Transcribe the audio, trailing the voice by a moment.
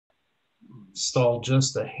stall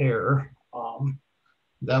just a hair.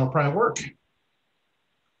 That'll probably work.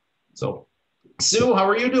 So, Sue, how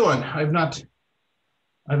are you doing? I've not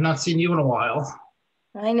seen you in a while.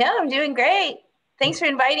 I know, I'm doing great. Thanks for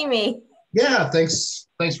inviting me. Yeah, thanks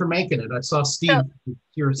for making it. I saw Steve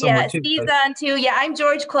here somewhere Yeah, too. Steve's on too. Yeah, I'm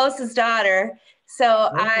George Close's daughter. So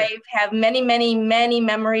Okay. I have many, many, many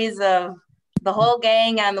memories of the whole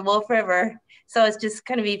gang on the Wolf River. So it's just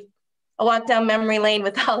going to be a walk down memory lane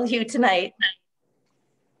with all of you tonight.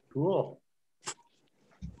 Cool.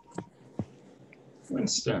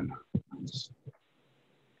 Winston.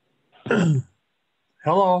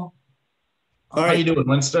 Hello. Hi. How you doing,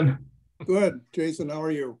 Winston? Good. Jason, how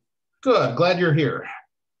are you? Good. Glad you're here.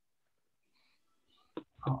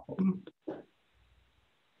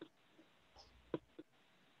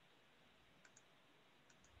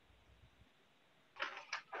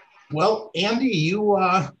 Well, Andy, you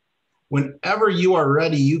whenever you are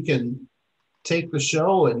ready, you can take the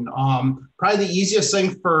show. And probably the easiest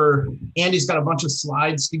thing for Andy's got a bunch of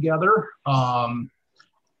slides together.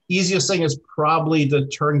 Easiest thing is probably to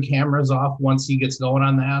turn cameras off once he gets going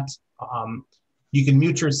on that. You can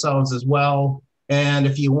mute yourselves as well. And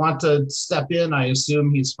if you want to step in, I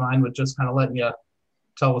assume he's fine with just kind of letting you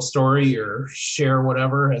tell a story or share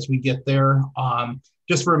whatever as we get there.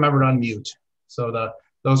 Just remember to unmute. So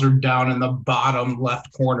those are down in the bottom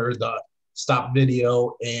left corner, the stop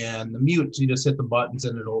video and the mute. So you just hit the buttons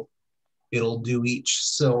and it'll do each.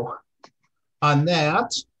 So on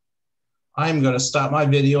that, I'm going to stop my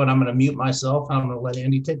video and I'm going to mute myself. I'm going to let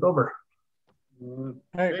Andy take over.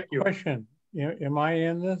 Hey, question. Am I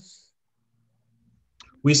in this?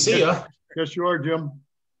 We see you. Yes, you are, Jim.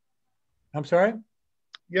 I'm sorry?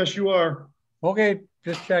 Yes, you are. Okay,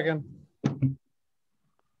 just checking.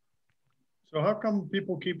 So how come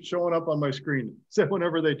people keep showing up on my screen? Is that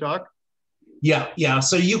whenever they talk? Yeah.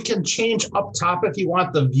 So you can change up top if you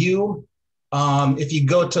want the view. If you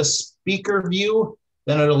go to speaker view,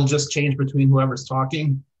 then it'll just change between whoever's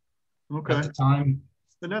talking at the time.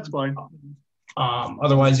 Then that's fine.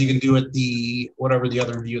 Otherwise, you can do it whatever the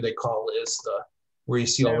other view they call is, where you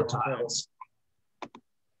see all the tiles.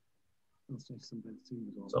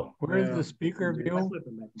 So where's the speaker view?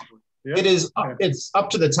 It is it's up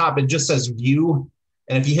to the top. It just says view.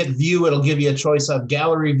 And if you hit view, it'll give you a choice of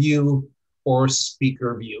gallery view or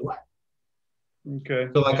speaker view. Okay.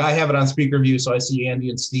 So like I have it on speaker view, so I see Andy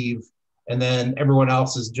and Steve, and then everyone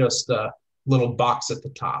else is just a little box at the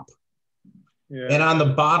top. Yeah. And on the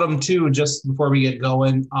bottom too, just before we get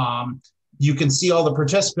going, you can see all the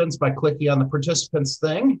participants by clicking on the participants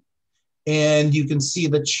thing. And you can see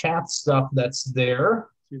the chat stuff that's there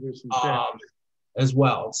as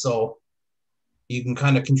well. So you can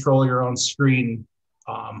kind of control your own screen.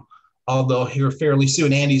 Although here fairly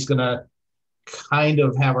soon, Andy's going to kind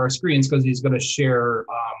of have our screens because he's going to share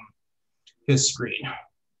his screen.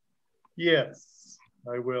 Yes,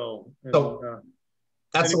 I will. And, so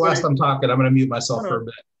that's the last I'm talking. I'm going to mute myself for a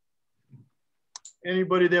bit.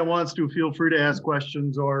 Anybody that wants to, feel free to ask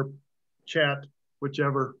questions or chat,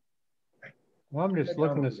 whichever. Well, I'm just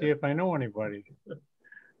looking to see if I know anybody.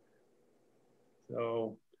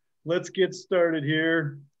 So let's get started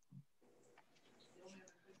here.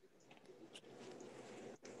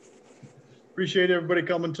 Appreciate everybody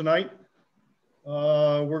coming tonight.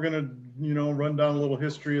 We're gonna, run down a little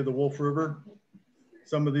history of the Wolf River.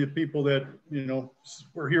 Some of the people that,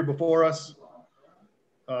 were here before us.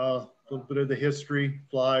 A little bit of the history,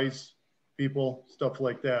 flies, people, stuff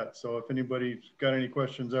like that. So if anybody's got any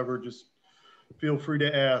questions ever, just feel free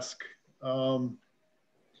to ask.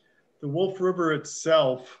 The Wolf River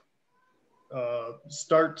itself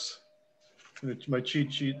starts, it's my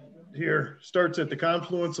cheat sheet here, starts at the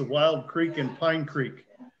confluence of Wild Creek and Pine Creek,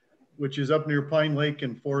 which is up near Pine Lake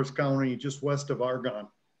in Forest County, just west of Argonne.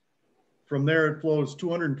 From there, it flows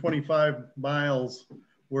 225 miles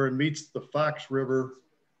where it meets the Fox River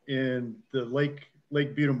in the Lake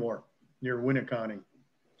Butamore near Winneconne.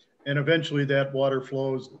 And eventually that water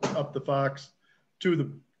flows up the Fox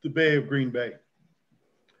to the Bay of Green Bay.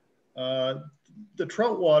 The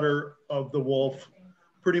trout water of the Wolf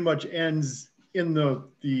pretty much ends in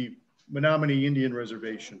the Menominee Indian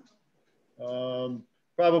Reservation.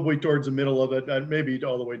 Probably towards the middle of it, maybe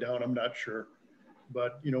all the way down, I'm not sure.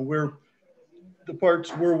 But the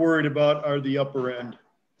parts we're worried about are the upper end.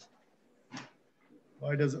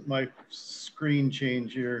 Why doesn't my screen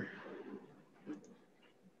change here?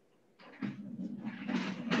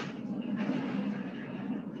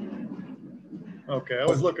 Okay, I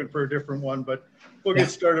was looking for a different one, but we'll get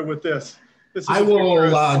started with this. I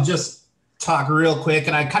will just talk real quick,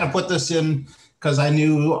 and I kind of put this in because I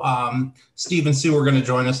knew Steve and Sue were going to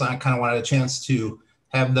join us. And I kind of wanted a chance to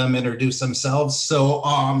have them introduce themselves. So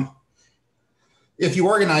if you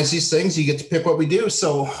organize these things, you get to pick what we do.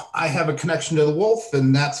 So I have a connection to the wolf,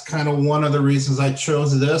 and that's kind of one of the reasons I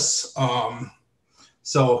chose this.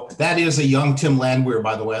 So that is a young Tim Landwehr,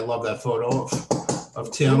 by the way. I love that photo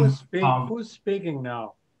of Tim. Who's speaking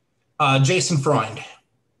now? Jason Freund.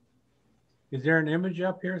 Is there an image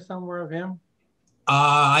up here somewhere of him?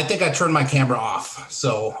 I think I turned my camera off.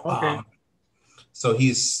 So, okay. So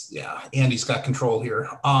Andy's got control here.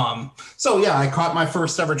 So yeah, I caught my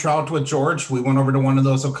first ever trout with George. We went over to one of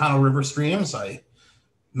those O'Connell River streams. I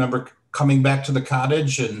remember coming back to the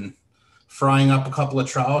cottage and frying up a couple of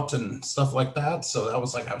trout and stuff like that. So that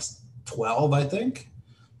was like, I was 12, I think.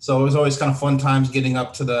 So it was always kind of fun times getting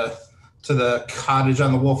up to the cottage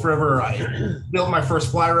on the Wolf River. I built my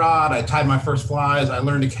first fly rod. I tied my first flies. I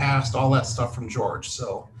learned to cast, all that stuff from George.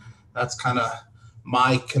 So that's kind of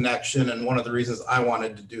my connection and one of the reasons I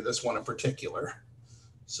wanted to do this one in particular.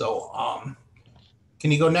 So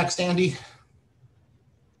can you go next, Andy?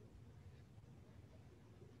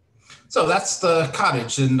 So that's the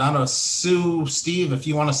cottage. And I don't know, Sue, Steve, if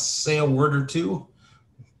you want to say a word or two,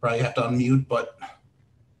 probably have to unmute, but.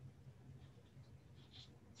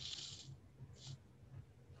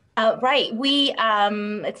 Right. We,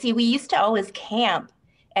 let's see, we used to always camp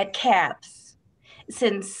at Caps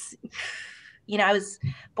since, you know, I was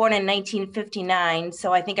born in 1959.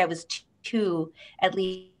 So I think I was two at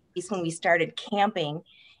least when we started camping.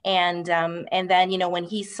 And then, you know, when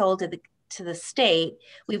he sold to the state,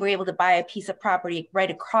 we were able to buy a piece of property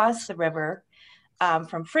right across the river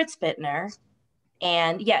from Fritz Bittner.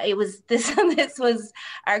 And yeah, it was this was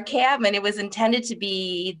our cabin. It was intended to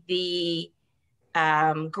be the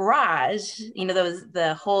garage, you know,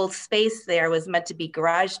 the whole space there was meant to be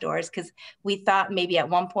garage doors because we thought maybe at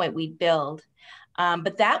one point we'd build.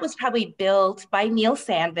 But that was probably built by Neil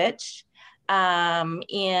Sandvich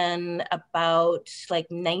in about like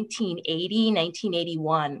 1980,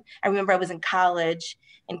 1981. I remember I was in college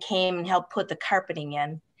and came and helped put the carpeting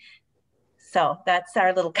in. So that's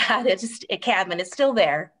our little cottage, a cabin. It's still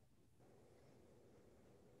there.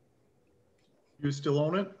 You still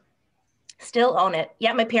own it? Still own it.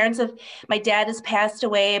 Yeah, my dad has passed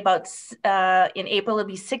away about, in April, it'll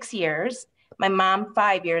be 6 years. My mom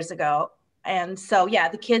 5 years ago. And so, yeah,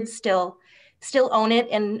 the kids still own it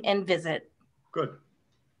and visit. Good.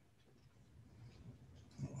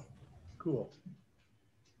 Cool.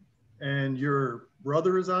 And your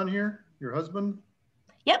brother is on here? Your husband?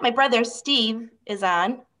 Yeah, my brother Steve is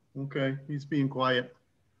on. Okay, he's being quiet.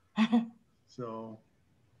 So,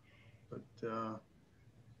 but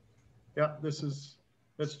yeah,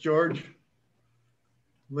 that's George.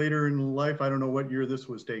 Later in life, I don't know what year this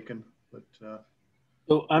was taken, but.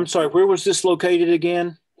 Oh, I'm sorry, where was this located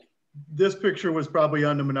again? This picture was probably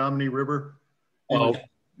on the Menominee River.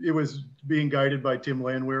 It was being guided by Tim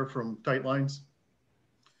Landwehr from Tight Lines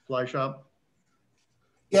Fly Shop.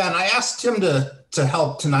 Yeah, and I asked Tim to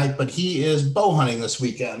help tonight, but he is bow hunting this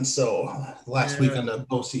weekend. So last weekend of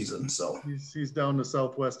bow season. So he's down the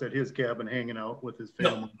Southwest at his cabin hanging out with his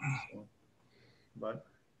family. So, but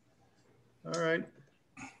all right,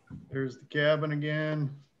 there's the cabin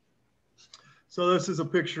again. So this is a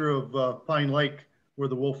picture of Pine Lake where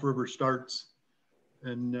the Wolf River starts.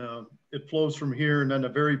 And it flows from here, and on the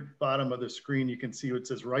very bottom of the screen, you can see it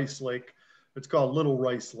says Rice Lake. It's called Little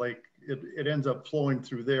Rice Lake. It ends up flowing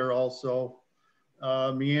through there also,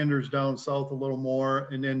 meanders down south a little more,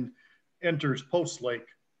 and then enters Post Lake,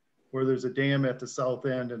 where there's a dam at the south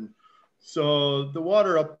end. And so the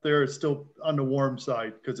water up there is still on the warm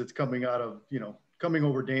side because it's coming out of, coming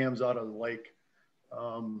over dams out of the lake.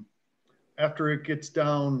 After it gets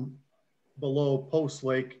down below Post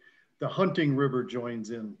Lake, the Hunting River joins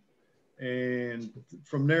in. And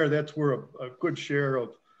from there, that's where a good share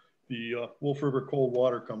of the Wolf River cold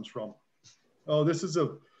water comes from. Oh, this is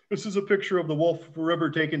a picture of the Wolf River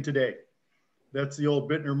taken today. That's the old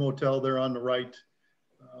Bittner Motel there on the right.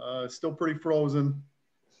 Still pretty frozen,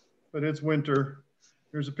 but it's winter.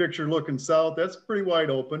 There's a picture looking south. That's pretty wide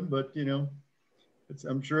open, but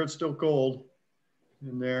I'm sure it's still cold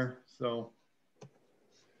in there. So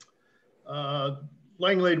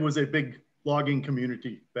Langlade was a big logging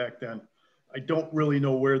community back then. I don't really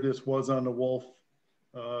know where this was on the Wolf.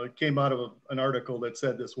 It came out of an article that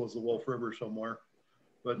said this was the Wolf River somewhere.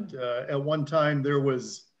 But at one time there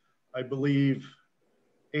was, I believe,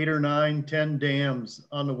 8 or 9, 10 dams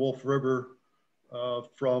on the Wolf River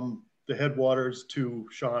from the headwaters to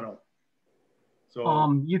Shawano.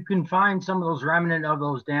 So you can find some of those remnant of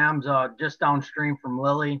those dams just downstream from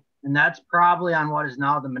Lily. And that's probably on what is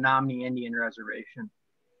now the Menominee Indian Reservation.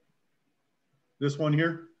 This one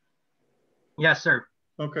here? Yes, sir.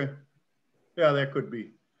 Okay. Yeah, that could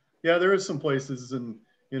be. Yeah, there is some places, and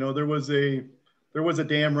you know, there was a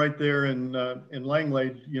dam right there in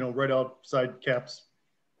Langlade, you know, right outside Cap's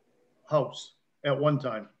house at one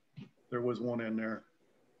time. There was one in there.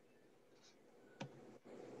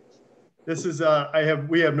 This is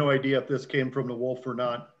we have no idea if this came from the Wolf or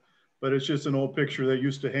not, but it's just an old picture that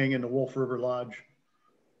used to hang in the Wolf River Lodge,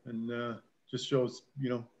 and just shows, you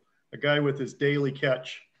know, a guy with his daily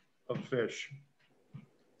catch of fish.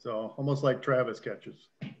 So almost like Travis catches.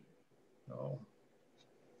 So.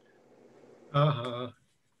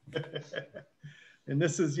 And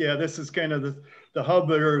this is kind of the hub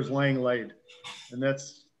there is Langlade, and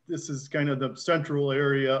this is kind of the central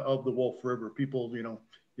area of the Wolf River. People, you know,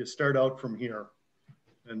 you start out from here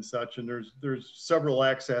and such, and there's several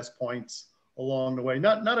access points along the way.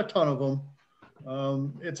 Not a ton of them.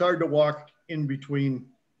 It's hard to walk in between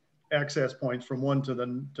access points from one to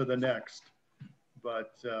the next,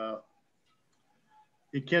 but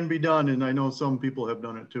it can be done, and I know some people have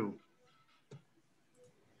done it too.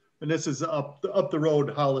 And this is up the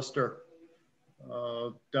road, Hollister.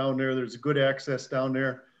 Down there, there's good access down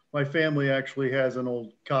there. My family actually has an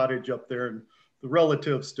old cottage up there, and the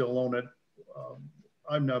relatives still own it.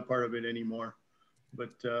 I'm not part of it anymore,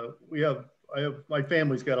 but my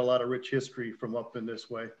family's got a lot of rich history from up in this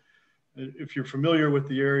way. If you're familiar with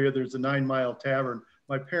the area, there's a 9 Mile Tavern.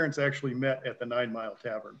 My parents actually met at the 9 Mile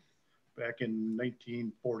Tavern back in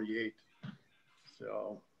 1948.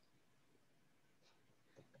 So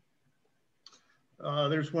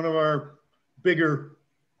there's one of our bigger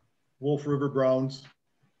Wolf River browns.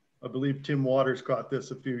 I believe Tim Waters caught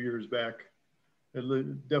this a few years back.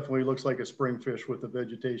 It definitely looks like a spring fish with the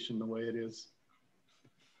vegetation the way it is.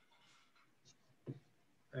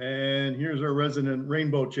 And here's our resident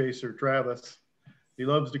rainbow chaser, Travis. He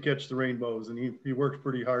loves to catch the rainbows, and he works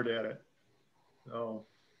pretty hard at it. So,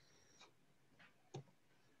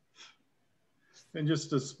 and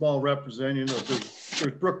just a small representative,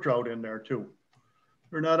 there's brook trout in there too.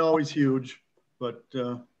 They're not always huge, but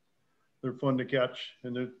they're fun to catch.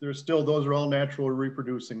 And they're still, those are all natural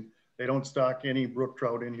reproducing. They don't stock any brook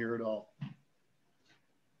trout in here at all.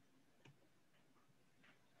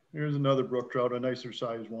 Here's another brook trout, a nicer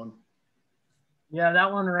size one. Yeah,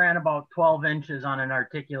 that one ran about 12 inches on an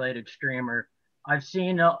articulated streamer. I've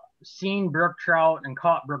seen brook trout and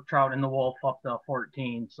caught brook trout in the Wolf up to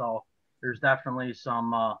 14. So there's definitely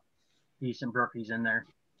some decent brookies in there.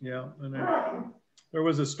 Yeah, and there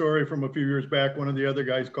was a story from a few years back. One of the other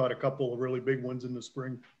guys caught a couple of really big ones in the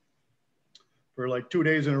spring. For like 2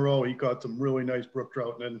 days in a row, he caught some really nice brook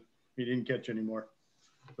trout, and then he didn't catch any more.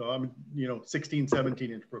 So I'm, 16,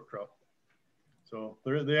 17-inch brook trout. So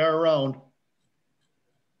they are around.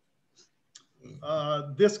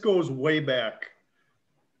 This goes way back.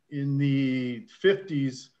 In the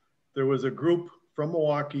 50s, there was a group from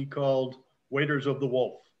Milwaukee called Waiters of the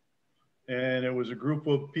Wolf. And it was a group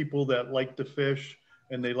of people that liked to fish,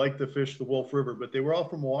 and they liked to fish the Wolf River, but they were all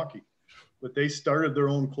from Milwaukee. But they started their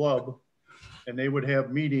own club, and they would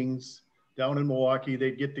have meetings down in Milwaukee.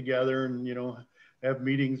 They'd get together and, have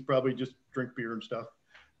meetings, probably just drink beer and stuff.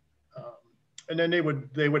 And then they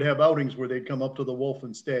would have outings where they'd come up to the Wolf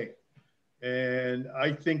and stay. And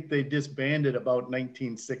I think they disbanded about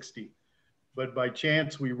 1960. But by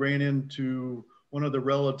chance, we ran into one of the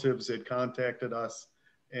relatives that contacted us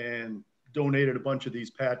and donated a bunch of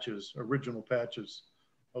these patches, original patches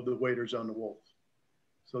of the Waiters on the Wolf.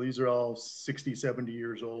 So these are all 60, 70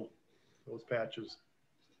 years old, those patches.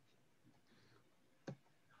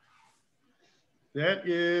 That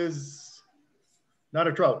is not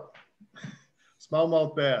a trout,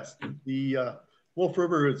 smallmouth bass. The Wolf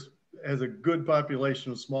River has a good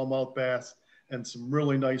population of smallmouth bass and some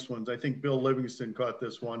really nice ones. I think Bill Livingston caught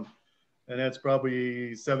this one, and that's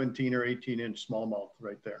probably 17 or 18-inch smallmouth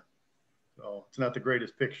right there. So it's not the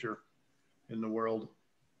greatest picture in the world.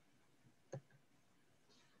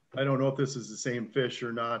 I don't know if this is the same fish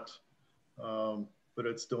or not, but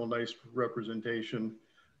it's still a nice representation.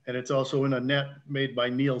 And it's also in a net made by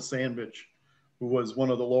Neil Sandvich, who was one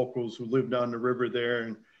of the locals who lived on the river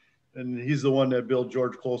there. And he's the one that built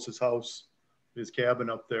George Close's house, his cabin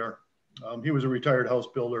up there. He was a retired house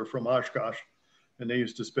builder from Oshkosh, and they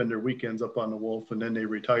used to spend their weekends up on the Wolf, and then they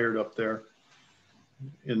retired up there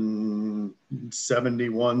in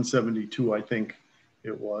 71, 72, I think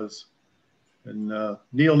it was. And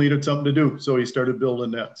Neil needed something to do, so he started building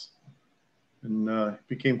nets, and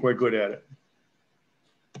became quite good at it.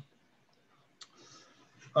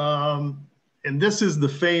 And this is the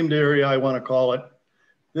famed area, I want to call it.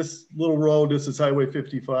 this little road, this is Highway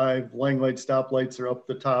 55. Lang light stoplights are up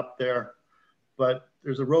the top there. But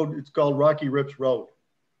there's a road, it's called Rocky Rips Road.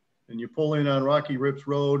 And you pull in on Rocky Rips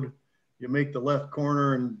Road, you make the left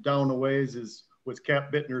corner, and down the ways was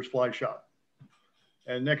Cap Bittner's fly shop.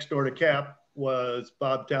 And next door to Cap was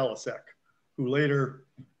Bob Talasek, who later,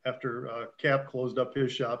 after Cap closed up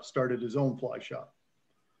his shop, started his own fly shop.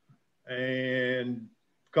 And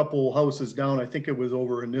a couple houses down, I think it was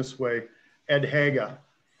over in this way, Ed Haga,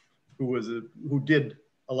 who did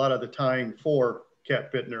a lot of the tying for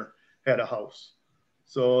Cap Bittner, had a house.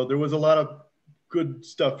 So there was a lot of good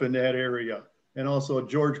stuff in that area. And also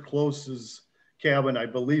George Close's cabin, I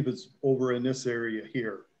believe, is over in this area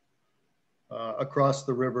here, across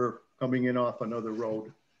the river, coming in off another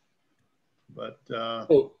road. But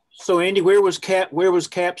so Andy, where was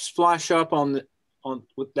Cap's fly shop on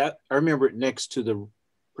with that? I remember it next to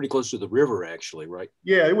pretty close to the river, actually, right?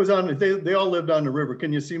 Yeah, it was on. They all lived on the river.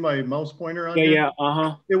 Can you see my mouse pointer on? Yeah,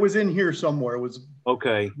 there? It was in here somewhere. It was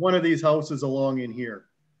okay. One of these houses along in here.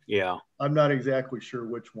 Yeah, I'm not exactly sure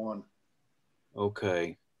which one.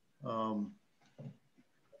 Okay.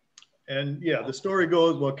 And yeah, the story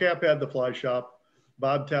goes, well, Cap had the fly shop.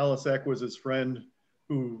 Bob Talasek was his friend,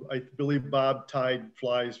 who I believe Bob tied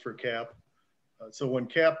flies for Cap. So when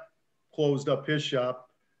Cap closed up his shop,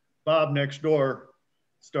 Bob next door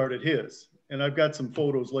started his. And I've got some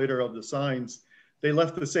photos later of the signs. They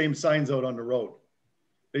left the same signs out on the road.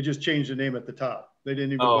 They just changed the name at the top. They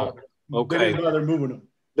didn't even bother. Okay. They didn't bother moving them.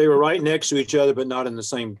 They were right next to each other, but not in the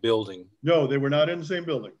same building. No, they were not in the same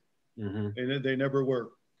building. Mm-hmm. They never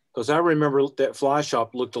were. Because I remember that fly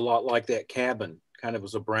shop looked a lot like that cabin. Kind of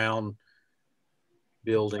was a brown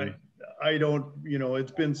building. I don't,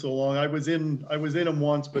 it's been so long. I was in them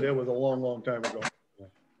once, but it was a long, long time ago.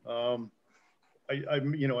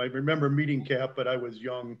 I remember meeting Cap, but I was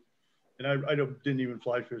young, and I didn't even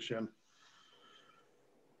fly fish in.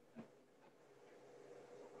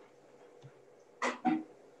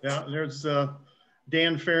 Yeah, there's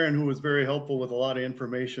Dan Farron, who was very helpful with a lot of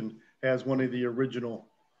information, has one of the original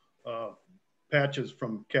patches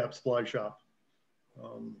from Cap's fly shop.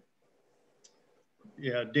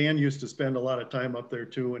 Yeah, Dan used to spend a lot of time up there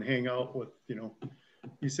too and hang out with,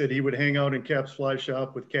 he said he would hang out in Cap's fly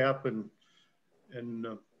shop with Cap and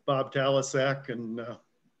Bob Talasek and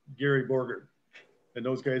Gary Borgert. And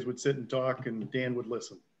those guys would sit and talk and Dan would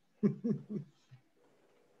listen.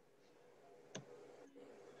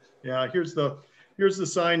 Yeah, here's the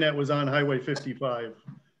sign that was on Highway 55.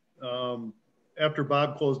 After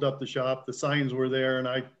Bob closed up the shop, the signs were there, and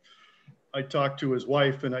I talked to his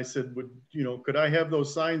wife and I said, could I have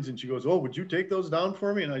those signs? And she goes, oh, would you take those down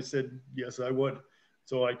for me? And I said, yes, I would.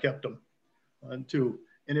 So I kept them too.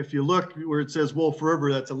 And if you look where it says Wolf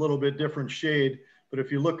River, that's a little bit different shade. But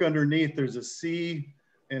if you look underneath, there's a C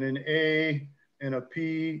and an A and a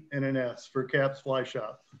P and an S for Cap's Fly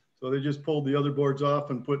Shop. So they just pulled the other boards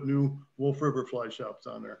off and put new Wolf River fly shops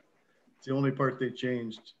on there. It's the only part they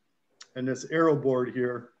changed. And this arrow board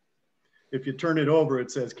here, if you turn it over,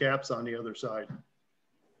 it says Caps on the other side.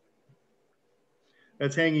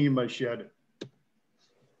 That's hanging in my shed.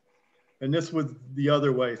 And this was the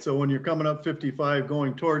other way. So when you're coming up 55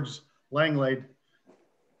 going towards Langlade,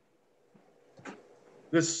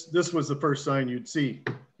 this was the first sign you'd see,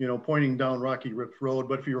 pointing down Rocky Rips Road.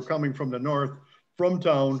 But if you were coming from the north, from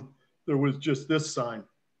town, there was just this sign,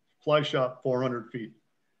 Fly Shop 400 feet.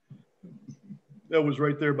 That was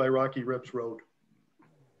right there by Rocky Rips Road.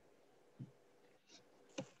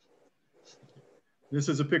 This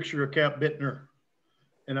is a picture of Cap Bittner.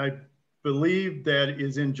 And I believe that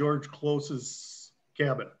is in George Close's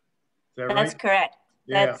cabin. Is that right? That's correct.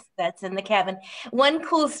 Yeah. That's in the cabin. One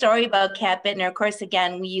cool story about Cap Bittner, of course,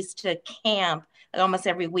 again, we used to camp almost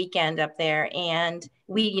every weekend up there, and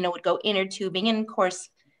we, would go inner tubing and, of course,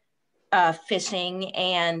 fishing.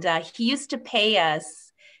 And he used to pay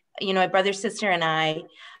us, my brother, sister, and I,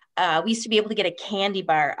 we used to be able to get a candy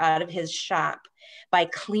bar out of his shop by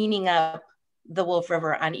cleaning up the Wolf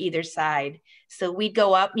River on either side. So we'd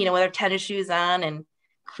go up, with our tennis shoes on and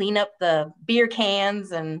clean up the beer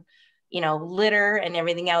cans and, litter and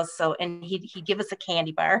everything else. So, and he'd give us a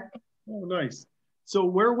candy bar. Oh, nice. So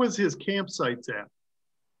where was his campsites at?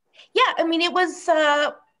 Yeah,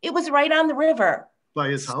 it was right on the river. By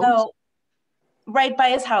his house? So, right by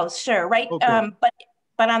his house, sure. Right, okay.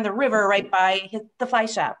 But on the river, right by the fly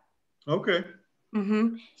shop. Okay.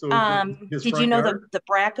 Mm-hmm. So did you know the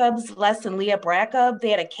Brackubs, Les and Leah Brackub?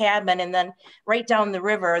 They had a cabin, and then right down the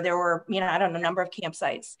river there were, I don't know, a number of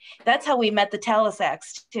campsites. That's how we met the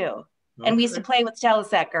Talaseks too. Okay. And we used to play with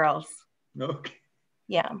Talasek girls. Okay.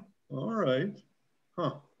 Yeah. All right.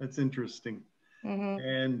 Huh. That's interesting.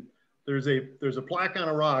 And there's a plaque on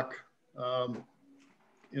a rock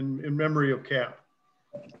in memory of Cap.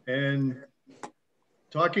 And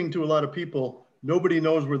talking to a lot of people, nobody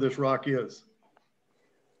knows where this rock is.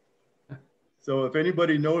 So if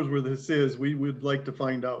anybody knows where this is, we would like to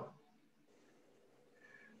find out.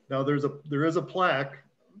 Now there is a plaque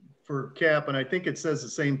for Cap, and I think it says the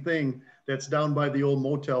same thing, that's down by the old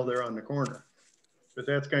motel there on the corner. But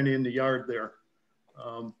that's kind of in the yard there.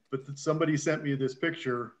 But somebody sent me this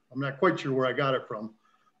picture. I'm not quite sure where I got it from,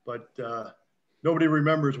 but nobody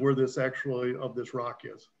remembers where this rock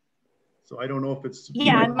is. So I don't know if it's.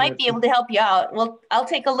 Yeah, I might be able to help you out. Well, I'll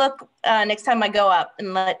take a look next time I go up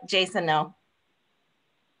and let Jason know.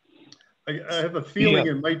 I have a feeling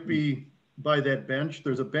it might be by that bench.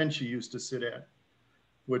 There's a bench he used to sit at,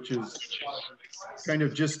 which is kind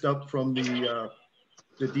of just up from the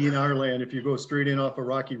DNR land. If you go straight in off of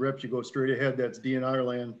Rocky Rips, you go straight ahead, that's DNR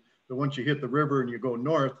land. But once you hit the river and you go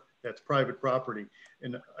north, that's private property.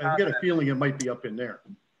 And I've got a feeling it might be up in there.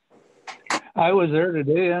 I was there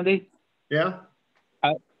today, Andy. Yeah?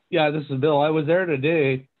 Yeah, this is Bill. I was there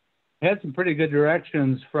today. Had some pretty good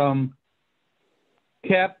directions from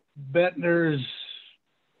Cap Bettner's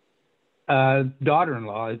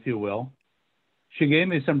daughter-in-law, if you will. She gave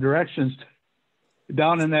me some directions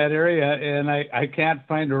down in that area, and I can't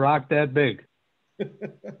find a rock that big.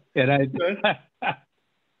 And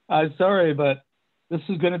I'm sorry, but this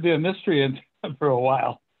is going to be a mystery for a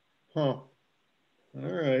while. Huh. All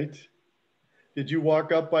right. Did you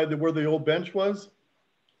walk up by where the old bench was?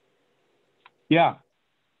 Yeah.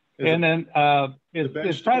 And then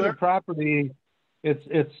it's private property.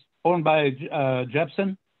 It's owned by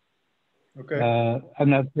Jepson. Okay. I'm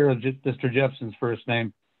not sure of Mr. Jepson's first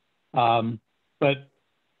name. But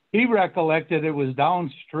he recollected it was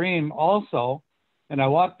downstream also. And I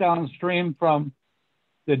walked downstream from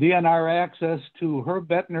the DNR access to Herb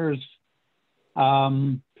Bettner's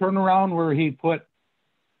turnaround where he put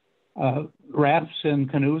rafts and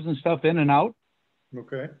canoes and stuff in and out.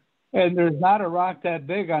 Okay. And there's not a rock that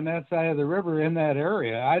big on that side of the river in that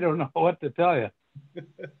area. I don't know what to tell you.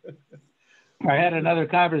 I had another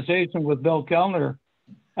conversation with Bill Kellner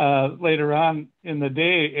later on in the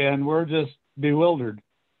day, and we're just bewildered.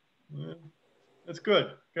 Well, that's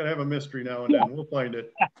good. Got to have a mystery now and then. We'll find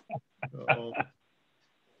it.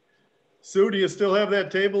 Sue, do you still have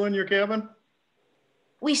that table in your cabin?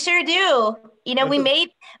 We sure do. You know, we made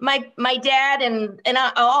my dad and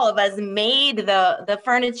all of us made the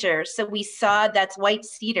furniture. So we saw that's white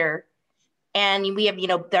cedar, and we have, you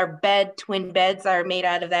know, our twin beds are made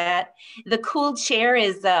out of that. The cool chair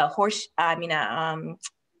is what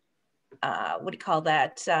do you call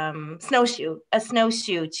that? A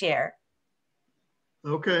snowshoe chair.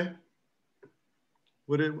 Okay.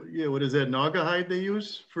 What is that, Naga hide they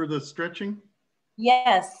use for the stretching?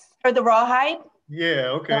 Yes, or the rawhide. Yeah,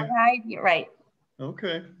 okay. Rawhide, you're right.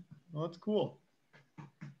 Okay, well, that's cool.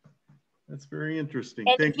 That's very interesting.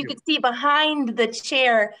 And Thank if you you. could see behind the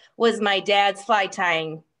chair was my dad's fly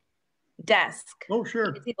tying desk. Oh, sure.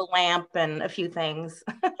 You could see the lamp and a few things.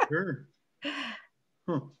 Sure.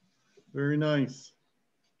 Huh. Very nice.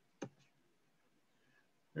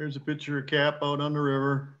 There's a picture of Cap out on the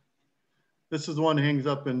river. This is the one that hangs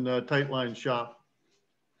up in Tightline's shop.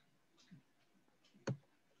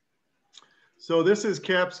 So this is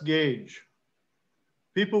Cap's gauge.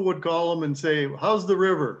 People would call him and say, how's the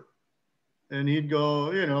river? And he'd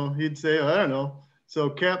go, you know, he'd say, I don't know. So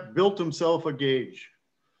Cap built himself a gauge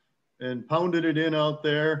and pounded it in out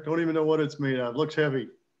there. Don't even know what it's made of. Looks heavy.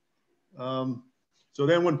 So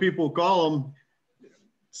then when people call him,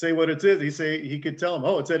 say what it is, he could tell them,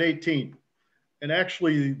 oh, it's at 18. And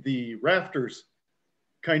actually the rafters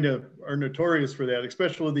kind of are notorious for that,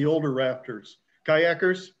 especially the older rafters.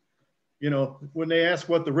 Kayakers, you know, when they ask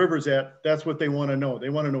what the river's at, that's what they want to know. They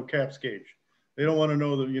want to know Cap's gauge. They don't want to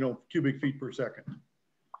know the, you know, cubic feet per second.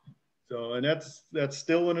 So, and that's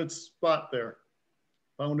still in its spot there,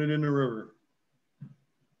 found it in the river.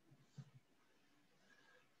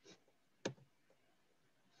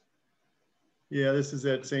 Yeah, this is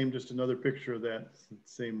that same, just another picture of that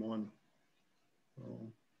same one.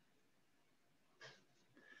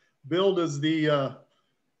 Bill, does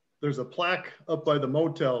there's a plaque up by the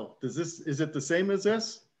motel. Is it the same as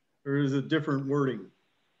this, or is it different wording?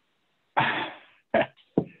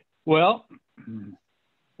 Well,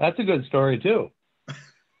 that's a good story too.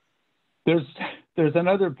 There's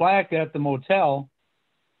another plaque at the motel,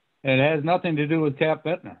 and it has nothing to do with Cap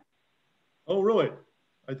Bettner. Oh, really?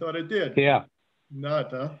 I thought it did. Yeah.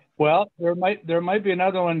 Not, huh? Well, there might be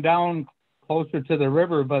another one down closer to the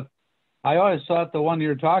river, but I always thought the one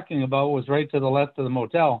you're talking about was right to the left of the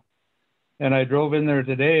motel. And I drove in there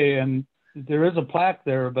today, and there is a plaque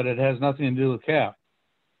there, but it has nothing to do with cap.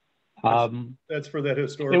 That's for that It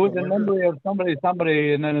historical was a marker? memory of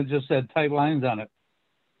somebody, and then it just said tight lines on it.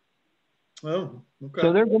 Oh, okay.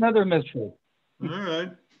 So there's another mystery. All right.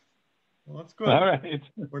 Well, that's good. All right.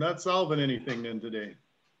 We're not solving anything then today.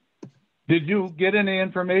 Did you get any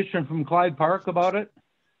information from Clyde Park about it?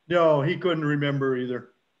 No, he couldn't remember either.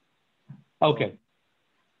 Okay.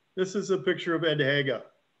 This is a picture of Ed Haga.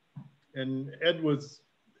 And Ed was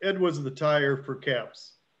the tire for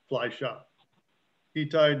Cap's fly shop. He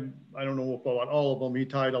tied, I don't know about all of them, he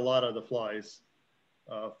tied a lot of the flies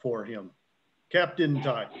for him. Cap didn't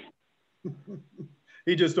tie.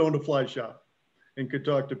 He just owned a fly shop and could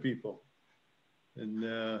talk to people.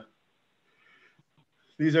 And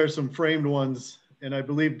these are some framed ones. And I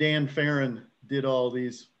believe Dan Farron did all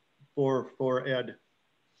these for Ed.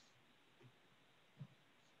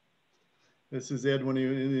 This is Ed when he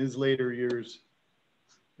in his later years.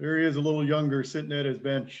 There he is, a little younger, sitting at his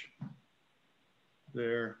bench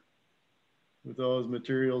there with all his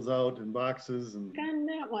materials out and boxes. And On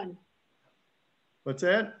that one. what's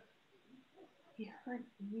that? You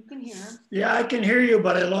can hear him. Yeah, I can hear you,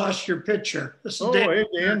 but I lost your picture. This is Oh, Dan. hey,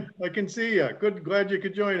 Dan, I can see you. Good, glad you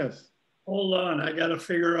could join us. Hold on, I got to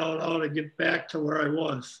figure out how to get back to where I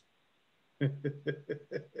was.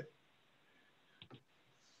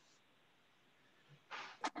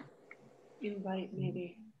 Invite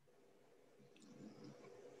maybe.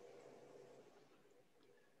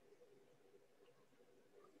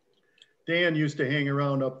 Dan used to hang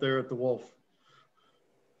around up there at the Wolf.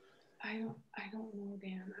 I don't know,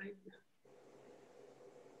 Dan.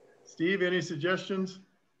 Steve, any suggestions?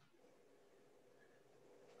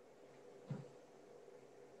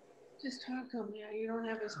 Just talk to him. Yeah, you don't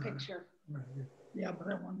have his picture. Yeah, but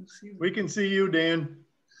I want to see. We can see you, Dan.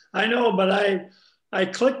 I know, but I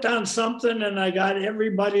clicked on something and I got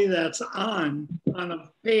everybody that's on a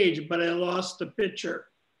page, but I lost the picture.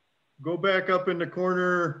 Go back up in the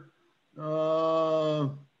corner.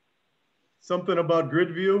 Something about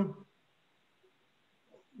grid view.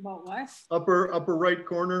 About what? Upper right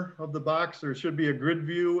corner of the box. There should be a grid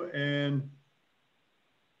view and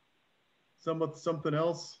something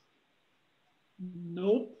else.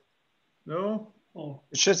 Nope. No? Oh,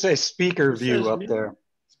 It should say speaker It view says up mute. there.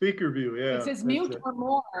 Speaker view, yeah. It says that's mute it. or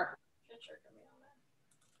more.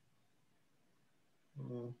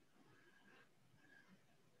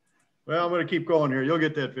 Well, I'm going to keep going here. You'll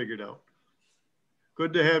get that figured out.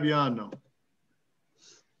 Good to have you on, though.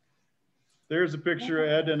 There's a picture,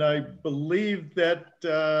 Ed, and I believe that,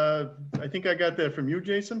 I think I got that from you,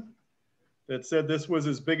 Jason, that said this was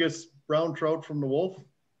his biggest brown trout from the Wolf.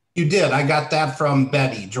 You did. I got that from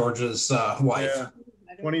Betty, George's wife. Yeah,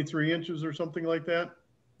 23 inches or something like that.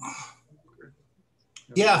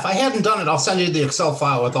 Yeah, if I hadn't done it, I'll send you the Excel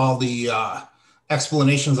file with all the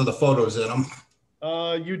explanations of the photos in them.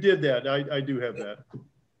 You did that. I do have that.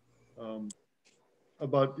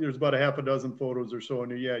 There's about a half a dozen photos or so,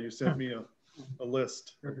 and yeah, you sent me a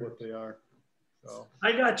list of what they are. So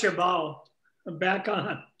I got you, Bob. I'm back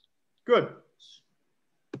on. good.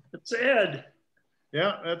 It's Ed.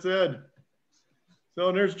 Yeah, that's Ed. So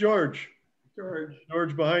and there's George.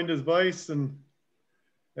 George behind his vise and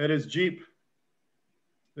at his Jeep.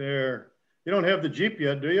 There. You don't have the Jeep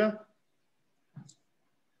yet, do you?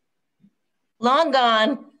 Long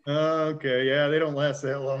gone. Okay, yeah, they don't last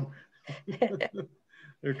that long.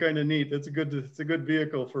 They're kind of neat. It's a good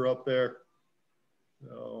vehicle for up there.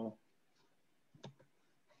 So,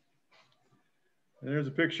 and there's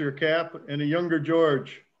a picture of Cap and a younger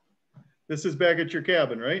George. This is back at your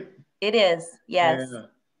cabin, right? It is, yes. Yeah.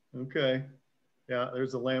 Okay. Yeah,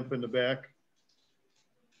 there's a lamp in the back.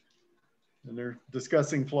 And they're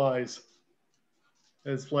discussing flies,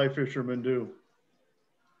 as fly fishermen do.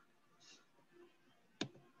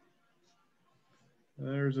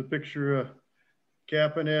 There's a picture of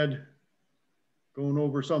Cap and Ed going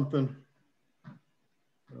over something.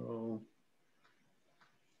 So,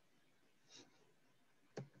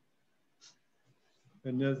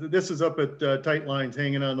 and this is up at Tight Lines,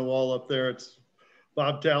 hanging on the wall up there. It's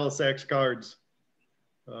Bob Talasak's cards,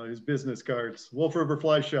 his business cards. Wolf River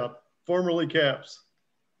Fly Shop, formerly Cap's.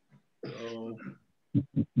 So,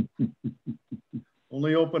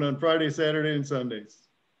 only open on Friday, Saturday, and Sundays.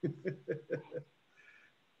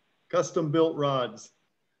 Custom built rods.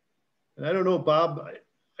 And I don't know, Bob,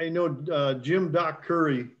 I know Jim Doc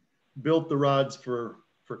Curry built the rods for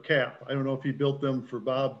Cap. I don't know if he built them for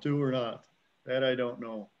Bob too or not. That I don't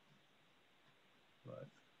know. But.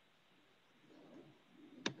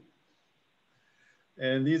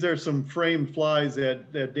 And these are some framed flies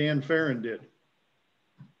that Dan Farron did.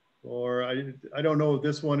 Or I don't know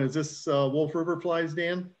this one. Is this Wolf River flies,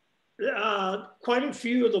 Dan? Quite a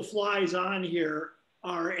few of the flies on here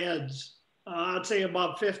are Eds. I'd say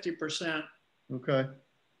about 50%. Okay.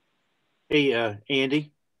 Hey,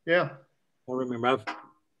 Andy. Yeah. I remember I've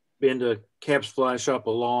been to Cap's Fly Shop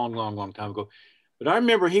a long time ago, but I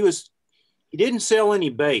remember he didn't sell any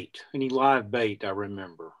bait, any live bait. I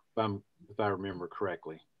remember, if I remember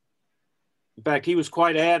correctly. In fact, he was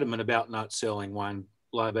quite adamant about not selling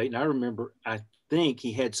live bait. And I remember, I think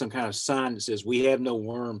he had some kind of sign that says, "We have no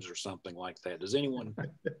worms," or something like that. Does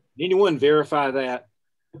anyone verify that?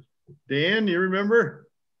 Dan, you remember?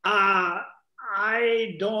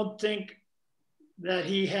 I don't think that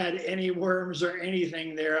he had any worms or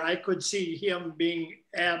anything there. I could see him being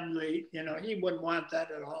adamantly, he wouldn't want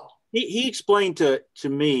that at all. He explained to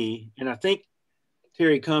me, and I think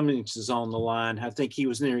Terry Cummings is on the line. I think he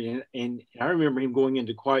was there, and I remember him going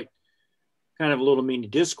into quite kind of a little mini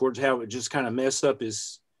discords, how it would just kind of mess up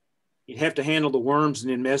you'd have to handle the worms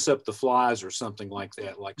and then mess up the flies or something like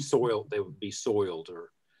that, like they would be soiled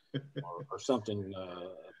or something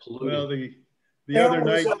polluted. Well, the other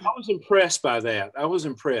night. I was impressed by that. I was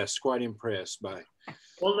quite impressed by.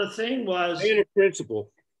 Well, the thing was, in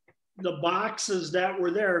principle, the boxes that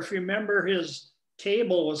were there, if you remember, his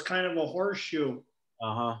table was kind of a horseshoe.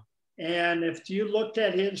 And if you looked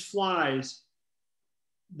at his flies,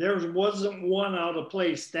 there wasn't one out of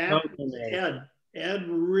place. That was Ed. Ed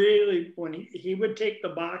really, when he would take the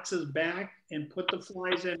boxes back and put the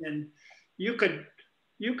flies in, and you could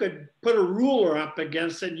put a ruler up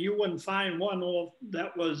against it, and you wouldn't find one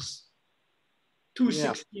that was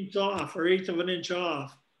 2/16 off or 1/8 of an inch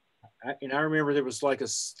off. And I remember there was I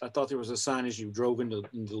thought there was a sign as you drove into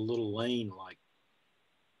the little lane, like,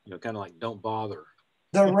 kind of like, "Don't bother."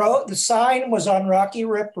 The sign was on Rocky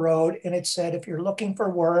Rip Road, and it said, "If you're looking for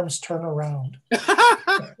worms, turn around."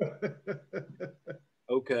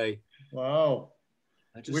 Okay. Wow.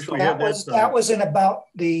 That was in about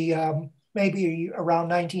the maybe around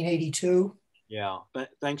 1982. Yeah.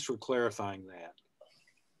 Thanks for clarifying that.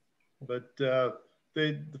 But the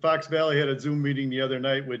Fox Valley had a Zoom meeting the other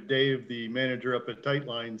night with Dave, the manager up at Tight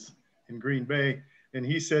Lines in Green Bay, and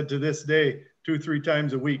he said to this day, 2-3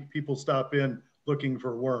 times a week, people stop in looking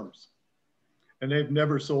for worms. And they've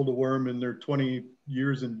never sold a worm in their 20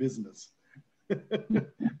 years in business.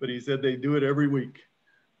 But he said they do it every week.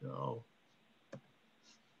 So.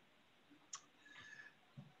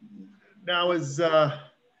 Now is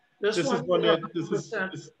this is one that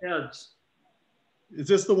Ed's. Is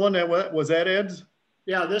this the one that was at Ed's?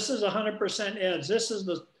 Yeah, this is 100% Ed's. This is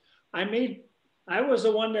I was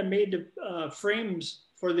the one that made the frames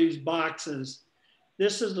for these boxes.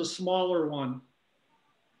 This is the smaller one.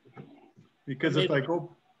 Because if I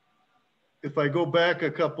go back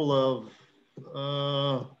a couple of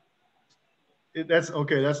that's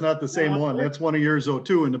okay, that's not the same one. That's one of yours,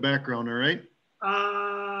 02 in the background, all right?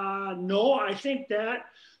 No, I think that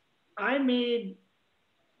I made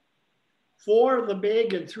 4 of the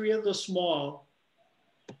big and 3 of the small.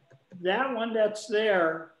 That one that's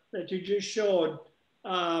there that you just showed,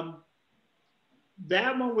 that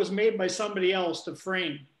one was made by somebody else to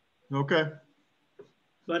frame. Okay.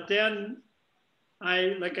 But then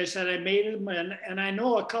like I said, I made them, and I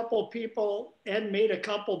know a couple people, Ed made a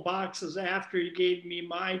couple boxes after he gave me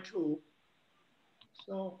my 2.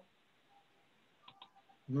 So.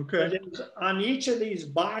 Okay. On each of these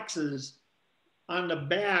boxes, on the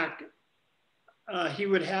back, he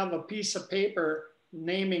would have a piece of paper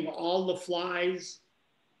naming all the flies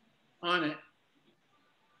on it.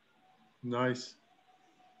 Nice.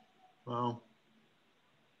 Wow.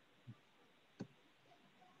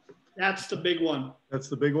 That's the big one. That's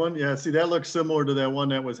the big one? Yeah, see, that looks similar to that one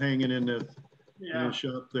that was hanging in the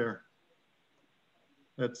shop there.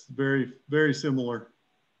 That's very, very similar.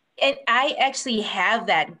 And I actually have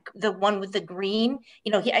the one with the green,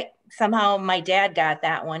 somehow my dad got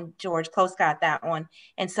that one, George Close got that one.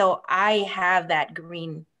 And so I have that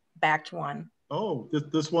green backed one. Oh,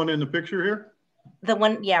 this one in the picture here? The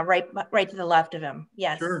one, yeah, right to the left of him.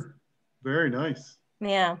 Yes. Sure. Very nice.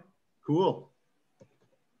 Yeah. Cool.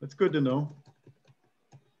 That's good to know.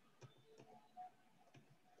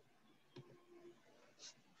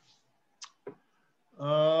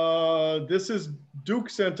 This is Duke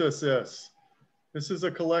sent us this. This is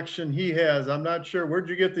a collection he has. I'm not sure. Where'd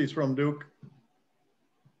you get these from, Duke?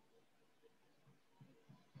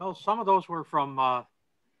 Well, some of those were from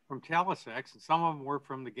Telesex, and some of them were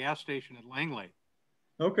from the gas station at Langley.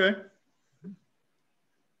 Okay.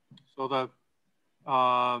 So the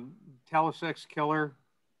Telesex Killer,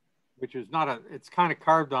 which is not it's kind of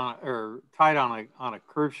carved on or tied on a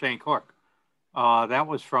curved shank hook. That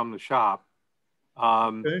was from the shop.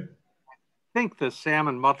 Okay. I think the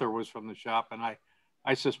salmon muttler was from the shop, and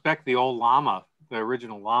I suspect the old llama, the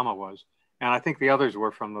original llama was, and I think the others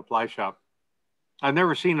were from the fly shop. I've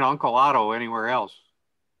never seen an Uncle Otto anywhere else.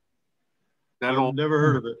 I've never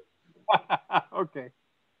heard of it. Okay.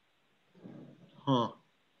 Huh.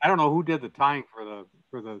 I don't know who did the tying for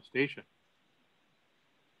the station.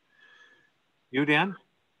 You, Dan?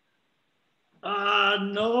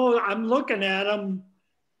 No, I'm looking at them.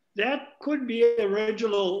 That could be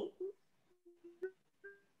original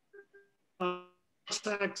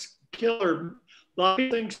sex killer. A lot of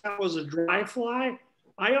people think that was a dry fly.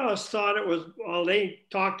 I always thought it was, well, they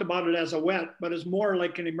talked about it as a wet, but it's more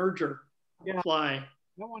like an emerger fly.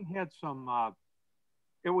 That one had some,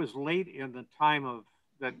 it was late in the time of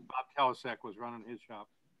that Bob Telesack was running his shop.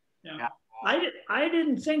 Yeah. I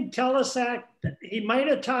didn't think Telesack, he might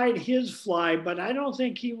have tied his fly, but I don't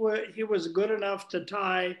think he was good enough to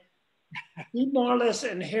tie. He more or less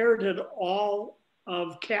inherited all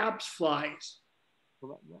of Cap's flies.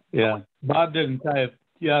 Yeah, Bob didn't tie.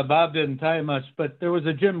 Yeah, Bob didn't tie much, but there was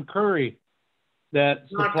a Jim Curry that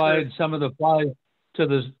supplied some of the flies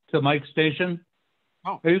to Mike's station.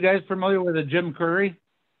 Oh. Are you guys familiar with a Jim Curry?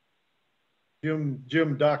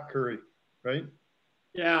 Jim Doc Curry, right?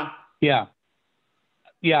 Yeah. Yeah.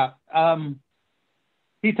 Yeah.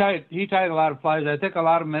 He tied a lot of flies. I think a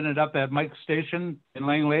lot of them ended up at Mike's station in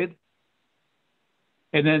Langlade.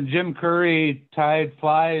 And then Jim Curry tied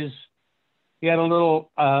flies. He had a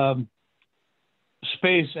little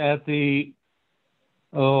space at the,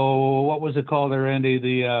 what was it called there, Andy?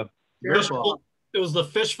 The it was the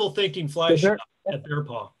Fishful Thinking Fly Shop at Bear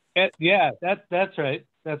Paw. Yeah, that's right.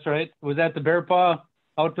 That's right. Was that the Bear Paw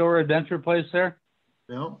outdoor adventure place there?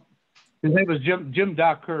 Yeah. His name was Jim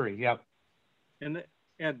Doc Curry. Yep. And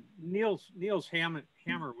Neil's hammer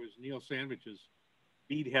was Neil Sandwich's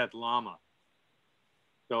beadhead llama.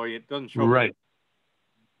 So it doesn't show right.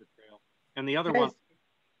 The trail. And the other one,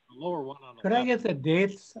 the lower one on the Could left. I get the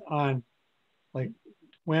dates on like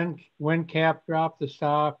when Cap dropped the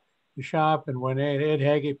shop and when Ed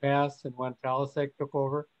Hagee passed and when Talasek took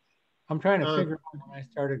over? I'm trying to figure out when I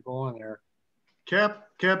started going there. Cap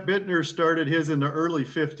Bittner started his in the early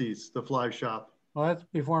 50s, the fly shop. Well, that's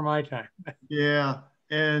before my time. Yeah,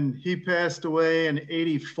 and he passed away in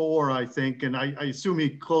 84, I think, and I assume he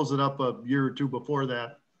closed it up a year or two before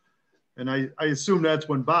that. And I assume that's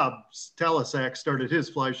when Bob Telesack started his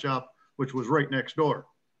fly shop, which was right next door.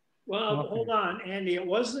 Well, hold on, Andy. It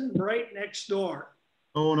wasn't right next door.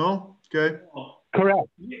 Oh, no? Okay. Correct.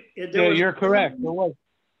 You're correct.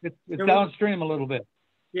 It's downstream a little bit.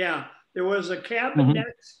 Yeah. There was a cabin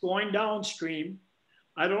next going downstream.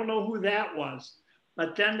 I don't know who that was.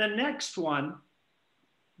 But then the next one,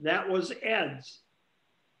 that was Ed's.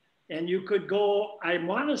 And you could go, I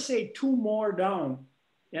want to say 2 more down.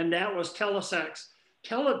 And that was Telesack's.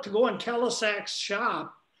 To go in Telesack's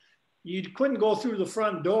shop, you couldn't go through the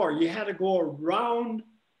front door. You had to go around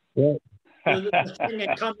the thing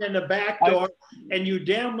and come in the back door. And you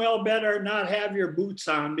damn well better not have your boots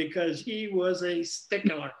on because he was a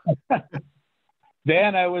stickler.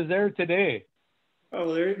 Dan, I was there today.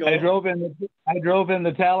 Oh, there you go. I drove in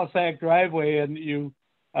the Talasack driveway, and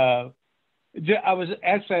I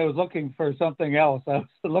was looking for something else. I was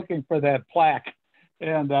looking for that plaque,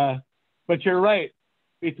 and but you're right.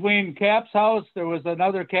 Between Cap's house, there was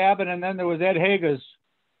another cabin, and then there was Ed Hage's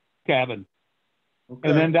cabin,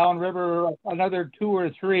 and then downriver, another 2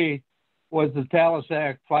 or 3 was the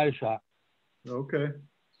Talasack fly shop. Okay.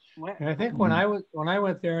 And I think when I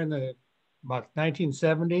went there in the about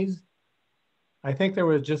 1970s, I think there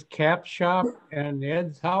was just Cap's shop and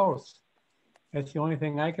Ed's house. That's the only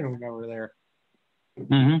thing I can remember there.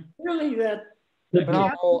 Really, but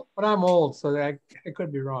I'm old, so I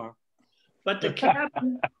could be wrong. But the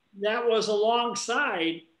cabin that was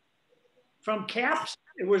alongside from Cap's,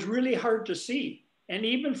 it was really hard to see, and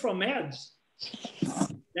even from Ed's,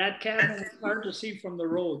 that cabin was hard to see from the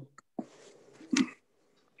road.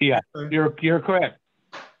 Yeah, you're correct.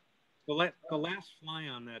 The last fly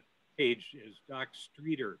on that page is Doc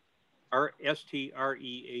Streeter, Streater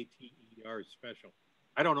special.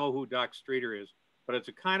 I don't know who Doc Streeter is, but it's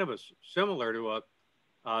a kind of similar to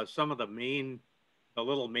some of the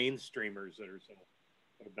little mainstreamers that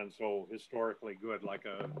have been so historically good, like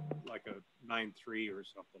a 9.3 or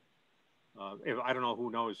something. I don't know who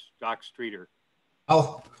knows Doc Streeter.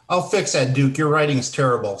 I'll fix that, Duke. Your writing is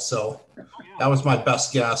terrible, so that was my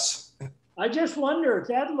best guess. I just wonder if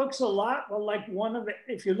that looks a lot like one of the,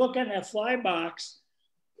 if you look in that fly box,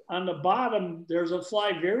 on the bottom, there's a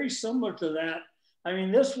fly very similar to that, I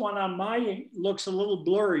mean, this one on my looks a little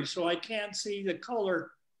blurry, so I can't see the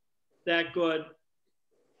color that good.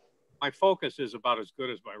 My focus is about as good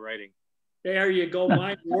as my writing. There you go,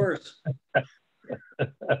 mine's worse.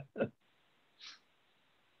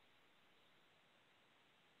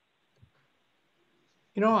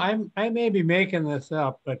 You know, I may be making this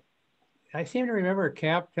up, but I seem to remember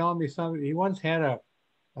Cap telling me something. He once had a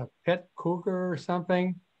pet cougar or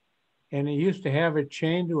something, and he used to have it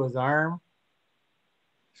chained to his arm.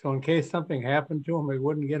 So in case something happened to him, it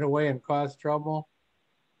wouldn't get away and cause trouble.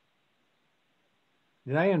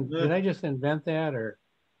 Did I just invent that, or?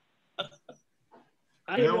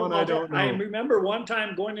 I don't know. I remember one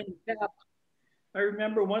time going into Cap's. I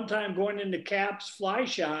remember one time going into Cap's fly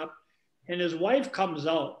shop, and his wife comes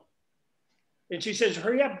out, and she says,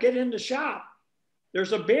 "Hurry up, get in the shop.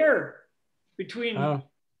 There's a bear between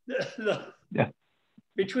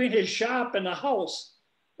between his shop and the house."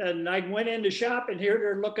 And I went in the shop, and here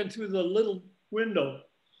they're looking through the little window.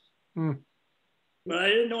 But I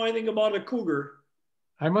didn't know anything about a cougar.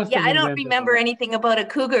 I must. Yeah, I don't remember anything about a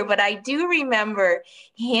cougar, but I do remember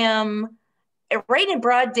him right in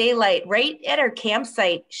broad daylight, right at our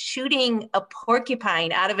campsite, shooting a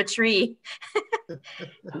porcupine out of a tree.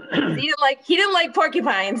 he didn't like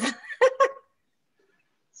porcupines.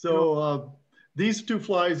 So these two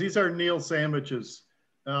flies, these are Neil sandwiches.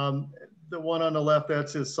 The one on the left,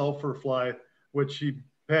 that's his sulfur fly, which he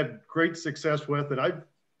had great success with, and I've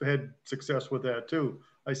had success with that too.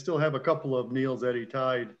 I still have a couple of Neils that he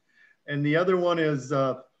tied. And the other one is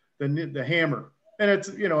the hammer. And it's,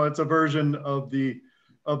 you know, it's a version of the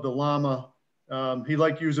llama. He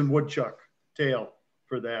liked using woodchuck tail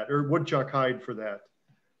for that, or woodchuck hide for that.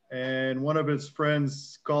 And one of his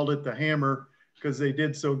friends called it the hammer because they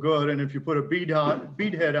did so good. And if you put a bead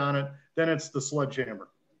head on it, then it's the sledgehammer.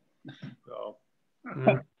 So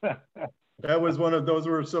that was those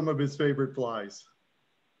were some of his favorite flies.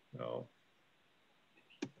 So.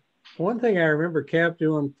 One thing I remember Cap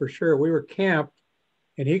doing for sure, we were camped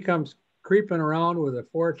and he comes creeping around with a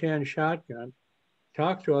 410 shotgun,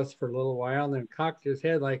 talked to us for a little while, and then cocked his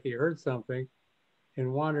head like he heard something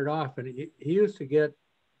and wandered off. And he used to get,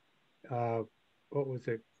 what was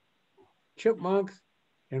it, chipmunks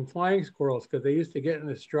and flying squirrels because they used to get in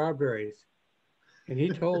the strawberries. And he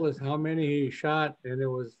told us how many he shot, and there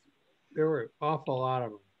were an awful lot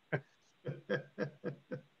of them.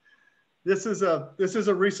 This is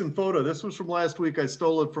a recent photo. This was from last week. I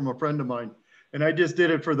stole it from a friend of mine, and I just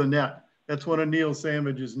did it for the net. That's one of Neil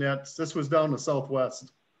Sandwich's nets. This was down the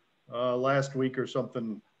Southwest last week or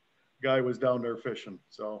something. Guy was down there fishing.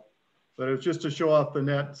 So, but it was just to show off the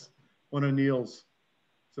nets, one of Neil's.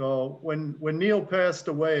 So when Neil passed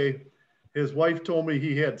away, his wife told me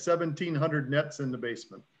he had 1,700 nets in the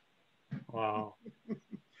basement. Wow.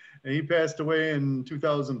 And he passed away in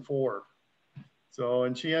 2004. So,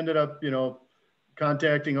 and she ended up, you know,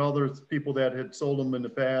 contacting all those people that had sold them in the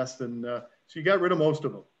past, and she got rid of most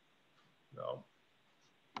of them. So,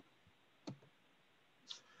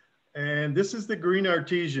 and this is the green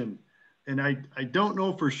artesian, and I don't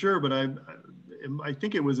know for sure, but I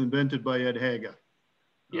think it was invented by Ed Haga.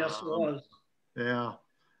 Yes, it was. Yeah,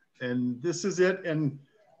 and this is it, and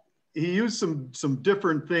he used some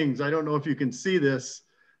different things. I don't know if you can see this,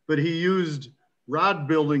 but he used rod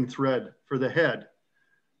building thread for the head.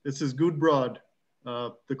 This is good broad,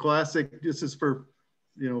 the classic. This is for,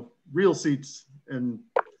 you know, reel seats and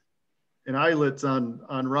eyelets on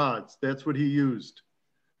rods. That's what he used.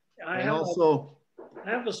 I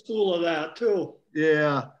have a spool of that too.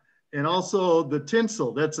 Yeah, and also the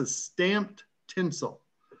tinsel. That's a stamped tinsel,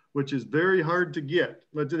 which is very hard to get.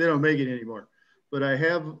 But they don't make it anymore. But I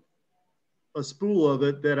have a spool of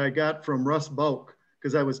it that I got from Russ Bauk,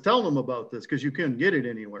 because I was telling him about this because you couldn't get it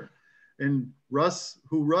anywhere. And Russ,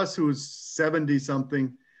 who's 70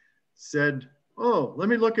 something, said, "Oh, let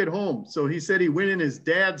me look at home." So he said he went in his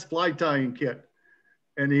dad's fly tying kit,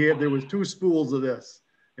 and there was 2 spools of this,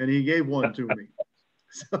 and he gave one to me.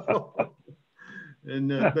 So, and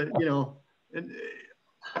but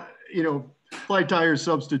fly tires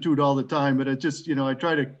substitute all the time, but it just, I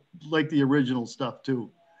try to like the original stuff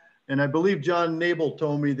too. And I believe John Nabel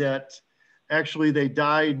told me that actually they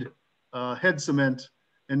dyed head cement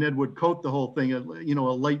and then would coat the whole thing, a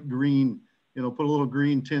light green, put a little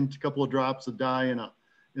green tint, a couple of drops of dye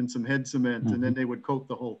and some head cement, and then they would coat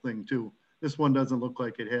the whole thing too. This one doesn't look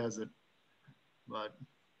like it has it, but.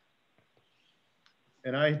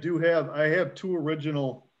 And I have 2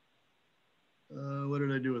 original, what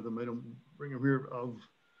did I do with them? I don't bring them here oh,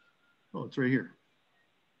 it's right here.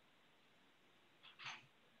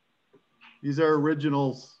 These are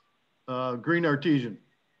originals, green artesian.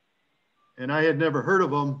 and I had never heard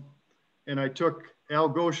of them. And I took Al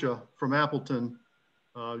Gosha from Appleton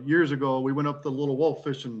years ago. We went up the Little Wolf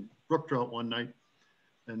fishing brook trout one night,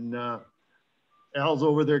 and Al's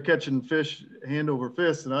over there catching fish hand over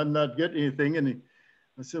fist, and I'm not getting anything. And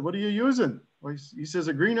I said, "What are you using?" Well, he says,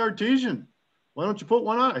 "A green artesian. Why don't you put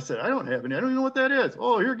one on?" I said, "I don't have any. I don't even know what that is."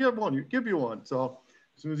 "Oh, here, give one. Give you one." So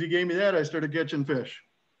as soon as he gave me that, I started catching fish.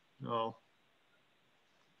 So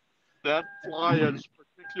that fly is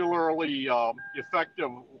particularly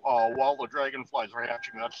effective while the dragonflies are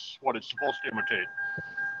hatching. That's what it's supposed to imitate.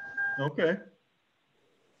 Okay.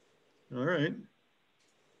 All right.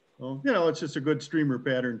 Well, you know, it's just a good streamer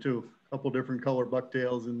pattern too. A couple different color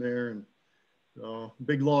bucktails in there, and so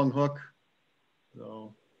big long hook.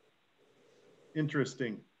 So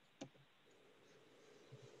interesting.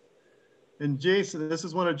 And Jason, this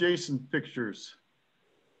is one of Jason's pictures.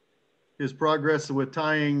 His progress with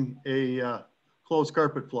tying a closed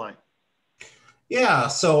carpet fly. Yeah,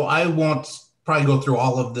 so I won't probably go through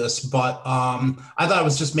all of this, but I thought it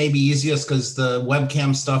was just maybe easiest because the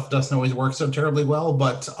webcam stuff doesn't always work so terribly well.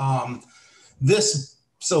 But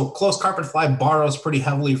so closed carpet fly borrows pretty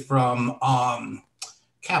heavily from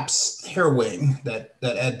Cap's hair wing that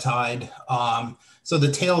Ed tied. So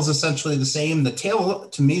the tail is essentially the same. The tail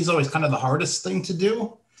to me is always kind of the hardest thing to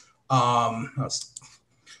do.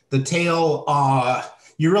 The tail,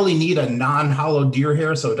 you really need a non-hollow deer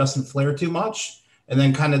hair so it doesn't flare too much. And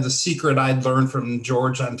then kind of the secret I'd learned from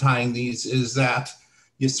George on tying these is that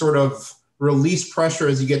you sort of release pressure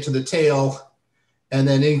as you get to the tail and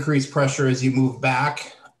then increase pressure as you move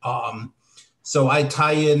back. So I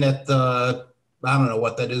tie in at the, I don't know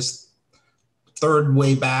what that is, third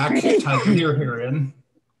way back, tie the deer hair in.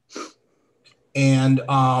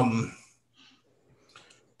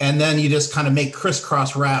 And then you just kind of make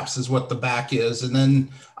crisscross wraps is what the back is. And then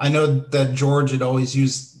I know that George had always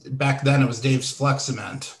used, back then it was Dave's Flex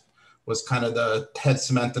Cement, was kind of the head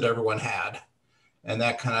cement that everyone had. And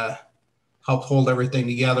that kind of helped hold everything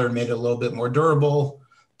together and made it a little bit more durable.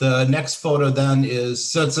 The next photo then is,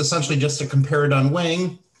 so it's essentially just a compared on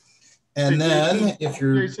wing. And hey, then Jason, if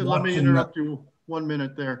you're Jason, let me interrupt you 1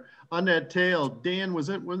 minute there. On that tail, Dan,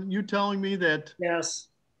 wasn't you telling me that? Yes.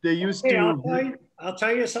 They used to. I'll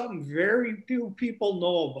tell you something very few people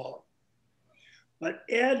know about. But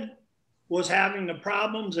Ed was having the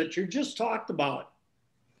problems that you just talked about.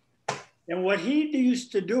 And what he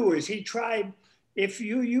used to do is he tried, if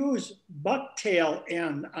you use bucktail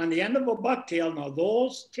end, on the end of a bucktail, now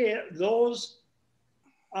those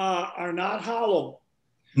are not hollow.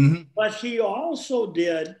 Mm-hmm. But he also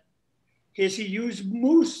did is he used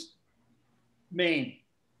moose mane.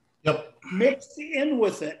 Yep. Mixed in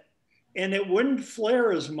with it, and it wouldn't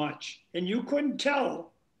flare as much. And you couldn't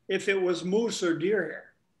tell if it was moose or deer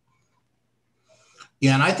hair.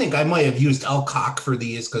 Yeah, and I think I might have used elk for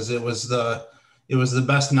these because it was the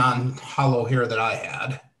best non-hollow hair that I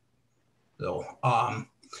had. So,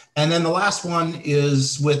 and then the last one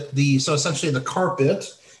is with so essentially the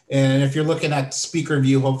carpet. And if you're looking at speaker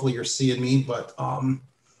view, hopefully you're seeing me. But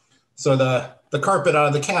so the carpet out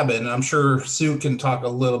of the cabin, and I'm sure Sue can talk a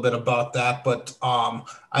little bit about that. But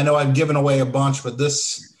I know I've given away a bunch, but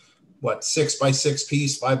this 6x6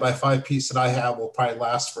 piece, 5x5 piece that I have will probably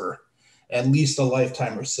last for at least a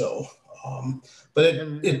lifetime or so. But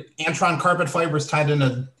Antron carpet fiber is tied in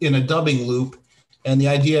a dubbing loop. And the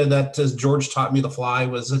idea that, as George taught me the fly,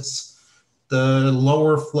 was it's the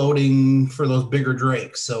lower floating for those bigger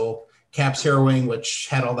drakes. So Cap's hair wing, which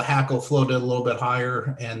had all the hackle, floated a little bit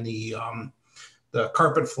higher, and the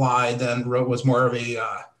carpet fly then was more of a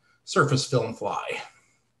surface film fly.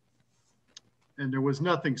 And there was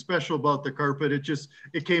nothing special about the carpet.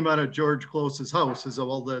 It came out of George Close's house, is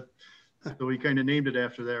all that. So he kind of named it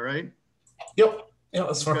after that, right? Yep. Yeah,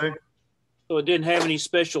 that's right. Okay. So it didn't have any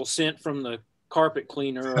special scent from the carpet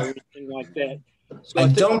cleaner or anything like that. So I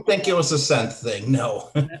don't think it was a scent thing.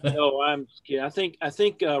 No. No, I'm kidding. I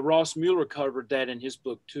think Ross Mueller covered that in his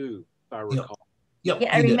book too, if I recall. Yep,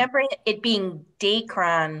 yeah, I remember it being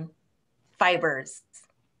Dacron fibers,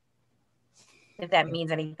 if that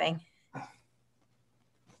means anything.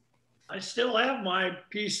 I still have my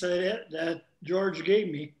piece of it that George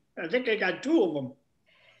gave me. I think I got 2 of them.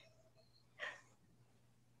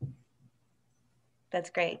 That's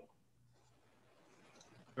great.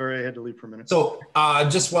 Sorry, I had to leave for a minute. So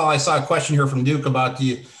just while I saw a question here from Duke about do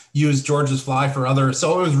you use George's fly for other,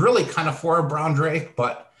 so it was really kind of for a brown drake,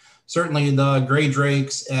 but certainly the gray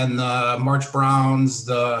drakes and the March Browns,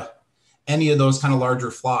 any of those kind of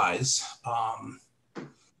larger flies.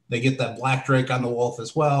 They get that black drake on the wolf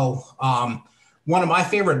as well. One of my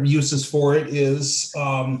favorite uses for it is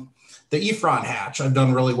the Efron hatch, I've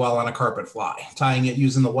done really well on a carpet fly, tying it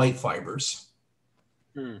using the white fibers.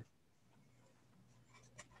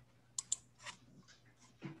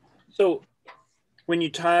 So when you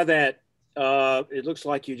tie that, it looks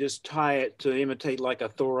like you just tie it to imitate like a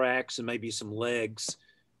thorax and maybe some legs.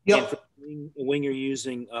 Yep. And for the wing, you're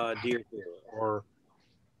using deer hair or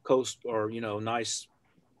coast, or nice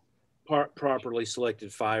properly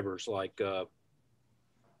selected fibers like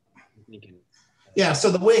thinking. Yeah,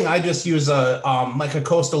 so the wing, I just use a like a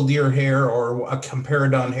coastal deer hair or a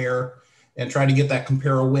comparadon hair and try to get that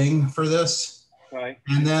compara wing for this. Right.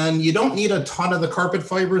 And then you don't need a ton of the carpet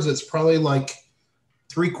fibers. It's probably like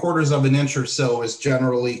 3/4 of an inch or so is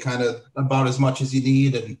generally kind of about as much as you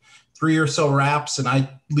need, and 3 or so wraps. And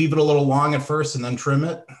I leave it a little long at first and then trim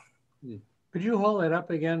it. Could you hold it up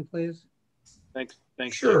again, please? Thanks.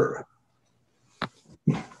 Sure.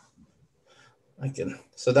 I can.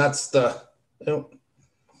 So that's the,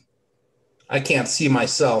 I can't see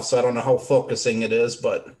myself, so I don't know how focusing it is,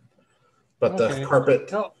 but Okay. the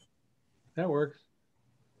carpet. Oh, that works.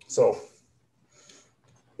 So,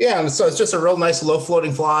 yeah, and so it's just a real nice low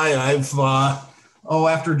floating fly. I've,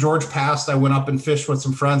 after George passed, I went up and fished with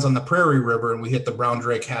some friends on the Prairie River, and we hit the brown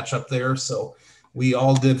drake hatch up there. So we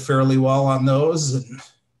all did fairly well on those, and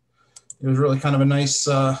it was really kind of a nice,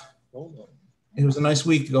 it was a nice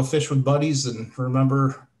week to go fish with buddies and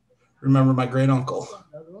remember my great uncle.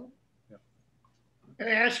 Can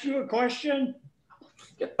I ask you a question?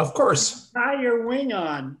 Of course. Tie your wing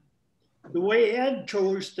on. The way Ed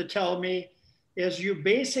chose to tell me is you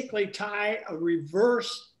basically tie a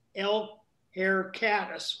reverse elk hair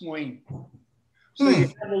caddis wing. So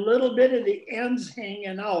you have a little bit of the ends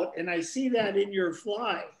hanging out, and I see that in your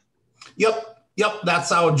fly. Yep.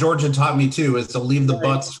 That's how Georgia taught me too, is to leave the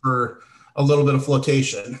butts for a little bit of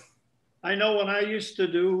flotation. I know when I used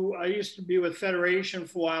to be with Federation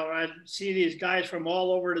for a while, and I'd see these guys from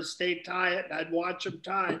all over the state tie it, and I'd watch them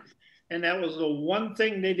tie, and that was the one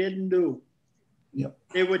thing they didn't do. Yep.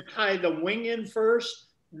 They would tie the wing in first,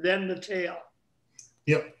 then the tail.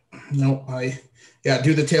 Yep. No,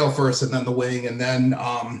 do the tail first and then the wing, and then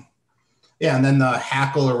and then the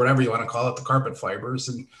hackle or whatever you want to call it, the carpet fibers.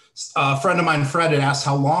 And a friend of mine, Fred, had asked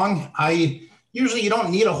how long. Usually you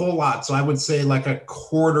don't need a whole lot. So I would say like a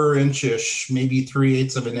 1/4 inch-ish, maybe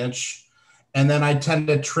 3/8 of an inch. And then I tend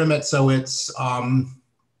to trim it so it's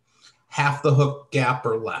half the hook gap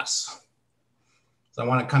or less. So I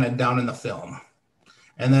want it kind of down in the film.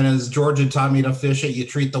 And then as Georgia taught me to fish it, you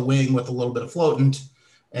treat the wing with a little bit of floatant,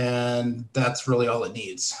 and that's really all it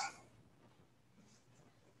needs.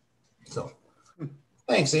 So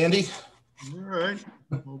thanks, Andy. All right,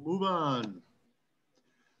 we'll move on.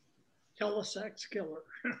 Telesex killer.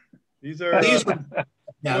 These are, go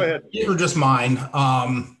ahead. These were just mine.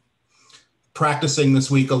 Practicing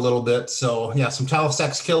this week a little bit. So yeah, some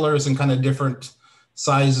Telesex killers and kind of different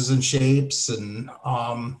sizes and shapes, and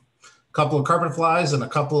a couple of carpet flies and a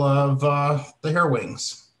couple of the hair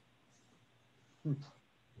wings.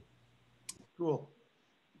 Cool.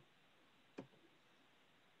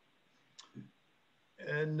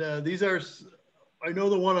 And these are, I know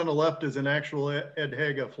the one on the left is an actual Ed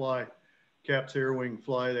Haga fly, Cap's hair wing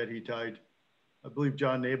fly that he tied. I believe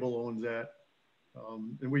John Nabel owns that.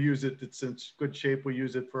 And we use it, it's in good shape. We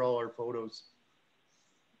use it for all our photos.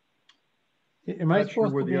 Am I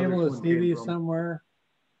supposed to be able to see these somewhere?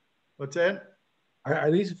 What's that?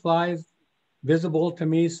 Are these flies visible to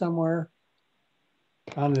me somewhere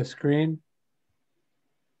on the screen?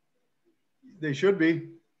 They should be.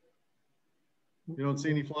 You don't see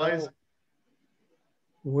any flies?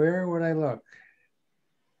 Where would I look?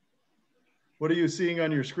 What are you seeing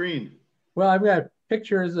on your screen? Well, I've got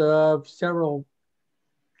pictures of several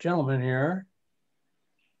gentlemen here,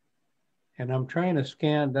 and I'm trying to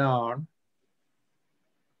scan down,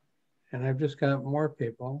 and I've just got more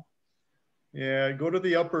people. Yeah, go to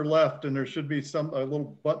the upper left, and there should be a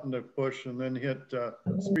little button to push, and then hit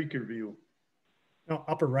speaker view. No,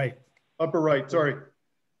 upper right. Upper right, sorry.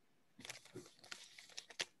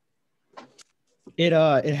 It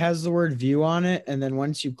has the word view on it, and then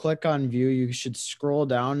once you click on view, you should scroll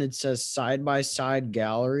down. It says side by side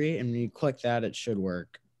gallery, and when you click that, it should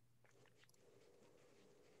work.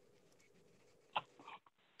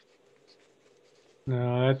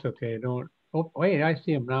 No, that's okay. Don't. Oh, wait, I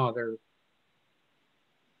see them now. They're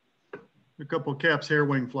a couple of Cap's hair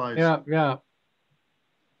wing flies. Yeah.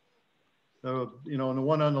 So, you know, and the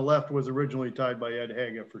one on the left was originally tied by Ed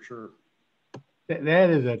Haga for sure. That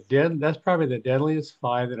is that's probably the deadliest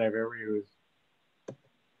fly that I've ever used.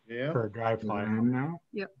 Yeah. For a dry fly. Now?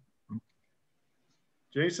 Yep.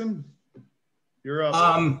 Jason, you're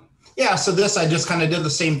up. Yeah, so this, I just kind of did the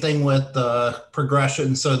same thing with the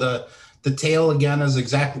progression. So the tail again is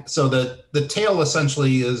exactly, so the tail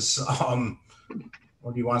essentially is,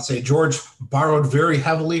 what do you want to say? George borrowed very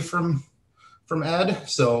heavily from Ed.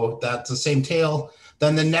 So that's the same tail.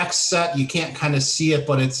 Then the next set, you can't kind of see it,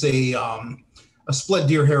 but it's a split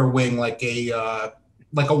deer hair wing, like a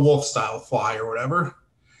wolf style fly or whatever.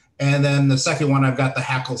 And then the second one, I've got the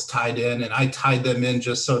hackles tied in, and I tied them in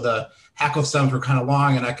just so the hackle stems were kind of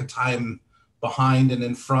long and I could tie them behind and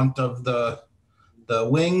in front of the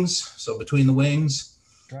wings, so between the wings.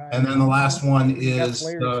 And then the last one is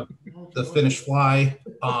the finished fly.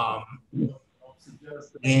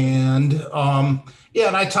 And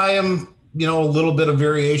I tie them, a little bit of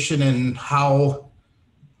variation in how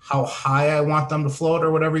high I want them to float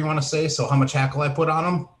or whatever you want to say. So how much hackle I put on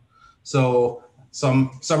them. So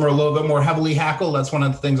some are a little bit more heavily hackled. That's one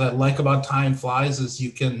of the things I like about tying flies is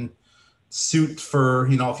you can suit for,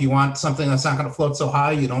 if you want something that's not going to float so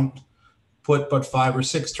high, you don't put but 5 or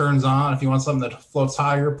 6 turns on. If you want something that floats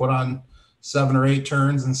higher, put on 7 or 8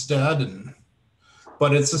 turns instead.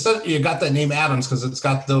 But it's essentially, you got that name Adams because it's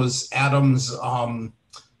got those Adams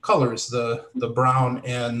colors, the brown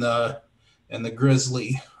and the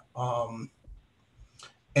grizzly.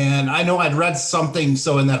 And I know I'd read something,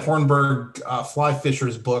 so in that Hornberg Fly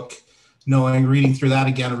Fishers book, reading through that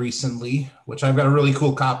again recently, which I've got a really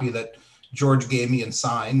cool copy that George gave me and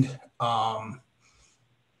signed.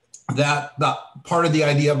 That part of the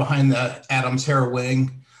idea behind the Adams hair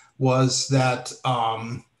wing was that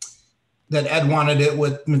that Ed wanted it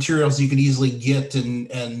with materials you could easily get and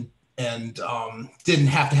didn't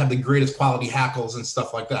have to have the greatest quality hackles and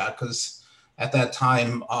stuff like that, because at that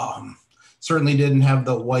time certainly didn't have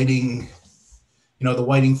the whiting, the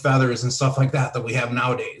whiting feathers and stuff like that we have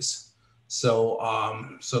nowadays. So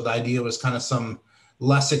so the idea was kind of some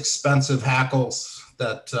less expensive hackles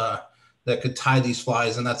that could tie these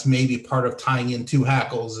flies, and that's maybe part of tying in 2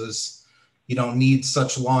 hackles is you don't need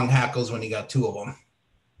such long hackles when you got 2 of them.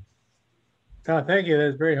 Oh, thank you.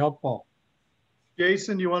 That's very helpful.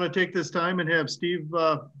 Jason, you want to take this time and have Steve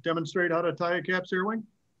demonstrate how to tie a cap's hair wing?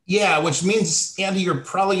 Yeah, which means, Andy, you're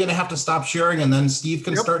probably going to have to stop sharing and then Steve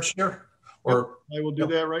can start share. Or I will do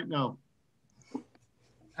that right now.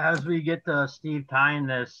 As we get to Steve tying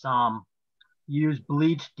this, use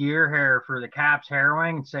bleached deer hair for the cap's hair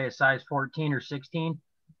wing, say a size 14 or 16.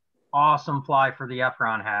 Awesome fly for the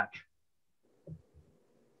Efron hatch.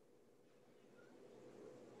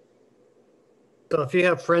 So if you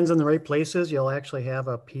have friends in the right places, you'll actually have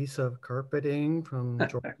a piece of carpeting from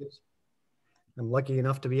George's. I'm lucky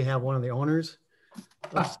enough to have one of the owners.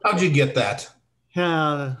 How'd you get that?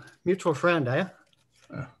 Yeah, mutual friend, eh?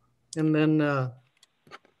 And then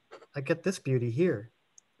I get this beauty here,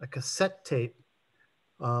 a cassette tape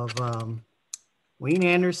of Wayne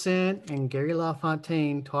Anderson and Gary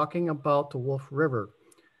LaFontaine talking about the Wolf River.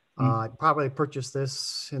 I probably purchased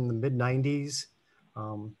this in the mid-90s.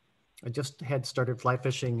 I just had started fly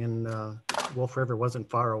fishing and Wolf River wasn't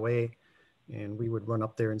far away, and we would run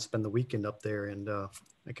up there and spend the weekend up there. And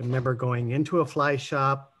I can remember going into a fly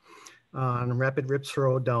shop on Rapid Rips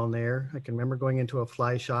Road down there. I can remember going into a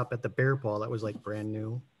fly shop at the Bear Paw that was like brand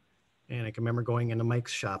new. And I can remember going into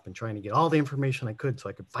Mike's shop and trying to get all the information I could so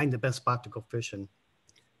I could find the best spot to go fishing.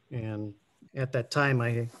 And at that time,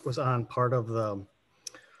 I was on part of the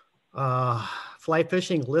fly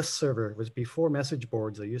fishing list server. It was before message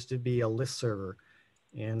boards. There used to be a list server.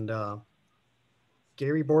 And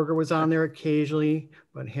Gary Borger was on there occasionally,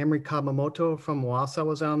 but Henry Kawamoto from Wasa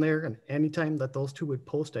was on there. And anytime that those two would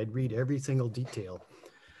post, I'd read every single detail.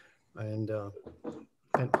 And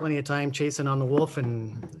spent plenty of time chasing on the wolf,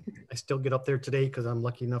 and I still get up there today because I'm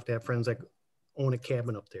lucky enough to have friends that own a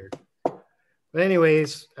cabin up there. But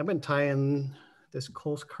anyways, I've been tying this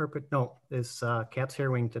Coast Carpet, this cat's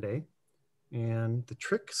hair wing today. And the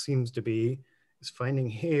trick seems to be is finding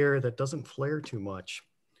hair that doesn't flare too much.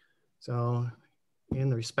 So in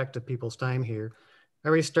the respect of people's time here, I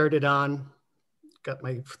already started on, got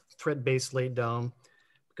my thread base laid down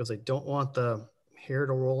because I don't want the hair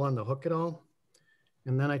to roll on the hook at all.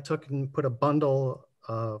 And then I took and put a bundle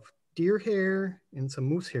of deer hair and some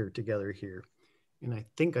moose hair together here. And I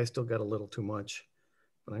think I still got a little too much,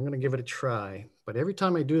 but I'm going to give it a try. But every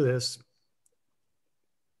time I do this,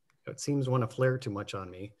 it seems to want to flare too much on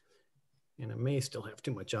me. And I may still have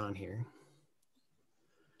too much on here.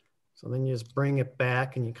 So then you just bring it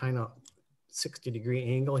back and you kind of 60-degree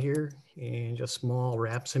angle here and just small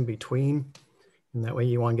wraps in between. And that way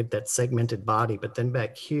you want to get that segmented body. But then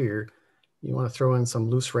back here, you want to throw in some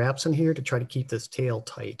loose wraps in here to try to keep this tail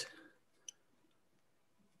tight.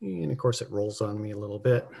 And of course it rolls on me a little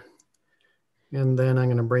bit. And then I'm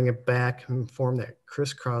going to bring it back and form that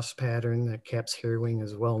crisscross pattern that Cap's hair wing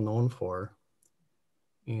is well known for.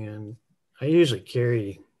 And I usually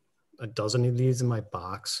carry a dozen of these in my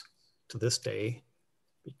box to this day,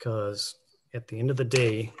 because at the end of the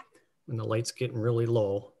day, when the light's getting really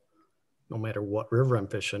low, no matter what river I'm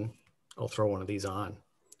fishing, I'll throw one of these on.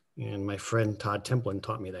 And my friend Todd Templin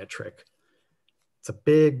taught me that trick. It's a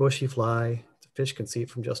big bushy fly. The fish can see it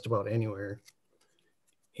from just about anywhere.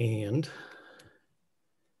 And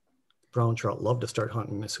brown trout love to start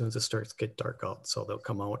hunting as soon as it starts to get dark out. So they'll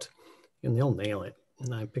come out and they'll nail it.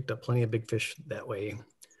 And I picked up plenty of big fish that way.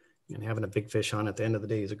 And having a big fish on at the end of the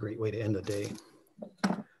day is a great way to end the day.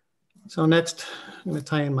 So next, I'm going to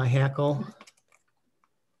tie in my hackle.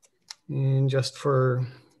 And just for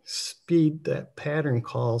speed, that pattern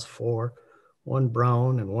calls for one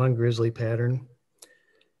brown and one grizzly pattern.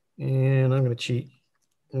 And I'm going to cheat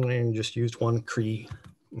and just use one Cree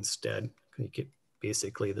instead. You get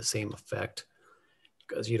basically the same effect,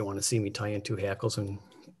 because you don't want to see me tie in two hackles and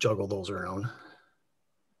juggle those around.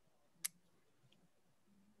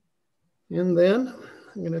 And then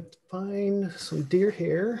I'm going to find some deer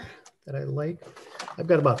hair that I like. I've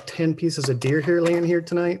got about 10 pieces of deer hair laying here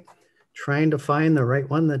tonight, trying to find the right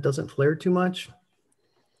one that doesn't flare too much.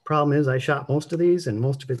 Problem is I shot most of these and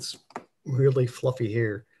most of it's really fluffy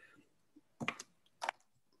hair.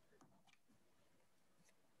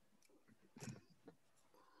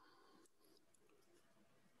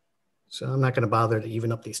 So I'm not going to bother to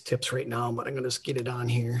even up these tips right now, but I'm going to just get it on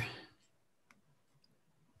here.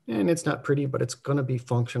 And it's not pretty, but it's going to be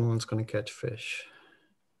functional and it's going to catch fish.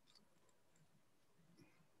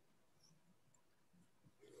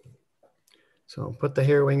 So put the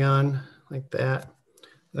hair wing on like that.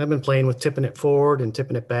 I've been playing with tipping it forward and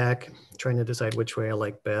tipping it back, trying to decide which way I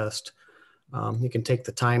like best. You can take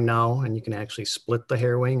the time now and you can actually split the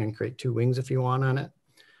hair wing and create two wings if you want on it,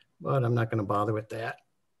 but I'm not going to bother with that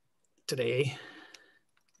today.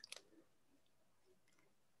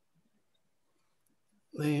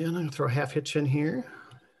 Then I'm going to throw a half hitch in here.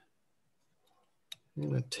 I'm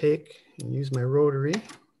going to take and use my rotary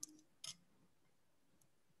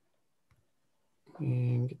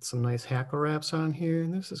and get some nice hackle wraps on here.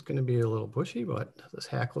 And this is going to be a little bushy, but this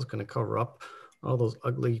hackle is going to cover up all those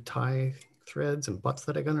ugly tie threads and butts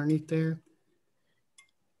that I got underneath there.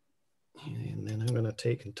 And then I'm going to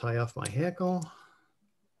take and tie off my hackle.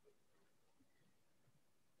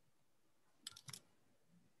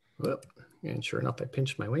 Whoop. And sure enough, I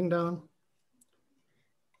pinched my wing down.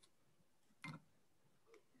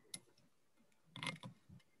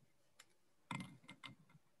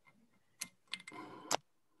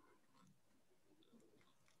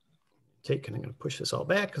 Take, and I'm going to push this all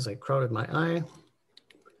back because I crowded my eye.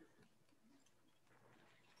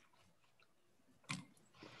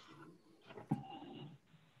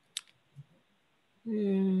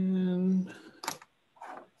 And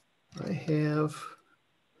I have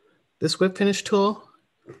this whip finish tool.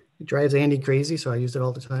 It drives Andy crazy, so I use it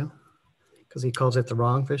all the time because he calls it the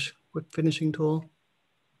wrong fish whip finishing tool.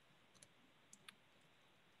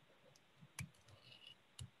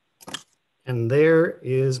 And there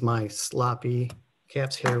is my sloppy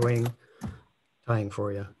Cap's hair wing tying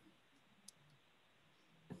for you.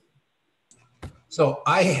 So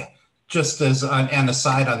I, just as an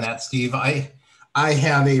aside on that, Steve, I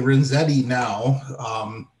have a Renzetti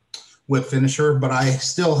now, whip finisher, but I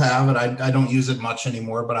still have it. I don't use it much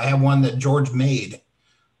anymore, but I have one that George made,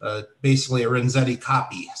 basically a Renzetti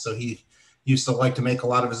copy. So he used to like to make a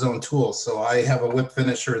lot of his own tools. So I have a whip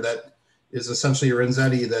finisher that is essentially a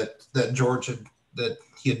Renzetti that George that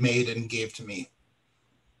he had made and gave to me.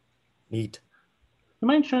 Neat. You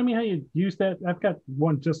mind showing me how you use that? I've got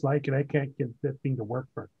one just like it. I can't get that thing to work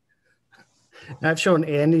for. I've shown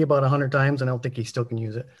Andy about 100 times and I don't think he still can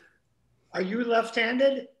use it. Are you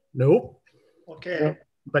left-handed? Nope. Okay. Nope.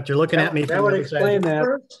 But you're looking at me. That would explain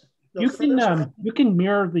that. You can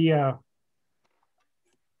mirror the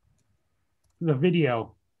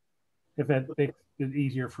video if that makes it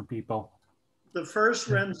easier for people. The first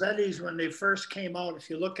Renzettis, when they first came out, if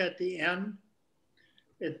you look at the end,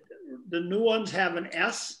 the new ones have an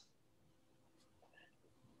S,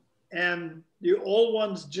 and the old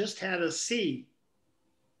ones just had a C.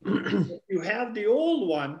 If you have the old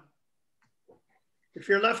one, if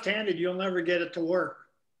you're left-handed, you'll never get it to work.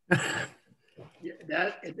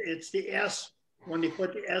 It's the S. When you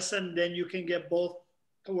put the S in, then you can get both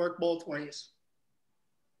to work both ways.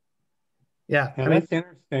 Yeah, that's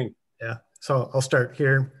interesting. Yeah, so I'll start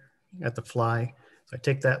here at the fly. So I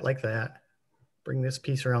take that like that, bring this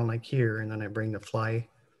piece around like here, and then I bring the fly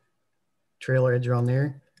trailer edge around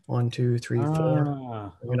there. 1, 2, 3,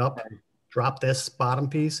 4. Bring it up, drop this bottom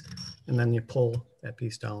piece, and then you pull that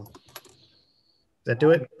piece down. Does that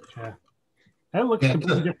do it? Yeah. That looks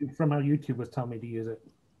completely different from how YouTube was telling me to use it.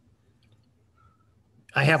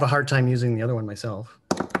 I have a hard time using the other one myself.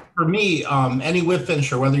 For me, any whip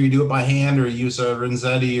finisher, whether you do it by hand or use a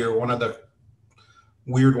Renzetti or one of the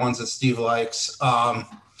weird ones that Steve likes,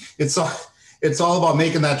 it's all about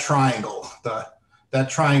making that triangle. That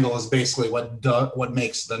triangle is basically what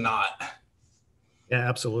makes the knot. Yeah,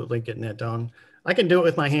 absolutely, getting that down. I can do it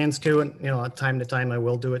with my hands too, and time to time I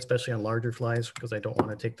will do it, especially on larger flies, because I don't want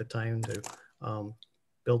to take the time to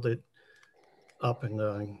build it up.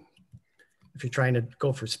 And if you're trying to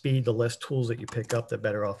go for speed, the less tools that you pick up, the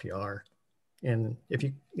better off you are. And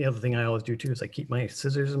the other thing I always do too is I keep my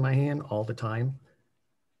scissors in my hand all the time.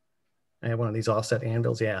 I have one of these offset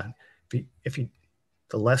anvils. Yeah, the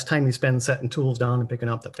less time you spend setting tools down and picking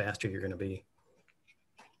up, the faster you're going to be.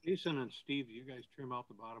 Jason and Steve, do you guys trim out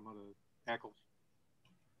the bottom of the hackles?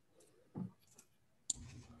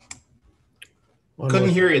 Couldn't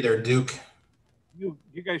hear you there, Duke. You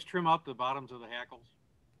guys trim out the bottoms of the hackles?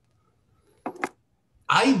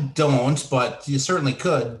 I don't, but you certainly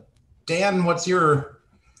could. Dan, what's your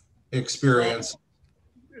experience?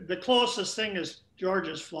 The closest thing is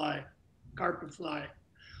George's fly, carpet fly.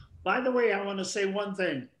 By the way, I want to say one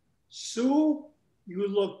thing. Sue, you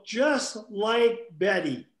look just like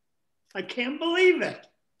Betty. I can't believe it.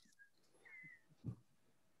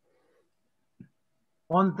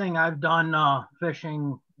 One thing I've done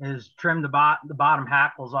fishing is trim the bottom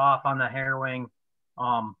hackles off on the hair wing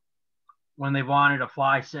when they wanted a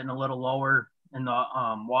fly sitting a little lower in the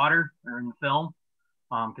water or in the film,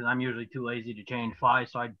 because I'm usually too lazy to change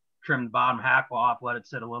flies. So I trim the bottom hackle off, let it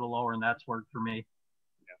sit a little lower, and that's worked for me.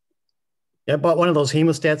 Yeah, I bought one of those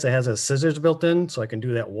hemostats that has a scissors built in, so I can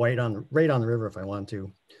do that right on the river if I want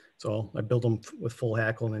to. So I build them with full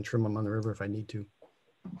hackle and then trim them on the river if I need to.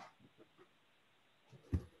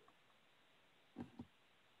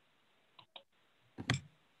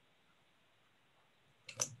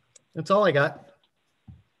 That's all I got.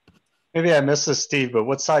 Maybe I missed this, Steve, but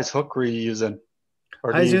what size hook were you using?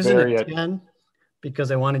 Or I was using a 10 because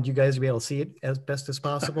I wanted you guys to be able to see it as best as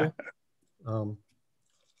possible.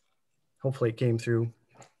 Hopefully it came through.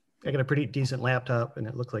 I got a pretty decent laptop and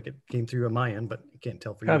it looked like it came through on my end, but I can't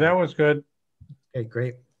tell for you. Yeah, that was good. Okay,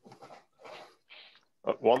 great.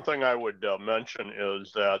 One thing I would mention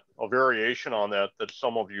is that a variation on that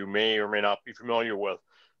some of you may or may not be familiar with,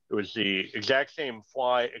 it was the exact same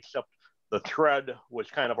fly, except the thread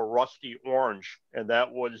was kind of a rusty orange, and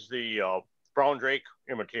that was the brown drake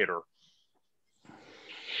imitator.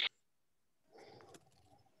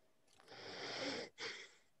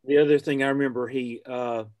 The other thing I remember,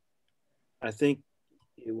 I think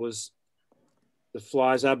it was the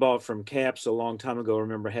flies I bought from Caps a long time ago. I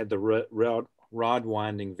remember had the rod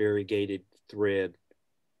winding variegated thread.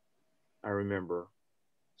 I remember.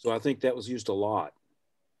 So I think that was used a lot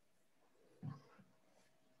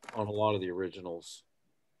on a lot of the originals.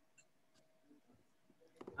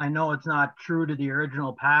 I know it's not true to the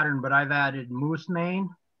original pattern, but I've added moose mane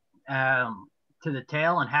to the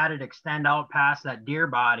tail and had it extend out past that deer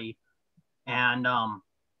body. And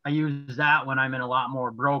I use that when I'm in a lot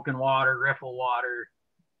more broken water, riffle water,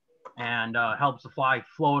 and helps the fly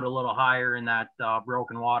float a little higher in that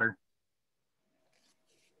broken water.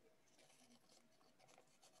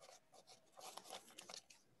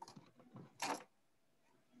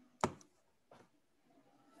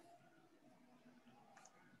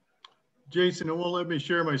 Jason, it won't let me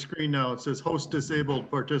share my screen now. It says host disabled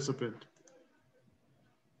participant.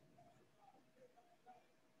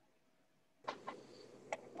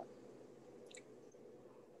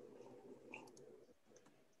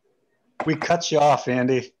 We cut you off,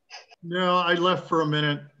 Andy. No, I left for a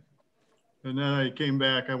minute and then I came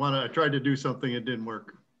back. I tried to do something, it didn't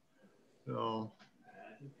work. So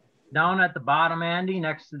Down at the bottom, Andy,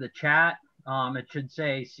 next to the chat, it should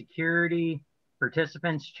say security,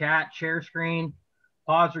 participants, chat, share screen,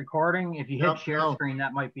 pause recording. If you hit share screen,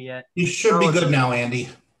 that might be it. You should be good now, Andy.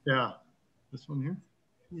 Yeah. This one here?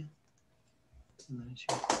 Yeah.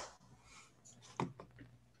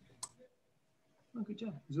 Oh, good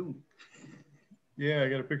job. Zoom. Yeah, I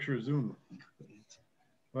got a picture of Zoom.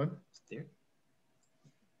 What? It's there.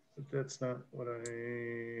 But that's not what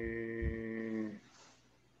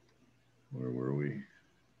where were we?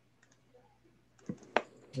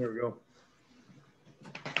 There we go.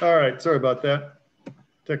 All right, sorry about that.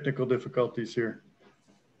 Technical difficulties here.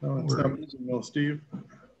 No, it's not moving, no, Steve.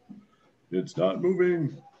 It's not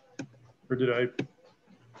moving. Or did I?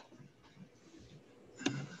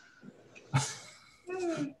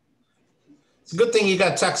 It's a good thing you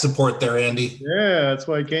got tech support there, Andy. Yeah, that's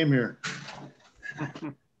why I came here.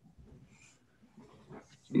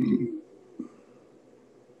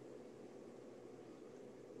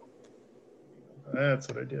 That's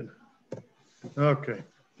what I did. Okay.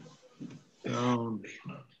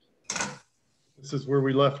 This is where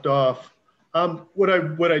we left off. What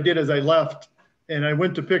I did is I left and I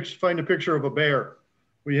went to find a picture of a bear.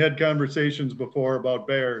 We had conversations before about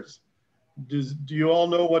bears. Do you all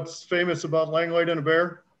know what's famous about Langley and a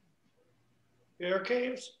bear? Bear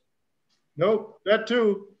caves? Nope, that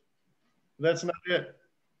too. That's not it.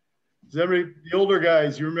 The older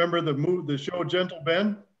guys, you remember the show Gentle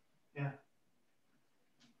Ben? Yeah.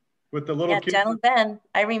 With the little kids. Gentle Ben,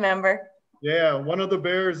 I remember. Yeah, one of the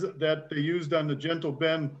bears that they used on the Gentle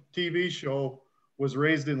Ben TV show was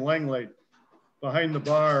raised in Langley, behind the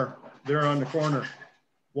bar there on the corner,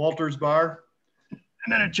 Walter's Bar.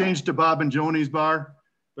 And then it changed to Bob and Joni's Bar.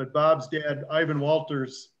 But Bob's dad, Ivan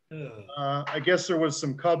Walters, I guess there was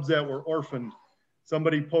some cubs that were orphaned.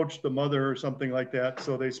 Somebody poached the mother or something like that.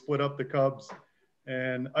 So they split up the cubs.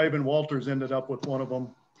 And Ivan Walters ended up with one of them.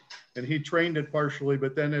 And he trained it partially,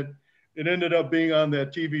 but then it ended up being on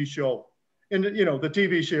that TV show. And, you know, the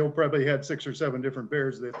TV show probably had 6 or 7 different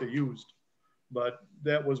bears that they used, but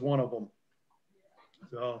that was one of them.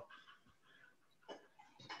 So.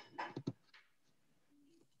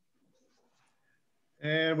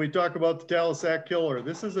 And we talk about the Talisac Killer.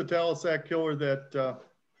 This is a Talisac Killer that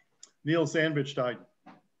Neil Sandvich died.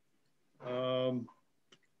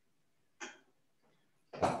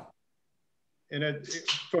 And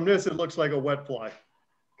from this, it looks like a wet fly.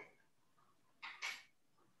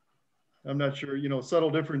 I'm not sure, you know, subtle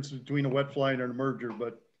difference between a wet fly and an emerger,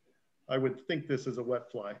 but I would think this is a wet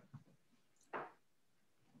fly.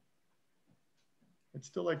 I'd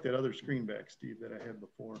still like that other screen back, Steve, that I had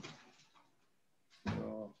before,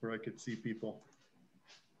 where I could see people.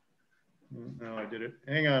 No, I did it.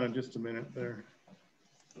 Hang on in just a minute there.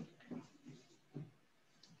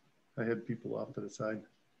 I had people off to the side.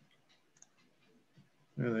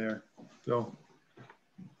 There they are. So.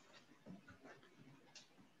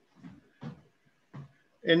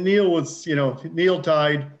 And Neil was, you know, Neil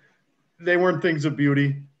tied. They weren't things of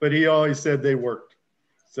beauty, but he always said they worked.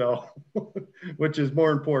 So, which is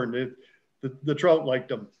more important. The trout liked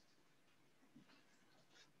them.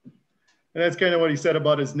 And that's kind of what he said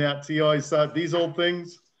about his nets. He always thought these old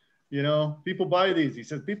things, you know, people buy these. He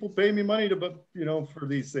said, people pay me money to, you know, for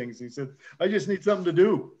these things. He said, I just need something to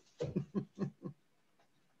do.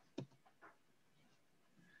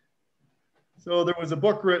 So there was a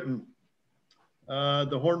book written, The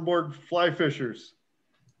Hornboard Fly Fishers,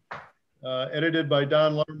 edited by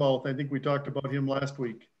Don Larmouth. I think we talked about him last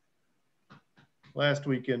weekend,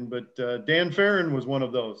 but Dan Farron was one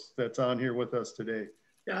of those that's on here with us today.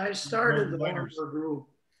 Yeah, I started the Hornboard group.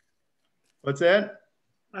 What's that?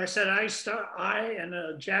 I said I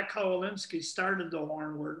and Jack Kowalinsky started the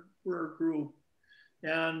Hornboard group.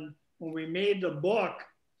 And when we made the book,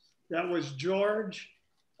 that was George,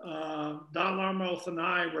 Don Larmouth and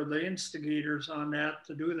I were the instigators on that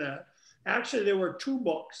to do that. Actually, there were 2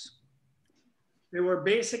 books. They were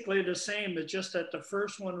basically the same, but just that the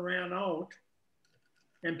first one ran out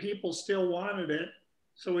and people still wanted it.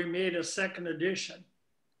 So we made a second edition.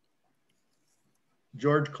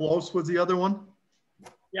 George Close was the other one?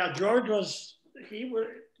 Yeah, George was,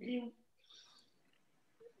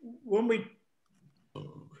 when we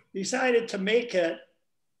decided to make it,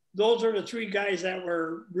 those are the 3 guys that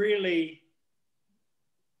were really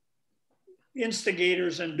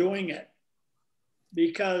instigators in doing it,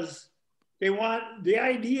 because the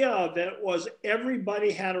idea of it was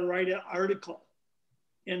everybody had to write an article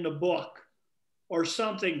in the book or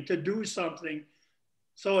something to do something.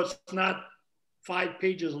 So it's not 5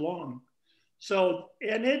 pages long. So,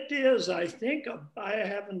 and it is, I think, I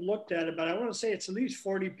haven't looked at it, but I want to say it's at least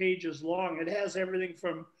 40 pages long. It has everything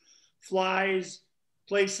from flies,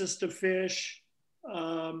 places to fish.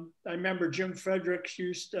 I remember Jim Fredericks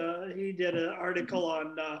he did an article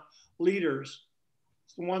on leaders.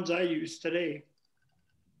 It's the ones I use today.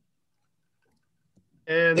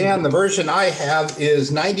 And the version I have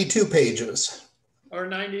is 92 pages. Or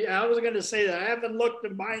 90, I was going to say that. I haven't looked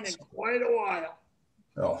at mine in quite a while.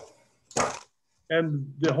 Oh. And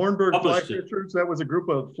the Hornboard Fly Fishers, that was a group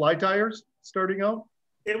of fly tyers starting out?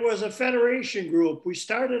 It was a federation group. We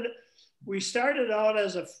started out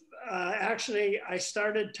as actually I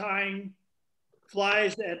started tying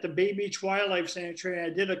flies at the Bay Beach Wildlife Sanctuary. I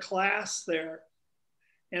did a class there.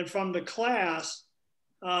 And from the class,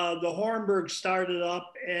 the Hornberg started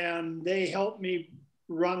up and they helped me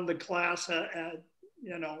run the class.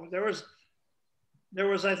 You know, there was there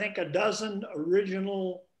was, I think, a dozen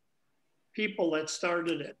original people that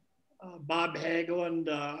started it. Bob Hageland,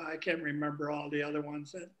 I can't remember all the other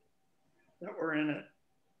ones that were in it.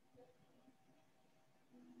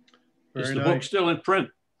 Is the book still in print?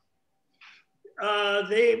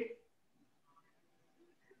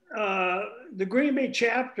 The Green Bay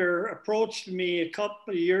chapter approached me a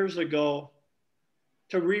couple of years ago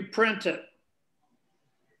to reprint it.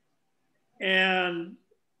 And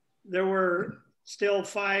there were still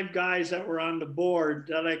 5 guys that were on the board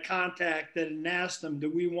that I contacted and asked them,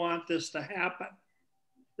 do we want this to happen?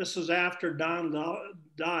 This was after Don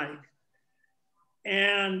died.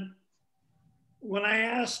 And when I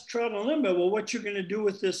asked Trout and Limba, well, what you gonna do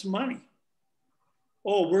with this money?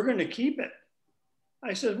 Oh, we're gonna keep it.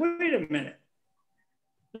 I said, wait a minute.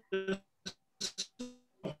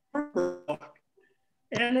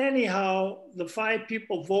 And anyhow, the 5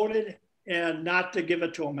 people voted and not to give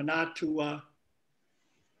it to them and not to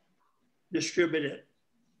distribute it.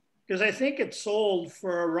 Because I think it sold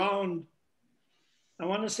for around, I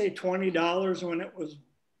want to say $20 when it was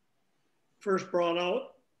first brought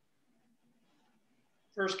out,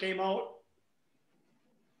 first came out.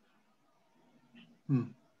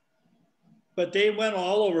 But they went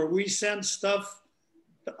all over. We sent stuff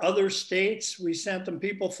to other states. We sent them,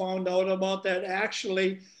 people found out about that.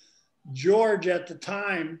 Actually, George at the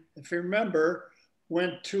time, if you remember,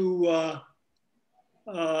 went to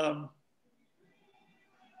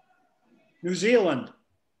New Zealand.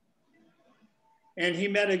 And he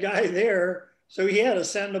met a guy there. So he had to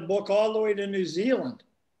send a book all the way to New Zealand.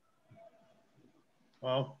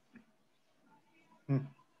 Wow.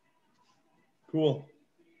 Cool.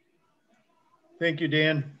 Thank you,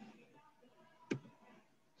 Dan.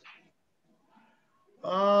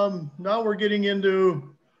 Now we're getting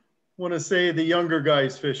into, I want to say, the younger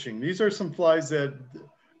guys fishing. These are some flies that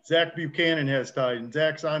Zach Buchanan has tied, and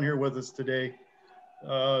Zach's on here with us today.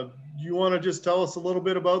 You want to just tell us a little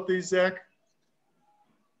bit about these, Zach?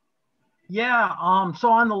 Yeah, so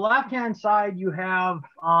on the left-hand side, you have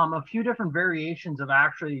a few different variations of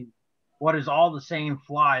actually what is all the same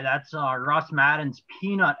fly. That's Russ Madden's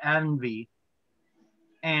Peanut Envy.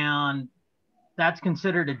 And that's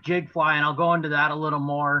considered a jig fly, and I'll go into that a little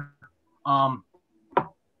more.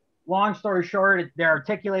 Long story short, they're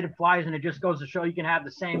articulated flies, and it just goes to show you can have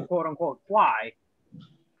the same quote-unquote fly,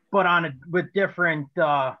 but with different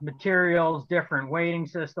materials, different weighting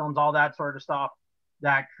systems, all that sort of stuff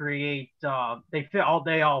that create, they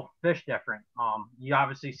all fish different. You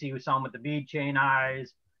obviously see some with the bead chain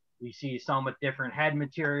eyes. You see some with different head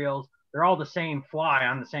materials. They're all the same fly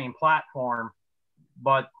on the same platform,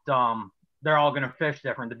 but they're all going to fish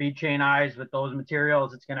different. The bead chain eyes with those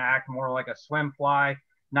materials, it's going to act more like a swim fly,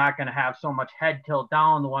 not going to have so much head tilt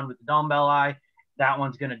down. The one with the dumbbell eye, that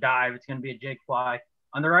one's going to dive. It's going to be a jig fly.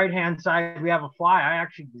 On the right-hand side, we have a fly I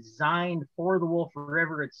actually designed for the Wolf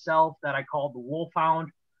River itself that I called the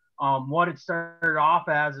Wolfhound. What it started off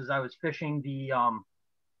as is I was fishing the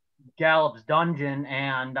Gallup's Dungeon,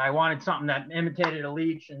 and I wanted something that imitated a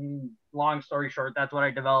leech, and long story short, that's what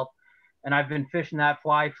I developed. And I've been fishing that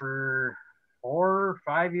fly for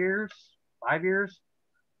 5 years,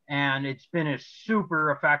 and it's been a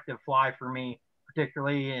super effective fly for me,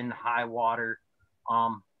 particularly in high water.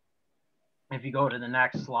 If you go to the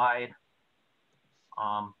next slide.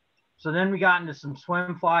 So then we got into some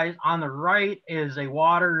swim flies. On the right is a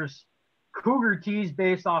Waters Cougar tease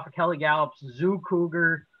based off of Kelly Gallup's Zoo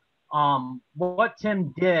Cougar. What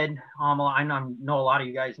Tim did, I know a lot of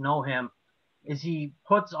you guys know him, is he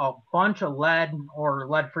puts a bunch of lead or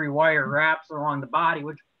lead-free wire wraps along the body,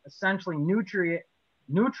 which essentially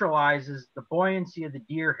neutralizes the buoyancy of the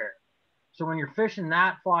deer hair. So when you're fishing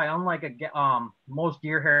that fly, unlike most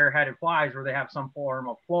deer hair headed flies where they have some form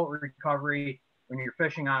of float recovery, when you're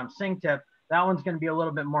fishing on sink tip, that one's going to be a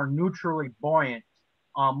little bit more neutrally buoyant.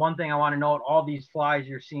 One thing I want to note, all these flies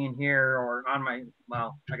you're seeing here or on my,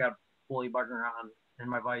 well, I got a bully bugger on in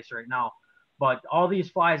my vise right now, but all these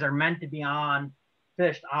flies are meant to be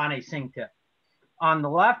fished on a sink tip. On the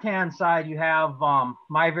left-hand side, you have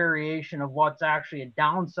my variation of what's actually a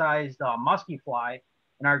downsized musky fly,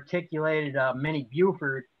 an articulated mini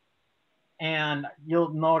Buford. And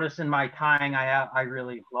you'll notice in my tying, I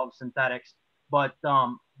really love synthetics, but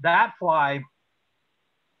that fly,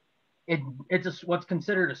 it's what's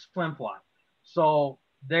considered a swim fly. So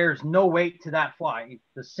there's no weight to that fly.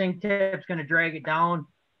 The sink tip's going to drag it down.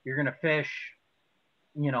 You're going to fish,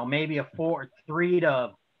 maybe a 3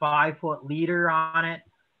 to 5 foot leader on it,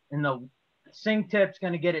 and the sink tip's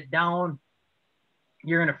going to get it down.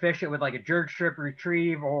 You're going to fish it with like a jerk strip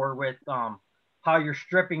retrieve or with how you're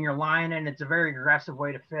stripping your line, and it's a very aggressive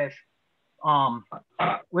way to fish.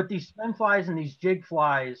 With these spin flies and these jig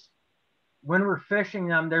flies, when we're fishing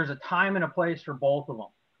them, there's a time and a place for both of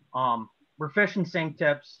them. We're fishing sink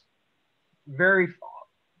tips.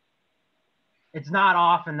 It's not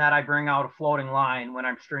often that I bring out a floating line when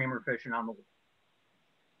I'm streamer fishing on the lake.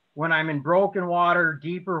 When I'm in broken water,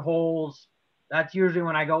 deeper holes, that's usually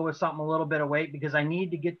when I go with something a little bit of weight, because I need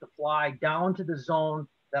to get the fly down to the zone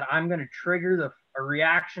that I'm going to trigger a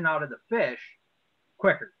reaction out of the fish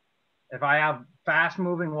quicker. If I have fast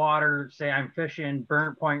moving water, say I'm fishing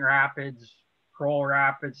Burnt Point Rapids, Kroll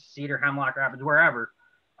Rapids, Cedar Hemlock Rapids, wherever,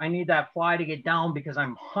 I need that fly to get down because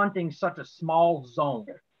I'm hunting such a small zone.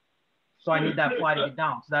 So I need that fly to get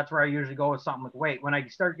down. So that's where I usually go with something with weight. When I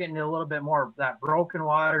start getting a little bit more of that broken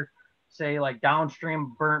water, say like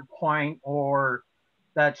downstream Burnt Point, or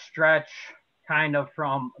that stretch kind of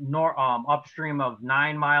from upstream of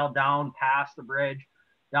 9 Mile down past the bridge,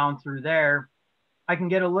 down through there, I can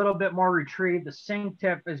get a little bit more retrieve. The sink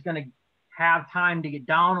tip is going to have time to get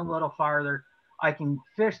down a little farther. I can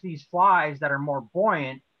fish these flies that are more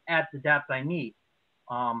buoyant at the depth I need.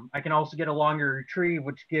 I can also get a longer retrieve,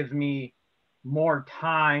 which gives me more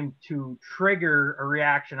time to trigger a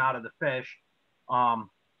reaction out of the fish.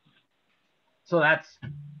 So that's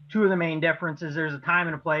two of the main differences. There's a time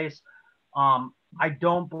and a place. I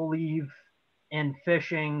don't believe in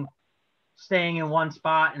fishing, staying in one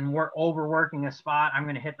spot and we're overworking a spot. I'm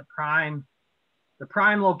going to hit the prime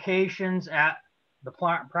locations at the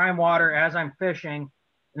prime water as I'm fishing,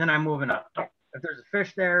 and then I'm moving up. If there's a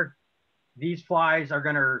fish there, these flies are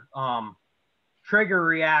going to trigger a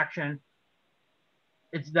reaction.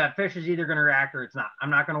 It's that fish is either going to react or it's not. I'm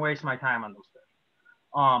not going to waste my time on those fish.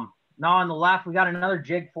 Now on the left, we got another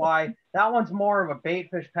jig fly. That one's more of a bait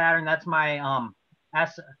fish pattern. That's my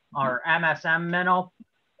MSM minnow.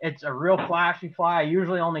 It's a real flashy fly. I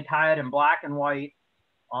usually only tie it in black and white.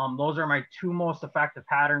 Those are my two most effective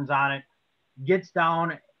patterns on it. Gets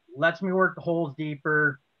down, lets me work the holes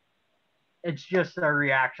deeper. It's just a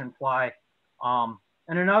reaction fly. And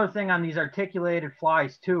another thing on these articulated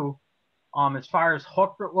flies too, as far as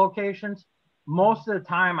hook locations, most of the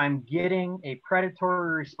time I'm getting a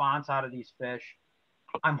predatory response out of these fish.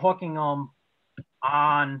 I'm hooking them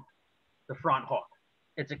on the front hook.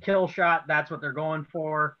 It's a kill shot. That's what they're going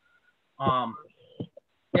for.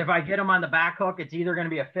 If I get them on the back hook, it's either going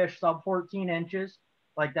to be a fish sub 14 inches,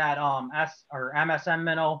 like that MSM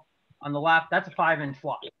minnow on the left. That's a 5-inch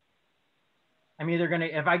fly. I'm either going to,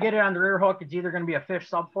 if I get it on the rear hook, it's either going to be a fish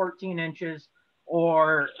sub 14 inches,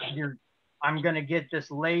 or I'm going to get this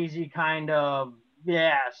lazy kind of,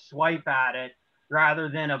 swipe at it rather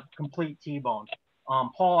than a complete T-bone.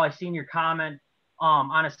 Paul, I seen your comment.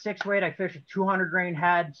 On a 6-weight, I fish a 200 grain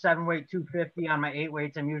head, 7-weight, 250. On my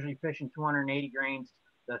 8-weights, I'm usually fishing 280 grains,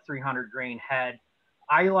 the 300 grain head.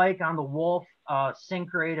 I like on the Wolf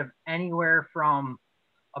sink rate of anywhere from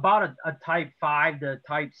about a type 5 to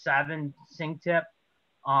type 7 sink tip.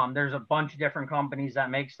 There's a bunch of different companies that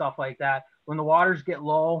make stuff like that. When the waters get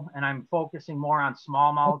low and I'm focusing more on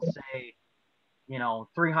smallmouth, say,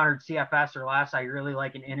 300 CFS or less, I really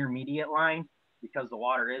like an intermediate line because the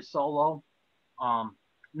water is so low.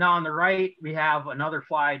 Now on the right, we have another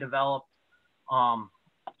fly developed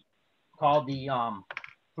called the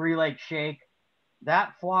 3-leg shake.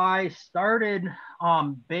 That fly started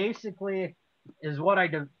basically is what I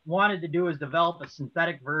wanted to do is develop a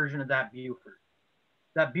synthetic version of that Buford.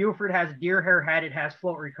 That Buford has a deer hair head. It has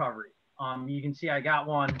float recovery. You can see I got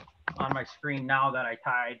one on my screen now that I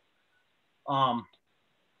tied.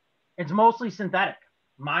 It's mostly synthetic,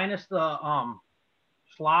 minus the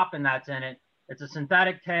slop and that's in it. It's a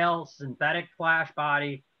synthetic tail, synthetic flash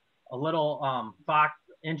body, a little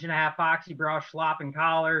 1.5-inch foxy brush, slop and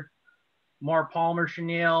collar, more Palmer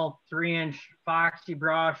chenille, 3-inch foxy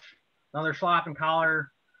brush, another slop and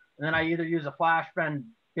collar. And then I either use a flash bend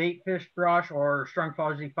bait fish brush or strung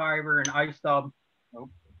fuzzy fiber and ice dub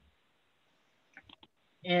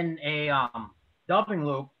in a dubbing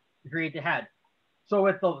loop to create the head. So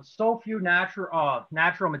with so few natural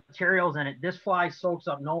materials in it, this fly soaks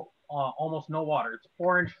up almost no water. It's a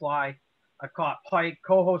 4-inch fly. I've caught pike,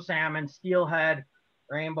 coho salmon, steelhead,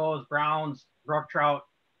 rainbows, browns, brook trout,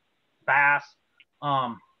 bass.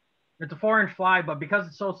 It's a 4-inch fly, but because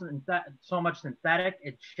it's so much synthetic,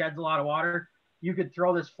 it sheds a lot of water. You could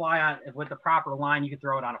throw this fly on with the proper line. You could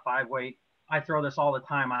throw it on a 5-weight. I throw this all the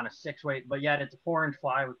time on a 6-weight, but yet it's a 4-inch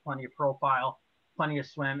fly with plenty of profile, plenty of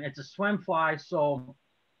swim. It's a swim fly. So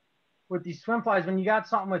with these swim flies, when you got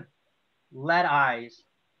something with lead eyes,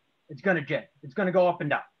 it's going to jig. It's going to go up and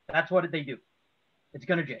down. That's what they do. It's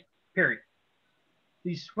going to jig, period.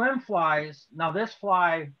 These swim flies, now this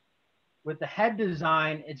fly with the head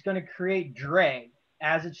design, it's going to create drag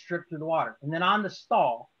as it's stripped through the water. And then on the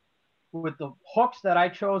stall, with the hooks that I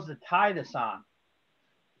chose to tie this on,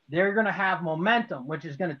 they're going to have momentum, which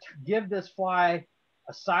is going to give this fly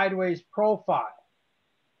a sideways profile.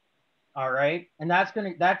 All right. And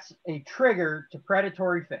that's a trigger to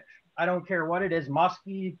predatory fish. I don't care what it is,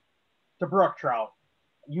 muskie to brook trout.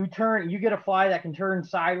 You get a fly that can turn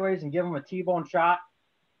sideways and give them a T-bone shot,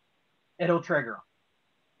 it'll trigger them.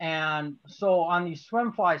 And so on these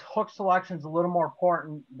swim flies, hook selection is a little more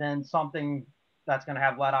important than something that's going to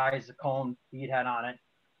have lead eyes, a cone, bead head on it.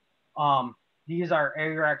 These are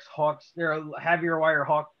Arex hooks. They're a heavier wire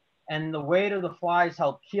hook, and the weight of the flies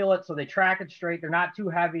help keel it so they track it straight. They're not too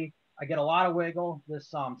heavy. I get a lot of wiggle.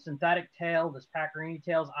 This synthetic tail, this Paccarini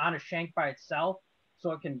tail is on a shank by itself,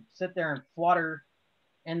 so it can sit there and flutter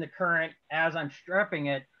in the current as I'm stripping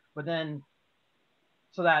it, but then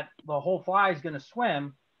so that the whole fly is going to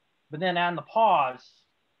swim, but then on the pause,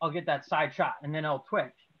 I'll get that side shot and then it'll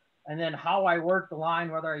twitch. And then how I work the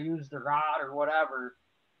line, whether I use the rod or whatever,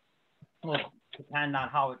 will depend on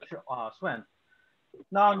how it swims.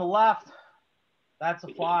 Now on the left, that's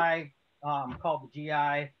a fly called the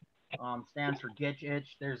GI, stands for Gitch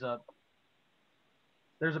Itch. There's a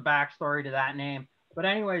backstory to that name. But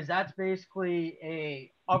anyways, that's basically a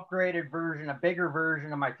upgraded version, a bigger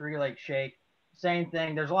version of my 3-leg shake. Same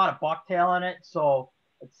thing. There's a lot of bucktail in it, so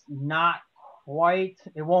it's not quite,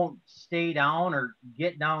 it won't stay down or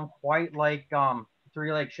get down quite like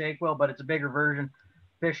 3-leg shake will, but it's a bigger version.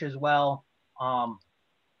 Fish as well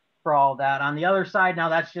for all that. On the other side, now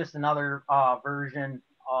that's just another version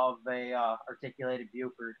of a articulated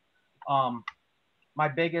Buford. My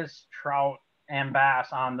biggest trout and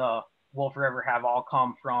bass on the Wolf River have all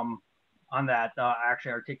come from on that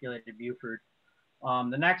actually articulated Buford.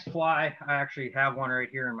 The next fly, I actually have one right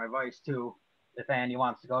here in my vise too, if Andy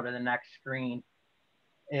wants to go to the next screen,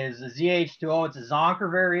 is the ZH2O. It's a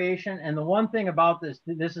Zonker variation. And the one thing about this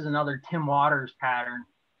is another Tim Waters pattern.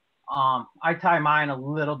 I tie mine a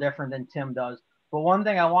little different than Tim does. But one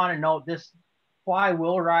thing I want to note, this fly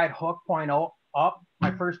will ride hook point up.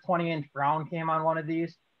 My first 20-inch brown came on one of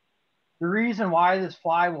these. The reason why this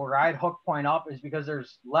fly will ride hook point up is because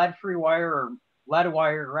there's lead-free wire or lead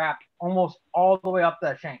wire wrapped almost all the way up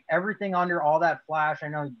that shank. Everything under all that flash. I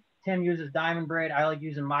know Tim uses diamond braid. I like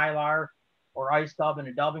using Mylar or ice dub and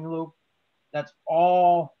a dubbing loop. That's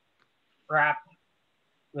all wrapped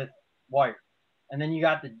with wire. And then you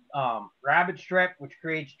got the rabbit strip, which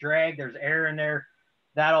creates drag. There's air in there.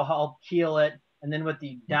 That'll help keel it. And then with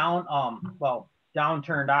the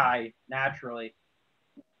downturned eye, naturally,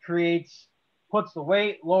 puts the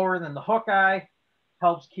weight lower than the hook eye,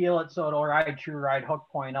 helps keel it so it'll ride true ride hook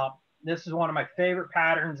point up. This is one of my favorite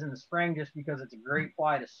patterns in the spring just because it's a great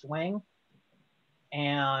fly to swing.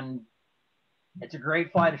 And it's a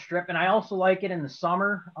great fly to strip. And I also like it in the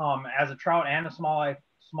summer as a trout and a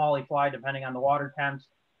smallie fly, depending on the water temps.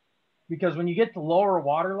 Because when you get to lower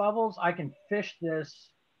water levels, I can fish this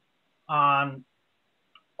on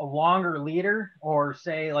a longer leader or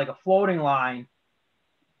say like a floating line.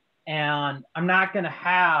 And I'm not going to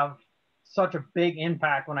have such a big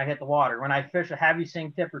impact when I hit the water. When I fish a heavy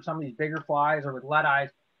sink tip or some of these bigger flies or with lead eyes,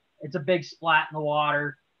 it's a big splat in the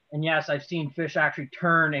water. And yes, I've seen fish actually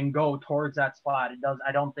turn and go towards that spot.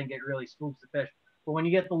 I don't think it really spooks the fish. But when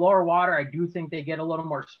you get the lower water, I do think they get a little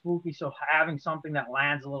more spooky. So having something that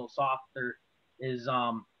lands a little softer is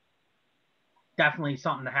definitely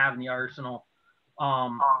something to have in the arsenal.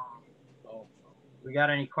 So we got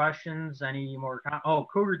any questions? Any more?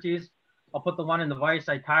 Cougar tees. I'll put the one in the vise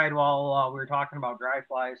I tied while we were talking about dry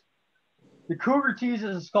flies. The Cougar tees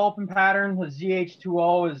is a sculpin pattern. The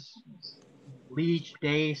ZH2O is leech,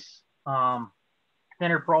 dace,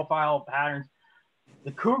 thinner profile patterns.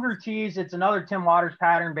 The Cougar tees, it's another Tim Waters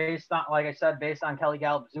pattern based on, like I said, based on Kelly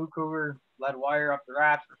Gallup's Zoo Cougar, lead wire up the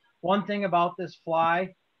wraps. One thing about this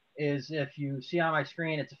fly is if you see on my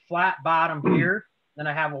screen, it's a flat bottom here. Then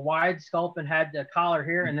I have a wide sculpin head to collar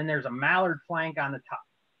here, and then there's a mallard flank on the top.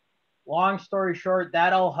 Long story short,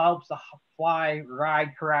 that all helps the fly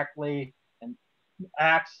ride correctly and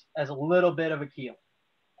acts as a little bit of a keel.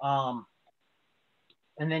 And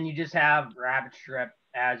then you just have rabbit strip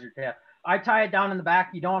as your tail. I tie it down in the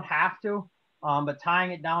back. You don't have to, but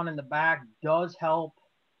tying it down in the back does help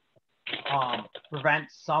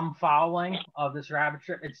prevent some fouling of this rabbit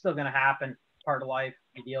strip. It's still going to happen, part of life,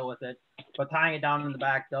 you deal with it. But tying it down in the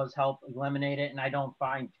back does help eliminate it, and I don't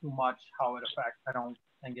find too much how it affects. I don't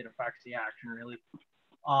think it affects the action really.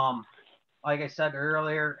 Like I said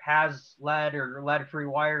earlier, has lead or lead-free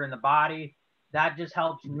wire in the body. That just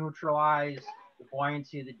helps neutralize the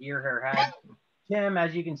buoyancy of the deer hair head. Tim,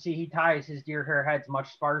 as you can see, he ties his deer hair heads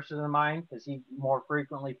much sparser than mine because he more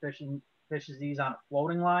frequently fishes these on a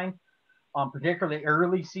floating line. Particularly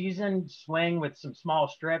early season, swing with some small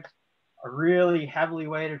strips, a really heavily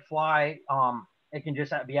weighted fly. It can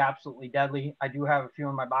just be absolutely deadly. I do have a few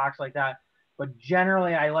in my box like that, but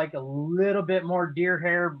generally I like a little bit more deer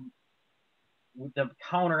hair to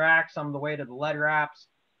counteract some of the weight of the lead wraps.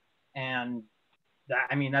 And that,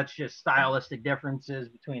 I mean, that's just stylistic differences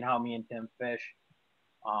between how me and Tim fish.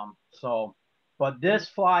 But this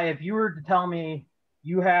fly, if you were to tell me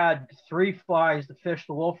you had 3 flies to fish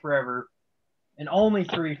the Wolf River and only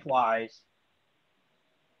 3 flies,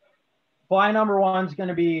 fly number 1 is going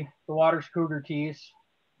to be the Waters Cougar tease.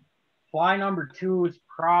 Fly number 2 is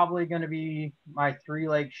probably going to be my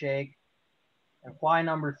 3-leg shake. And fly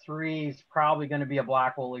number 3 is probably going to be a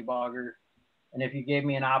black woolly bugger. And if you gave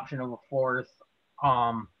me an option of a 4th,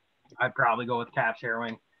 I'd probably go with Cap's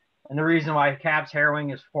Hairwing. And the reason why Cap's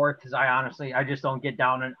Hairwing is 4th is I just don't get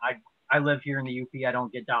down, and I live here in the UP. I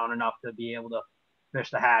don't get down enough to be able to fish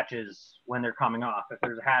the hatches when they're coming off. If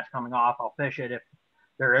there's a hatch coming off, I'll fish it. If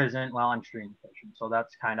there isn't, well, I'm stream fishing. So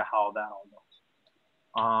that's kind of how that all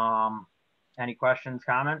goes. Any questions,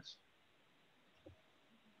 comments?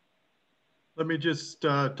 Let me just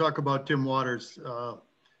talk about Tim Waters.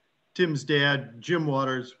 Tim's dad, Jim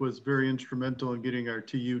Waters, was very instrumental in getting our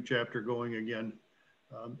TU chapter going again.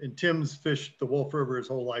 And Tim's fished the Wolf River his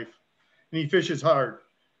whole life, and he fishes hard.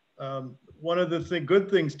 One of the good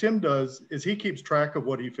things Tim does is he keeps track of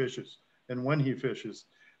what he fishes and when he fishes.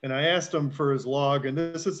 And I asked him for his log, and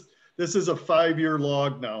this is a 5-year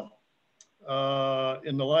log now.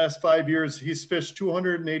 In the last 5 years, he's fished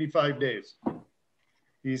 285 days.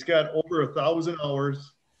 He's got over 1,000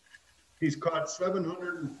 hours. He's caught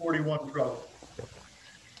 741 trout,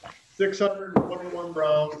 621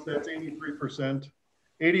 browns, that's 83%,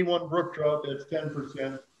 81 brook trout, that's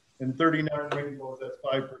 10%, and 39 rainbows, that's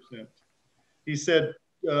 5%. He said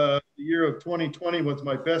the year of 2020 was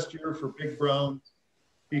my best year for big browns.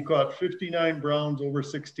 He caught 59 browns over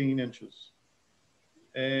 16 inches,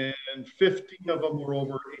 and 15 of them were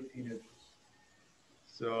over 18 inches.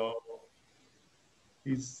 So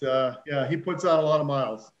he's, he puts on a lot of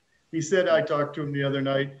miles. He said, I talked to him the other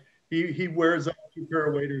night, he wears out 2 pair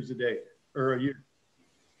of waders a day or a year.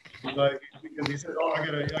 Because he said, oh, I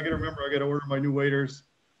gotta remember, I gotta order my new waders.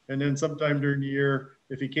 And then sometime during the year,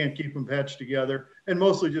 if he can't keep them patched together, and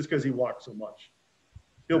mostly just because he walks so much,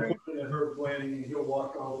 he'll put it in herd planning and he'll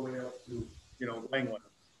walk all the way up to, Langland.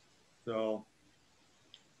 So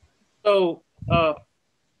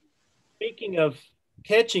speaking of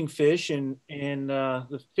catching fish and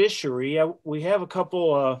the fishery, we have a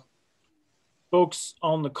couple folks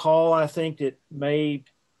on the call, I think, that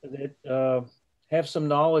have some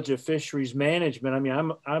knowledge of fisheries management. I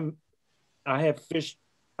mean, I haven't fished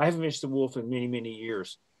the Wolf in many, many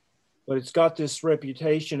years, but it's got this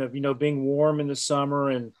reputation of, being warm in the summer,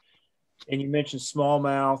 and you mentioned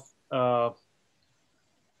smallmouth.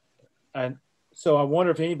 And so I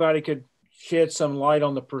wonder if anybody could shed some light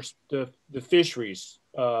on the fisheries,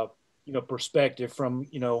 perspective from,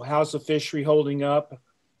 how's the fishery holding up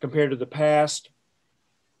compared to the past?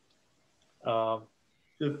 The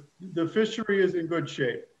fishery is in good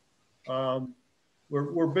shape.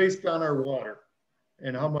 We're based on our water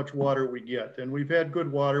and how much water we get. And we've had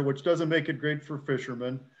good water, which doesn't make it great for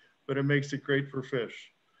fishermen, but it makes it great for fish.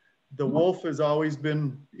 The Wolf has always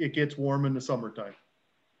been, it gets warm in the summertime.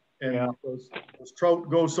 And those trout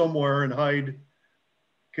go somewhere and hide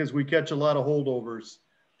because we catch a lot of holdovers.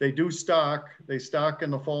 They do stock. They stock in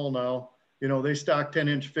the fall now. They stock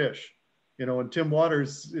 10-inch fish. And Tim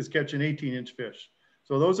Waters is catching 18-inch fish.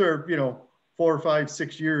 So those are, 4, 5,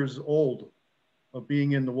 6 years old of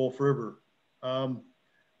being in the Wolf River.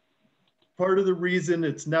 Part of the reason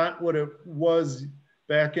it's not what it was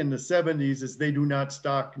back in the 70s is they do not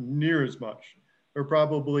stock near as much. They're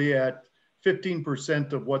probably at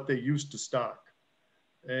 15% of what they used to stock.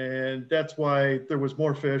 And that's why there was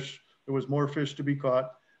more fish. There was more fish to be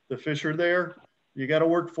caught. The fish are there. You got to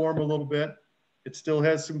work for them a little bit. It still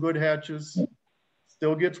has some good hatches,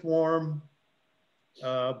 still gets warm,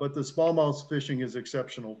 but the smallmouth fishing is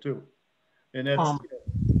exceptional too. And that's,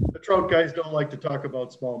 the trout guys don't like to talk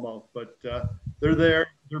about smallmouth, but they're there.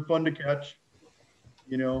 They're fun to catch,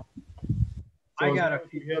 So I got a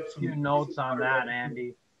few notes on that,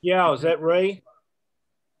 Andy. Yeah, is that Ray?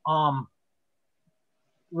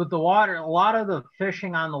 With the water, a lot of the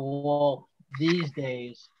fishing on the Wolf these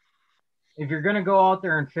days, if you're going to go out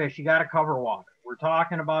there and fish, you got to cover water. We're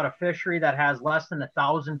talking about a fishery that has less than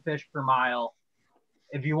 1,000 fish per mile.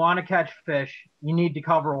 if you want to catch fish, you need to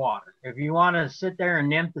cover water. If you want to sit there and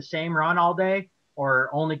nymph the same run all day or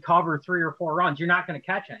only cover 3 or 4 runs, you're not going to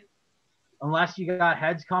catch anything. Unless you got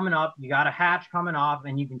heads coming up, you got a hatch coming off,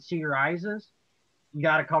 and you can see your eyes, you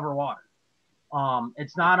got to cover water.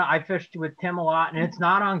 It's not, I fished with Tim a lot, and it's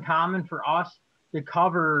not uncommon for us to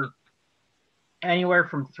cover anywhere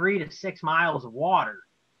from 3 to 6 miles of water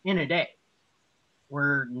in a day.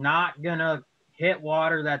 We're not going to hit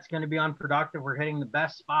water that's going to be unproductive. We're hitting the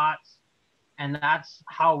best spots, and that's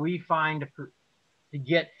how we find to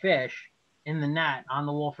get fish in the net on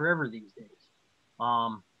the Wolf River these days.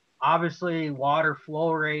 Obviously, water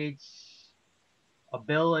flow rates,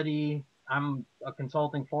 ability. I'm a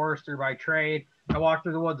consulting forester by trade. I walk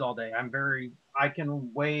through the woods all day. I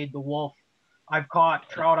can wade the Wolf. I've caught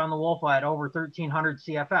trout on the Wolf at over 1,300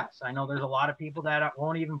 CFS. I know there's a lot of people that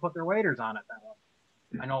won't even put their waders on at that level.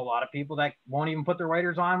 I know a lot of people that won't even put their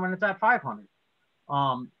waders on when it's at 500.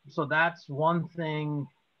 So that's one thing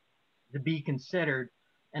to be considered.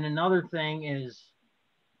 And another thing is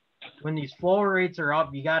when these flow rates are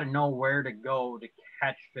up, you got to know where to go to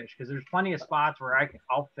catch fish, because there's plenty of spots where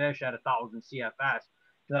I'll fish at 1,000 CFS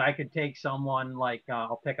that I could take someone like,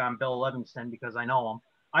 I'll pick on Bill Livingston because I know him.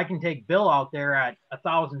 I can take Bill out there at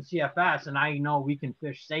 1,000 CFS and I know we can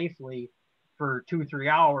fish safely for 2-3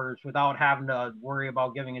 hours without having to worry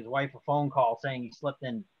about giving his wife a phone call saying he slipped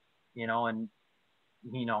in, and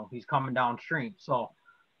he's coming downstream. So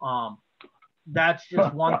that's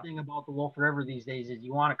just one thing about the Wolf River these days is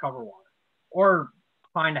you want to cover water or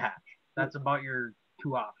find a hatch. That's about your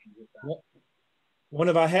 2 options with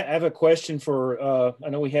that. I have a question for, I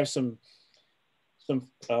know we have some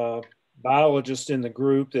biologists in the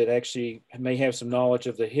group that actually may have some knowledge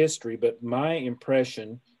of the history, but my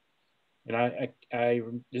impression, and I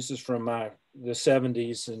this is from the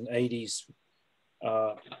 70s and 80s,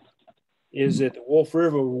 is that the Wolf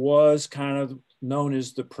River was kind of known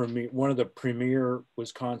as one of the premier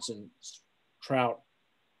Wisconsin trout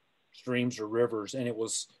streams or rivers, and it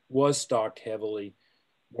was stocked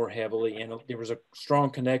more heavily, and there was a strong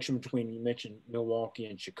connection between, you mentioned Milwaukee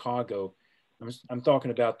and Chicago. I'm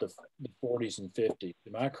talking about the 40s and 50s.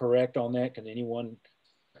 Am I correct on that? Can anyone?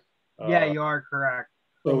 Yeah, you are correct.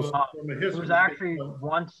 It was actually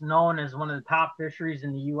once known as one of the top fisheries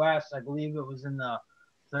in the U.S. I believe it was in the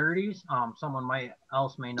 30s. Someone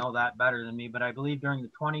else may know that better than me, but I believe during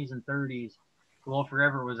the 20s and 30s, the Wolf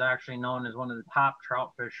River was actually known as one of the top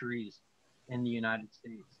trout fisheries in the United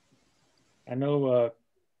States. I know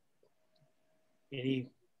any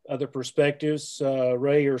other perspectives,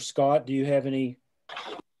 Ray or Scott, do you have any?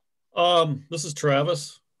 This is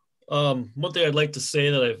Travis. One thing I'd like to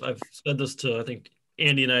say that I've said this to, I think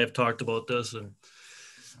Andy and I have talked about this, and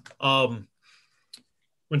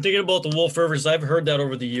when thinking about the Wolf Rivers, I've heard that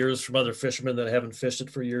over the years from other fishermen that haven't fished it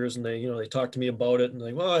for years, and they talk to me about it, and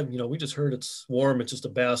like, well, we just heard it's warm, it's just a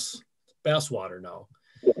bass water now.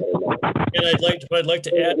 And what I'd like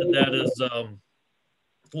to add to that is the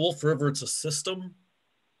Wolf River, it's a system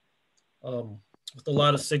with a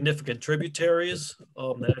lot of significant tributaries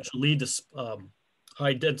that actually lead to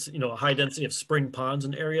high density of spring ponds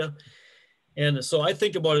in the area. And so I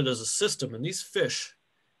think about it as a system, and these fish,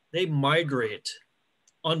 they migrate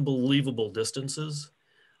unbelievable distances.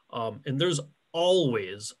 And there's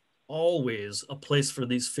always a place for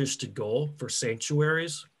these fish to go for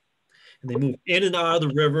sanctuaries. And they move in and out of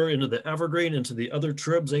the river, into the evergreen, into the other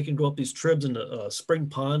tribs. They can go up these tribs into spring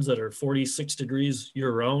ponds that are 46 degrees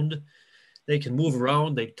year round. They can move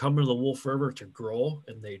around. They come into the Wolf River to grow,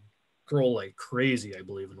 and they grow like crazy, I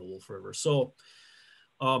believe, in the Wolf River. So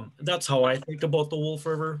that's how I think about the Wolf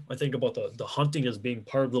River. I think about the hunting as being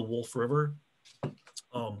part of the Wolf River.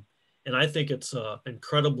 And I think it's an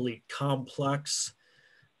incredibly complex,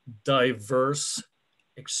 diverse,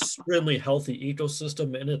 extremely healthy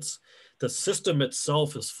ecosystem, and the system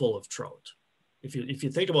itself is full of trout. If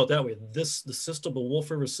you think about it that way, the system, the Wolf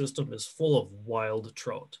River system, is full of wild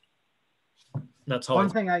trout. That's how. One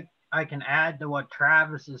thing I can add to what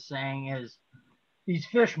Travis is saying is these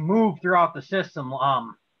fish move throughout the system.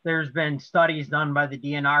 There's been studies done by the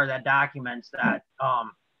DNR that documents that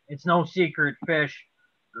it's no secret fish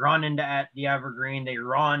run into the evergreen. They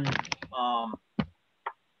run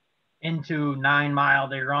into 9 Mile.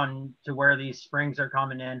 They run to where these springs are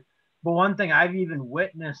coming in. But one thing I've even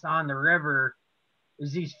witnessed on the river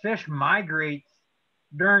is these fish migrate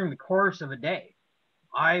during the course of a day.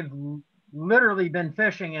 I've literally been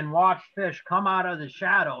fishing and watched fish come out of the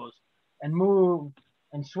shadows and move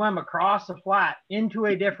and swim across the flat into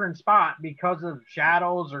a different spot because of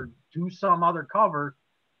shadows or to some other cover.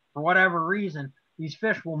 For whatever reason, these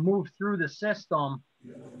fish will move through the system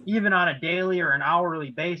even on a daily or an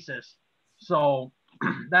hourly basis. So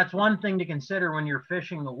that's one thing to consider when you're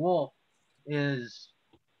fishing the wolf, is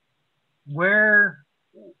where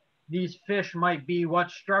these fish might be, what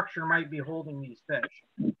structure might be holding these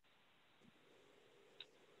fish.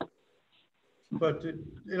 But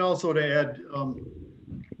and also to add,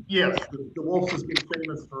 yes, the wolf has been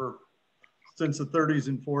famous since the 30s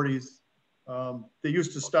and 40s. They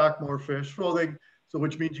used to stock more fish, so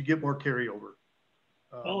which means you get more carryover.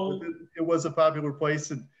 It was a popular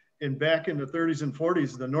place, and back in the 30s and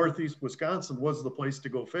 40s, the Northeast Wisconsin was the place to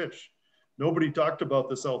go fish. Nobody talked about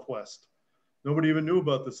the Southwest. Nobody even knew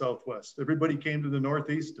about the Southwest. Everybody came to the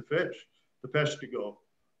Northeast to fish, the Peshtigo,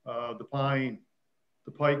 the Pine,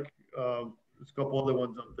 the Pike. There's a couple other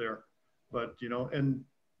ones up there, but you know, and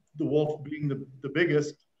the wolf being the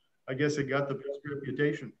biggest, I guess it got the best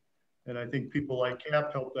reputation. And I think people like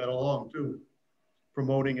Cap helped that along too,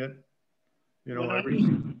 promoting it. You know, every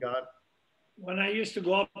season got. When I used to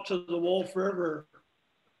go up to the Wolf River,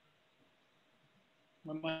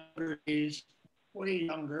 when my days, way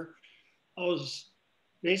younger, I was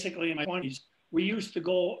basically in my 20s. We used to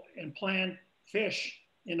go and plant fish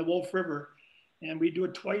in the Wolf River, and we do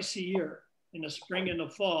it twice a year, in the spring and the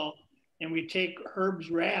fall. And we take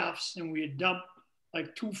Herb's rafts and we dump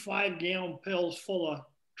like 2 5-gallon pills full of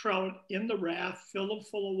trout in the raft, fill them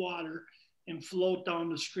full of water, and float down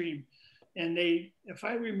the stream. And they, if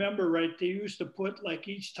I remember right, they used to put like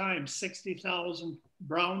each time 60,000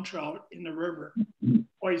 brown trout in the river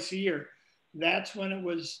twice a year. That's when it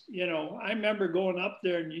was, you know, I remember going up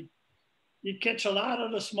there and you'd catch a lot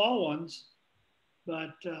of the small ones,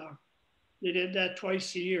 but they did that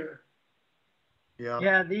twice a year.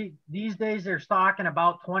 Yeah, these days they're stocking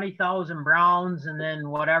about 20,000 browns and then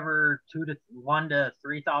whatever 1 to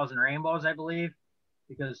 3,000 rainbows, I believe,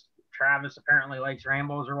 because Travis apparently likes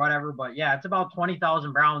rainbows or whatever. But yeah, it's about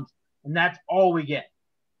 20,000 browns, and that's all we get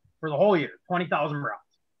for the whole year, 20,000 browns.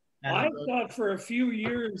 And I thought for a few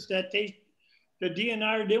years that the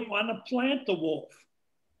DNR didn't want to plant the wolf.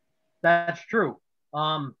 That's true.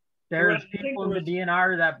 There's people in the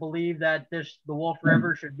DNR that believe that the Wolf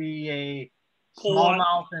River should be a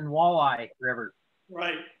smallmouth and walleye river.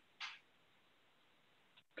 Right.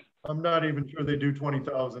 I'm not even sure they do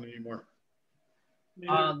 20,000 anymore.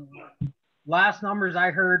 Last numbers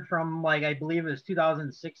I heard from, like, I believe it was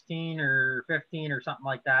 2016 or 15 or something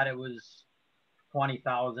like that, it was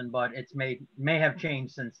 20,000, but it's may have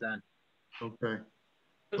changed since then. Okay.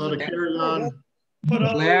 Well, to carry on.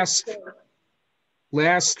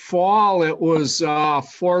 Last fall, it was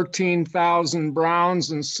 14,000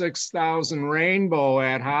 browns and 6,000 rainbow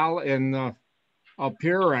at up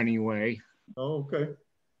here anyway. Oh, okay.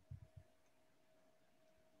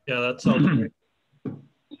 Yeah, that sounds great.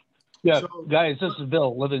 Yeah, guys, this is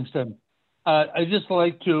Bill Livingston. I'd just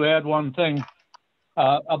like to add one thing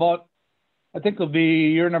about, I think it'll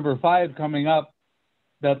be year number 5 coming up,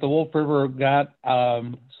 that the Wolf River got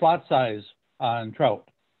slot size on trout.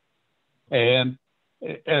 And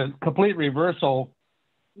a complete reversal,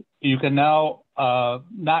 you can now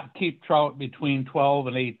not keep trout between 12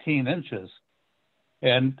 and 18 inches.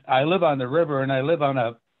 And I live on the river, and I live on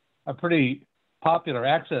a pretty popular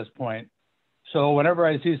access point. So whenever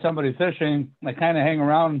I see somebody fishing, I kind of hang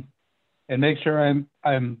around and make sure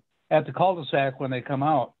I'm at the cul-de-sac when they come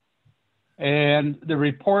out. And the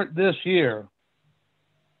report this year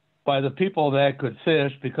by the people that could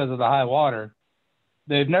fish because of the high water,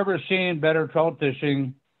 they've never seen better trout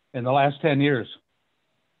fishing in the last 10 years.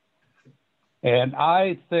 And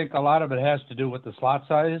I think a lot of it has to do with the slot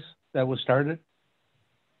size that was started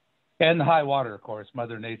and the high water, of course,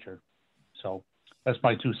 Mother Nature. So that's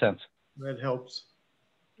my 2 cents. That helps.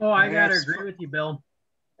 Oh, I gotta agree with you, Bill.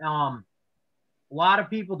 A lot of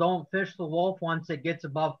people don't fish the wolf once it gets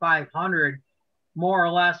above 500. More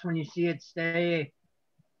or less, when you see it stay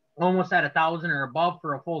almost at 1,000 or above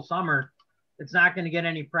for a full summer, it's not going to get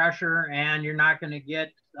any pressure, and you're not going to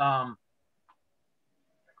get. I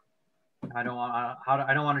don't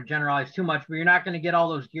want to generalize too much, but you're not going to get all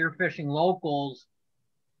those gear fishing locals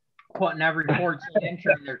putting every 14 inch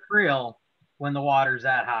in their creel when the water's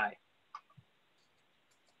that high.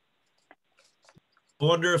 I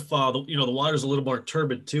wonder if the water's a little more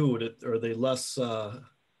turbid too. Are they less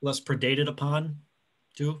predated upon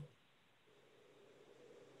too?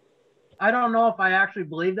 I don't know if I actually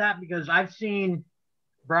believe that, because I've seen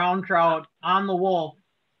brown trout on the Wolf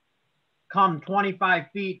come 25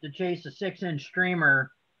 feet to chase a 6-inch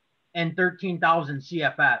streamer and 13,000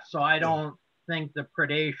 CFS. So I don't think the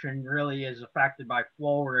predation really is affected by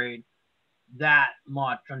flow rate that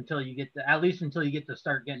much until you get to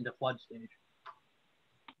start getting to flood stage.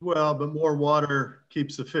 Well, but more water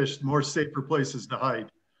keeps the fish more safer places to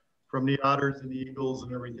hide from the otters and the eagles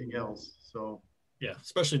and everything else. So yeah,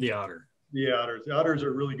 especially the otter. the otters. The otters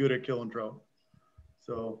are really good at killing trout.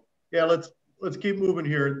 So yeah, let's keep moving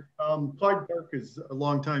here. Clyde Park is a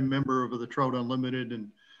longtime member of the Trout Unlimited,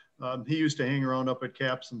 and he used to hang around up at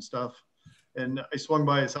Caps and stuff. And I swung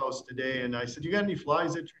by his house today, and I said, "You got any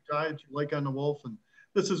flies that you tied you like on the wolf?" And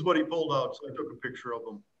this is what he pulled out. So I took a picture of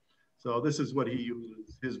them. So this is what he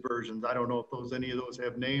uses, his versions. I don't know if any of those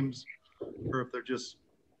have names or if they're just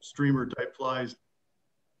streamer type flies.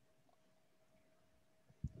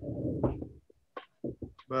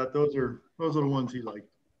 But those are the ones he liked.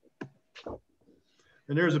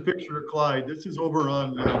 And there's a picture of Clyde. This is over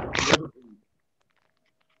on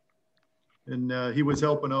and he was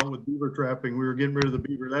helping out with beaver trapping. We were getting rid of the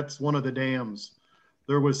beaver. That's one of the dams.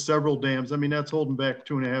 There was several dams. I mean, that's holding back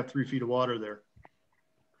 2.5, 3 feet of water there.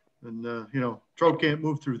 And, you know, trout can't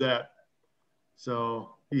move through that.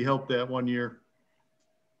 So he helped that one year,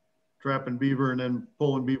 trapping beaver and then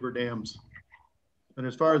pulling beaver dams. And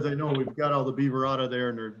as far as I know, we've got all the beaver out of there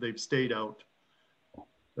and they've stayed out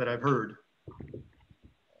that I've heard.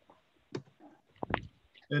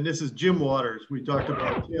 And this is Jim Waters. We talked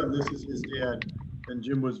about Tim. This is his dad. And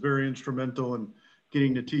Jim was very instrumental in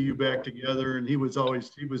getting the TU back together. And he was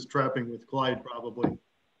trapping with Clyde probably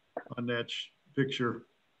on that picture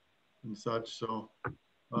and such. So it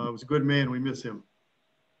was a good man. We miss him.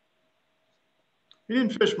 He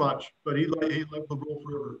didn't fish much, but he loved the Wolf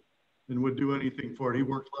River and would do anything for it. He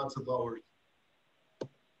worked lots of hours.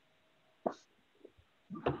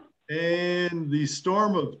 And the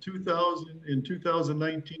storm of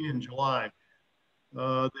 2019 in July,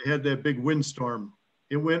 they had that big windstorm.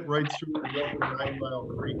 It went right through the upper 9 Mile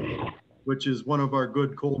Creek, which is one of our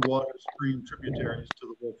good cold water stream tributaries to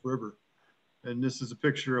the Wolf River. And this is a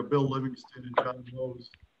picture of Bill Livingston and John Rose.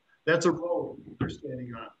 That's a road they're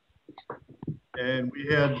standing on. And we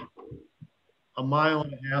had 1.5 miles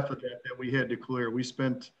of that we had to clear. We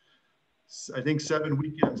spent, I think, 7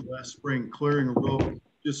 weekends last spring clearing a road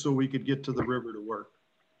just so we could get to the river to work.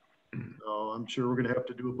 So I'm sure we're going to have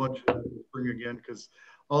to do a bunch of that in the spring again, because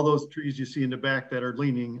all those trees you see in the back that are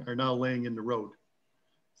leaning are now laying in the road.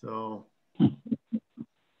 So,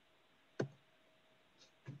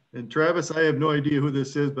 and Travis, I have no idea who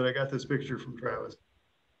this is, but I got this picture from Travis.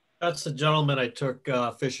 That's the gentleman I took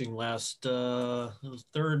fishing last, it was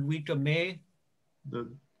 3rd week of May. The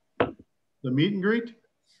meet and greet?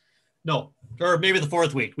 No, or maybe the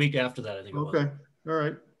 4th week after that, I think. Okay, all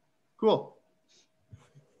right, cool.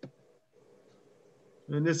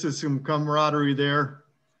 And this is some camaraderie there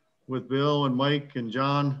with Bill and Mike and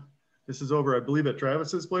John. This is over, I believe, at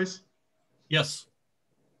Travis's place? Yes.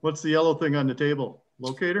 What's the yellow thing on the table?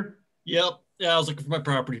 Locator? Yep. Yeah, I was looking for my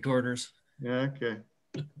property corners. Yeah, okay.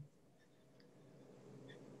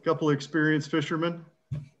 Couple of experienced fishermen.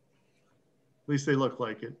 At least they look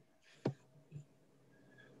like it.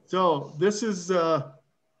 So this is the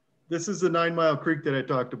 9 Mile Creek that I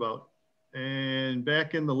talked about. And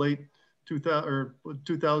back in the late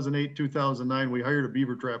 2008, 2009, we hired a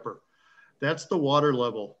beaver trapper. That's the water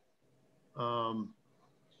level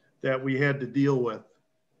that we had to deal with.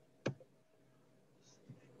 Wow.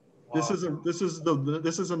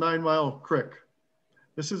 This is a 9 Mile Creek.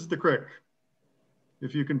 This is the creek,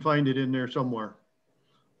 if you can find it in there somewhere.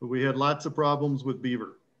 But we had lots of problems with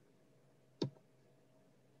beaver.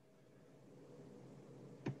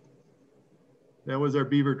 That was our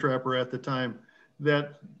beaver trapper at the time.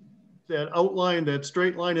 That outline, that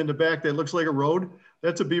straight line in the back that looks like a road,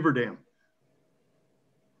 that's a beaver dam.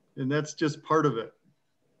 And that's just part of it.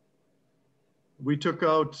 We took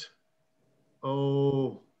out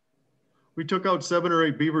 7 or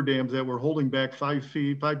 8 beaver dams that were holding back 5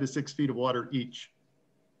 to 6 feet of water each.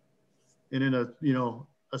 And in a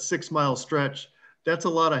 6 mile stretch, that's a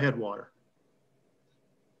lot of headwater.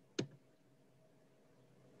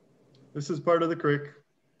 This is part of the creek.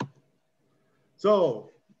 So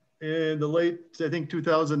in the late, I think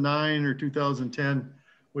 2009 or 2010,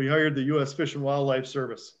 we hired the U.S. Fish and Wildlife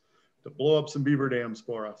Service to blow up some beaver dams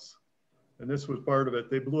for us. And this was part of it.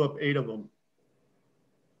 They blew up 8 of them.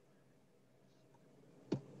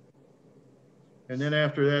 And then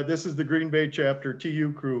after that, this is the Green Bay chapter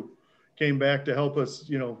TU crew came back to help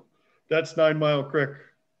us. That's 9 Mile Creek.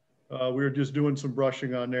 We were just doing some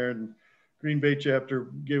brushing on there, and Green Bay chapter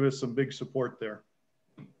gave us some big support there.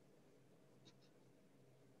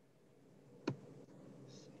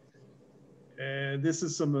 And this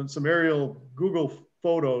is some aerial Google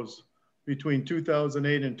photos between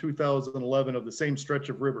 2008 and 2011 of the same stretch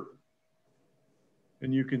of river.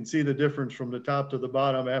 And you can see the difference from the top to the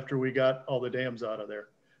bottom after we got all the dams out of there.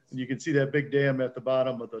 And you can see that big dam at the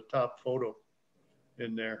bottom of the top photo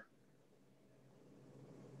in there.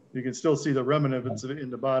 You can still see the remnant of it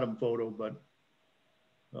in the bottom photo, but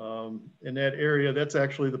in that area, that's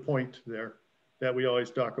actually the point there that we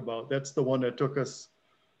always talk about. That's the one that took us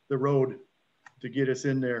the road to get us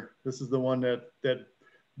in there. This is the one that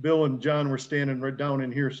Bill and John were standing right down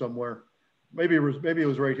in here somewhere. Maybe it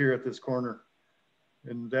was right here at this corner.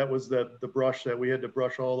 And that was the brush that we had to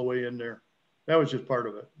brush all the way in there. That was just part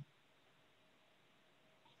of it.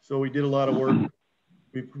 So we did a lot of work.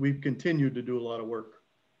 We've continued to do a lot of work.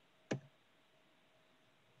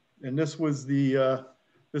 And this was the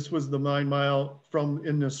 9 mile from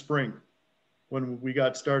in the spring when we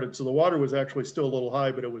got started. So the water was actually still a little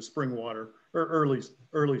high, but it was spring water or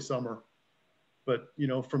early summer. But, you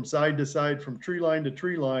know, from side to side, from tree line to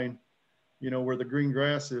tree line, you know, where the green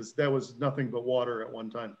grass is, that was nothing but water at one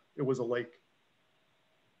time. It was a lake.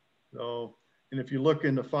 So, and if you look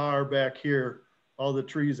in the far back here, all the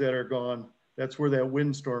trees that are gone, that's where that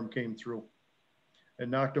windstorm came through and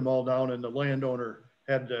knocked them all down. And the landowner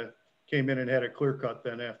came in and had a clear cut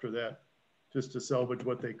then after that, just to salvage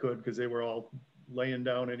what they could, because they were all laying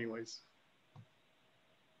down anyways.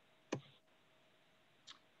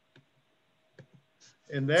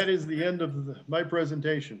 And that is the end of my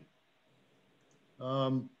presentation.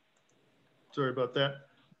 Sorry about that.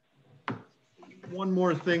 One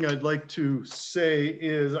more thing I'd like to say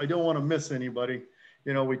is I don't want to miss anybody.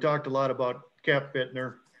 You know, we talked a lot about Cap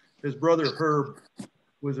Bittner. His brother Herb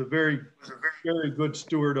was a very good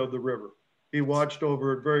steward of the river. He watched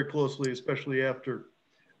over it very closely, especially after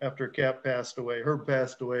Cap passed away. Herb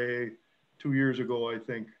passed away 2 years ago, I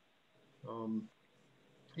think.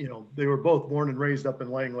 You know, they were both born and raised up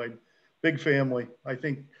in Langlade, big family. I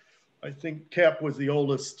think Cap was the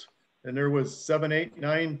oldest, and there was 7, 8,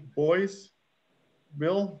 9 boys.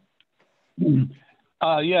 Bill?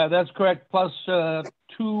 Yeah, that's correct. Plus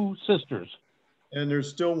 2 sisters. And there's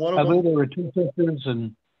still one of them. I believe there were 2 sisters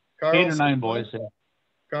and Carl's 8 or 9 boys. Yeah.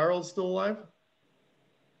 Carl's still alive?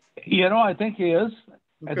 You know, I think he is.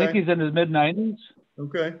 Okay. I think he's in his mid-90s.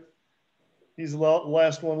 Okay. He's the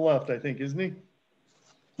last one left, I think, isn't he?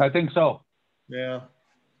 I think so. Yeah.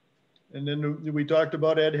 And then we talked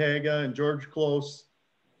about Ed Haga and George Close,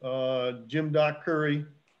 Jim Doc Curry,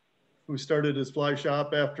 who started his fly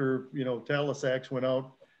shop after, you know, Talisax went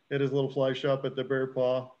out, had his little fly shop at the Bear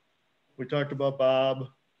Paw. We talked about Bob.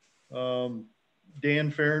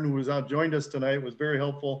 Dan Farron, who was joined us tonight, was very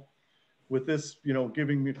helpful with this, you know,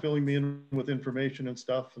 filling me in with information and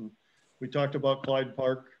stuff. And we talked about Clyde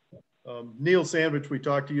Park. Neil Sandwich, we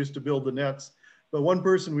talked to, used to build the nets. But one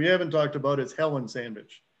person we haven't talked about is Helen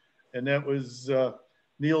Sandwich. And that was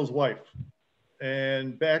Neil's wife.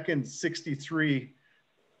 And back in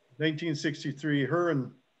 1963, her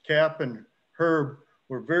and Cap and Herb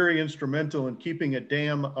were very instrumental in keeping a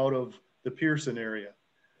dam out of the Pearson area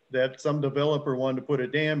that some developer wanted to put a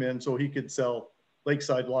dam in so he could sell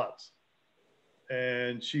lakeside lots.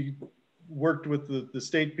 And she worked with the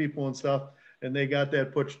state people and stuff, and they got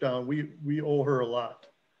that pushed down. We owe her a lot.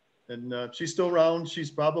 And she's still around.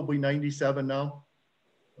 She's probably 97 now.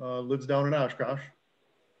 Lives down in Oshkosh.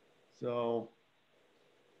 So,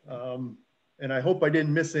 and I hope I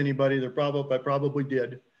didn't miss anybody. I probably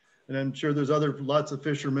did. And I'm sure there's lots of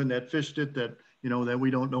fishermen that fished it that, you know, that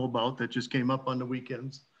we don't know about, that just came up on the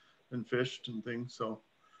weekends and fished and things. So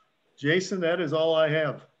Jason, that is all I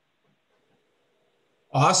have.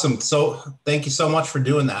 Awesome. So thank you so much for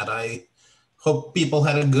doing that. I hope people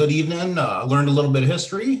had a good evening, learned a little bit of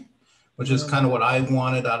history, which is kind of what I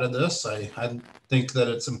wanted out of this. I think that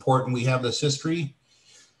it's important we have this history.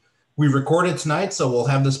 We recorded tonight, so we'll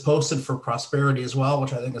have this posted for prosperity as well,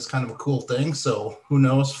 which I think is kind of a cool thing. So who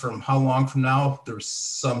knows from how long from now, there's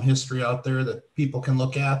some history out there that people can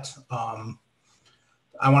look at.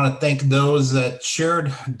 I want to thank those that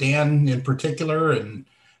shared, Dan in particular, and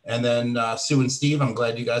then Sue and Steve. I'm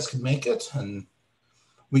glad you guys could make it. And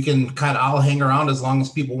we can I'll hang around as long as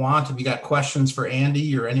people want. If you got questions for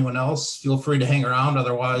Andy or anyone else, feel free to hang around.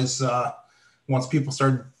 Otherwise, once people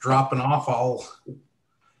start dropping off, I'll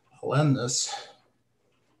end this.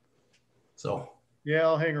 So. Yeah,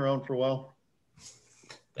 I'll hang around for a while.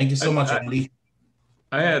 Thank you so much, Andy.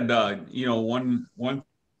 I had, you know, one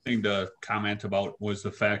thing to comment about was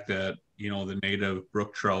the fact that, you know, the native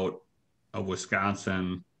brook trout of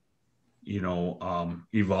Wisconsin, you know,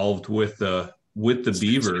 evolved with the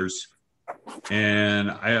beavers.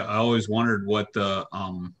 And I always wondered what the,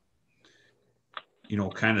 you know,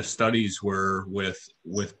 kind of studies were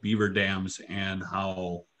with beaver dams and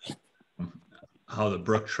how the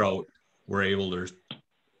brook trout were able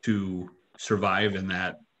to survive in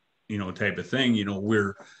that, you know, type of thing. You know,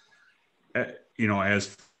 you know,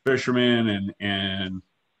 as fishermen and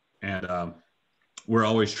we're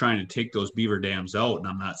always trying to take those beaver dams out, and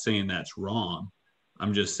I'm not saying that's wrong.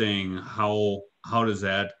 I'm just saying how does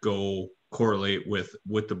that go correlate with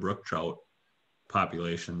the brook trout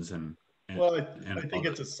populations and well, I think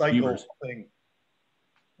it's a cycle beavers. thing.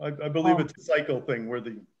 I believe it's a cycle thing where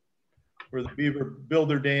the beaver build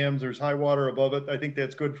their dams, there's high water above it. I think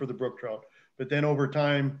that's good for the brook trout. But then over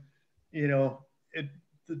time, you know,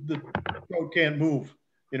 the trout can't move.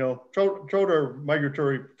 You know, trout are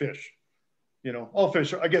migratory fish. You know, all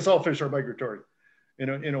fish are migratory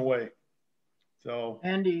in a way. So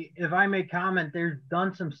Andy, if I may comment, there's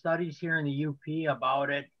done some studies here in the UP about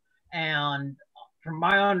it. And from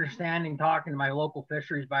my understanding, talking to my local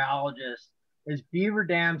fisheries biologist, is beaver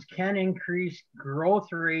dams can increase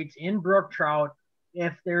growth rates in brook trout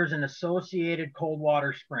if there's an associated cold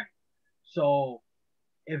water spring. So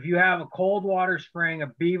if you have a cold water spring, a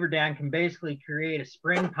beaver dam can basically create a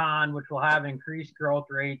spring pond, which will have increased growth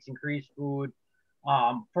rates, increased food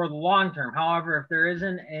for the long term. However, if there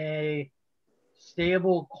isn't a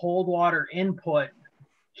stable cold water input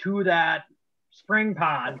to that spring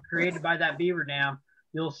pond created by that beaver dam,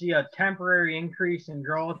 you'll see a temporary increase in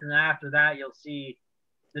growth, and after that you'll see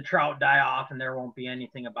the trout die off and there won't be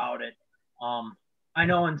anything about it. I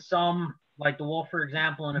know in some, like the Wolf, for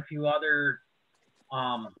example, and a few other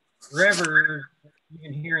rivers,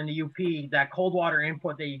 even here in the UP, that cold water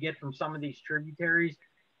input that you get from some of these tributaries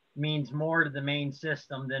means more to the main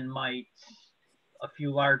system than might a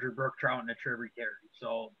few larger brook trout in a tributary.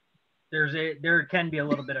 So there can be a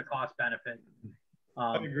little bit of cost benefit.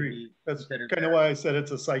 I agree. That's kind of why I said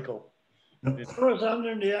it's a cycle. I was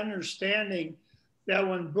under the understanding that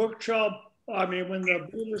when when the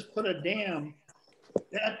beavers put a dam,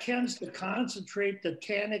 that tends to concentrate the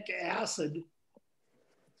tannic acid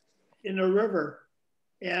in the river.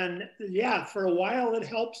 And yeah, for a while it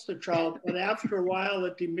helps the trout, but after a while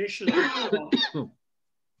it diminishes the trout.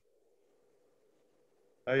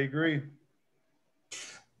 I agree.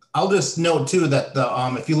 I'll just note too that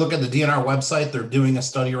the if you look at the DNR website, they're doing a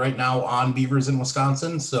study right now on beavers in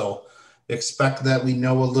Wisconsin. So expect that we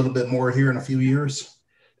know a little bit more here in a few years.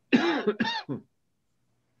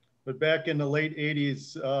 But back in the late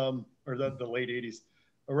 80s, or the late 80s,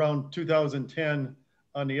 around 2010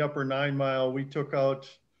 on the upper 9 Mile, we took out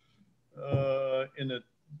in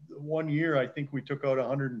 1 year, I think we took out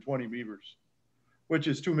 120 beavers, which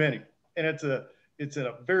is too many. And it's in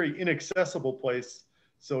a very inaccessible place.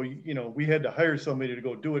 So, you know, we had to hire somebody to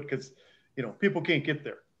go do it because, you know, people can't get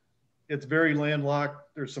there. It's very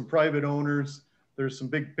landlocked. There's some private owners. There's some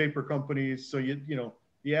big paper companies. So, you know,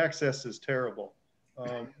 the access is terrible.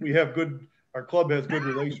 Our club has good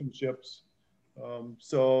relationships.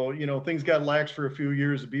 So, you know, things got lax for a few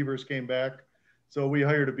years. The beavers came back. So we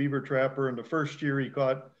hired a beaver trapper. And the first year he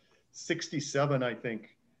caught 67, I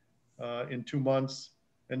think, in 2 months.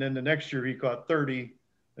 And then the next year he caught 30,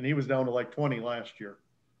 and he was down to like 20 last year.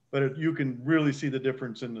 But you can really see the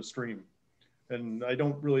difference in the stream. And I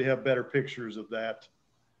don't really have better pictures of that.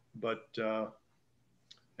 But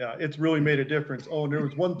yeah, it's really made a difference. Oh, and there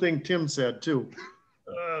was one thing Tim said too.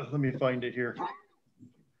 Let me find it here.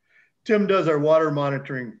 Tim does our water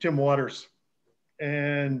monitoring, Tim Waters.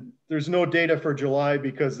 And there's no data for July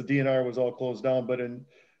because the DNR was all closed down, but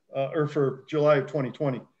or for July of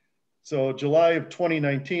 2020. So July of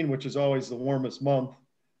 2019, which is always the warmest month,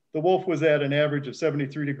 the Wolf was at an average of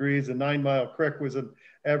 73 degrees. The 9 Mile Creek was an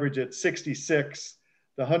average at 66.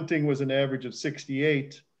 The hunting was an average of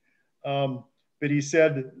 68. But he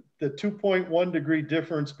said the 2.1 degree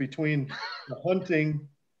difference between the hunting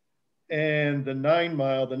and the 9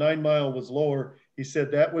 Mile was lower. He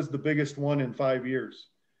said that was the biggest one in 5 years.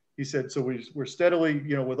 He said, so we're steadily,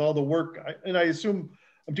 you know, with all the work, and I assume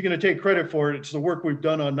I'm going to take credit for it. It's the work we've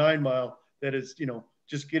done on 9 Mile that is, you know,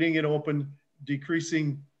 just getting it open,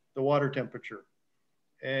 decreasing the water temperature.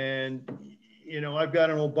 And, you know, I've got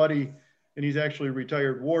an old buddy, and he's actually a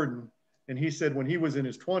retired warden. And he said when he was in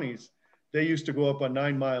his 20s, they used to go up on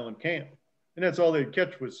 9 Mile and camp. And that's all they'd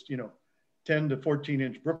catch was, you know, 10 to 14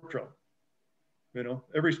 inch brook trout. You know,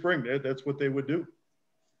 every spring, that's what they would do.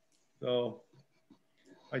 So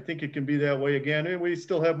I think it can be that way again. And we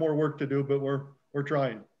still have more work to do, but we're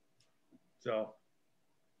trying. So.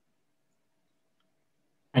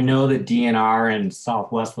 I know that DNR in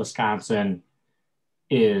Southwest Wisconsin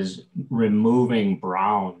is removing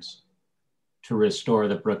browns to restore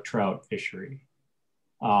the brook trout fishery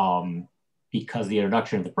because the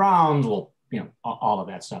introduction of the browns will, you know, all of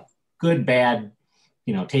that stuff, good, bad,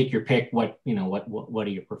 you know, take your pick. What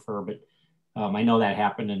do you prefer? But I know that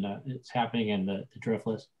happened it's happening in the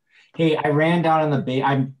Driftless. Hey, I ran down in the bay.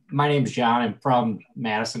 My name's John. I'm from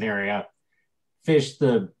Madison area. Fished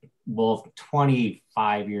the Wolf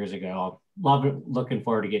 25 years ago. Love it. Looking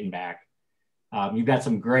forward to getting back. You've got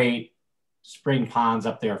some great spring ponds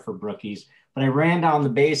up there for brookies. But I ran down the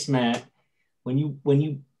basement when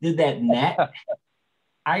you did that net.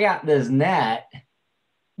 I got this net.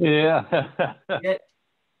 Yeah. It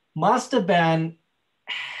must have been,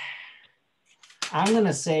 I'm going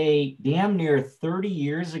to say, damn near 30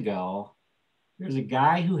 years ago. There's a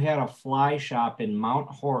guy who had a fly shop in Mount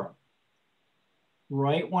Horeb.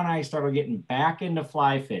 Right when I started getting back into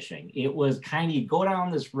fly fishing, it was kind of, you go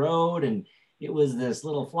down this road and it was this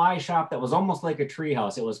little fly shop that was almost like a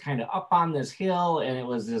treehouse. It was kind of up on this hill, and it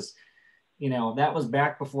was this, that was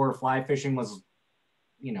back before fly fishing was,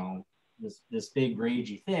 this big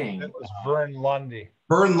ragey thing. It was Vern Lundy.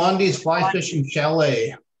 Vern Lundy's Fly Fishing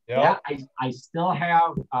Chalet. Yeah, I still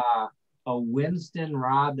have a Winston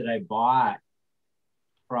rod that I bought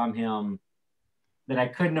from him that I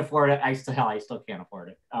couldn't afford it. I still can't afford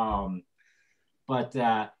it. But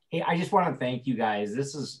hey, I just want to thank you guys.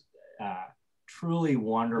 This is truly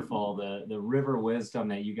wonderful. The river wisdom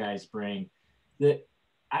that you guys bring. That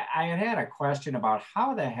I had a question about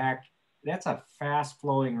how the heck, that's a fast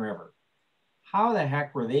flowing river. How the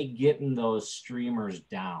heck were they getting those streamers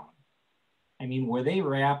down? I mean, were they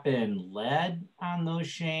wrapping lead on those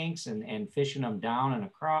shanks and fishing them down and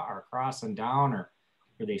across and down, or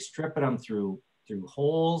were they stripping them through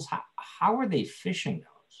holes? How are they fishing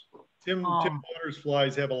those? Tim Waters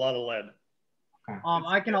flies have a lot of lead.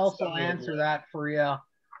 I can also answer that for you.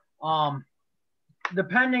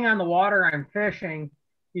 Depending on the water I'm fishing,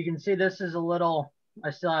 you can see this is a little,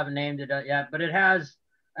 I still haven't named it yet, but it has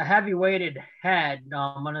a heavy weighted head,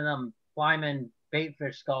 one of them Flyman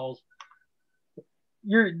baitfish skulls.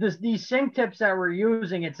 These sink tips that we're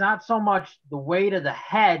using, it's not so much the weight of the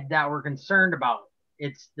head that we're concerned about.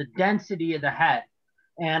 It's the density of the head.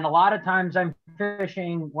 And a lot of times I'm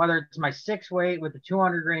fishing, whether it's my 6 weight with the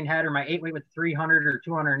 200 grain head or my 8 weight with 300 or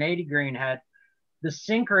 280 grain head, the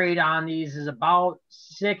sink rate on these is about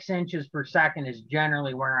 6 inches per second is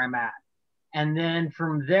generally where I'm at. And then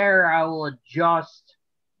from there, I will adjust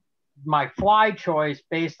my fly choice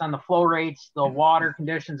based on the flow rates, the water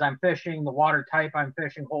conditions I'm fishing, the water type I'm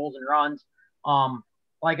fishing, holes and runs.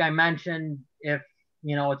 Like I mentioned, if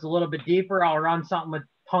it's a little bit deeper, I'll run something with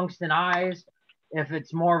tungsten eyes. If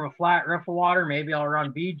it's more of a flat riffle water, maybe I'll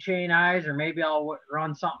run bead chain eyes, or maybe I'll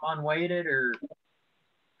run something unweighted.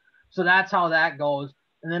 So that's how that goes.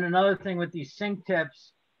 And then another thing with these sink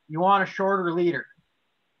tips, you want a shorter leader.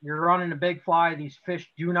 You're running a big fly. These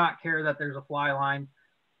fish do not care that there's a fly line.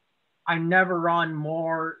 I never run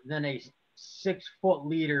more than a 6 foot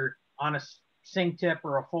leader on a sink tip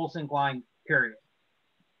or a full sink line, period.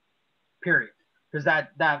 Because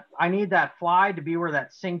that I need that fly to be where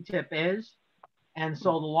that sink tip is. And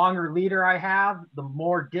so the longer leader I have, the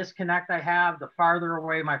more disconnect I have, the farther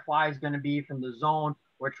away my fly is going to be from the zone,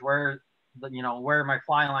 where my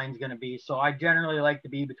fly line is going to be. So I generally like to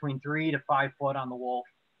be between 3 to 5 foot on the Wolf,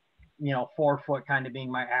 4 foot kind of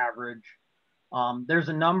being my average. There's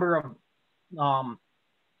a number of,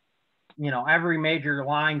 every major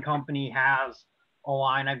line company has a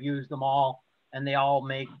line. I've used them all, and they all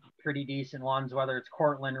make pretty decent ones, whether it's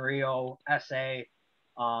Cortland, Rio, SA.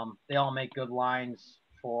 They all make good lines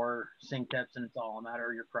for sink tips, and it's all a matter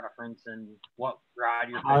of your preference and what rod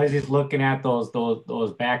you're fishing. I was just looking at those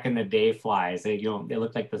back in the day flies. They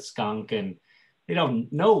look like the skunk, and they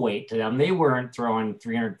don't no weight to them. They weren't throwing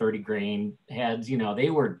 330 grain heads. They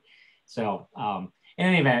were. So in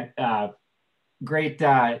any event, great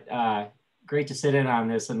to sit in on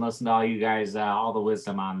this and listen to all you guys, all the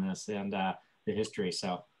wisdom on this and the history.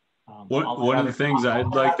 So one of the things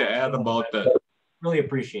I'd like to add about that. Really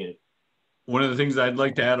appreciate it. One of the things I'd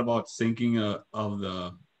like to add about sinking of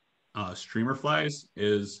the streamer flies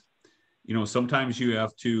is, sometimes you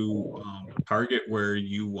have to target where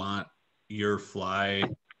you want your fly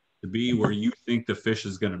to be, where you think the fish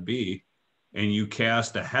is going to be, and you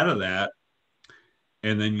cast ahead of that,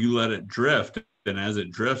 and then you let it drift, and as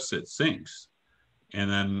it drifts, it sinks.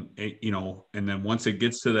 And then once it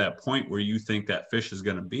gets to that point where you think that fish is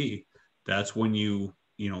going to be, that's when you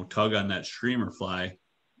tug on that streamer fly,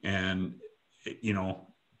 and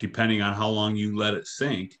depending on how long you let it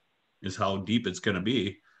sink is how deep it's going to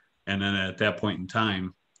be. And then at that point in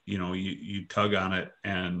time, you tug on it,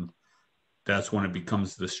 and that's when it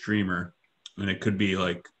becomes the streamer. And it could be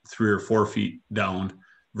like 3 or 4 feet down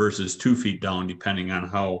versus 2 feet down, depending on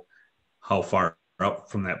how far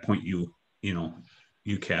up from that point you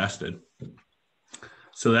casted.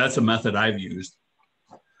 So that's a method I've used,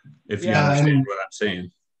 if you understand what I'm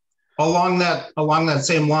saying. along that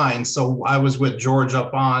same line. So I was with George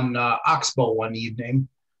up on Oxbow one evening,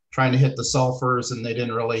 trying to hit the sulfurs, and they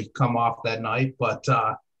didn't really come off that night. But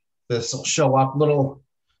this will show up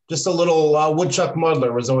just a little woodchuck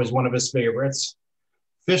muddler was always one of his favorites.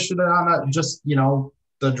 Fished it on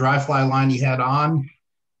the dry fly line he had on,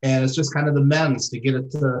 and it's just kind of the men's to get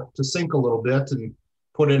it to sink a little bit, and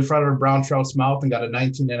put it in front of a brown trout's mouth and got a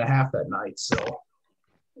 19.5 that night. So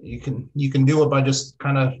you can do it by just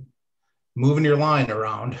kind of moving your line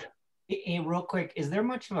around. Hey, real quick, is there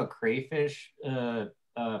much of a crayfish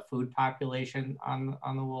food population on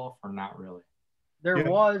the Wolf, or not really? There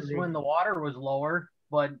was when the water was lower,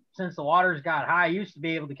 but since the waters got high, I used to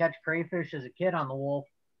be able to catch crayfish as a kid on the Wolf,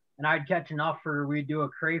 and I'd catch enough we'd do a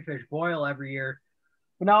crayfish boil every year.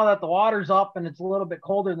 But now that the water's up and it's a little bit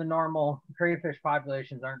colder than normal, crayfish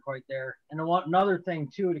populations aren't quite there. And another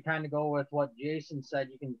thing too, to kind of go with what Jason said,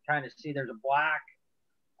 you can kind of see there's a black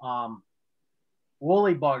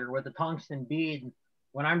woolly bugger with a tungsten bead.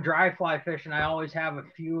 When I'm dry fly fishing, I always have a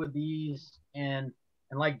few of these, and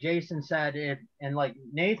like Jason said, and like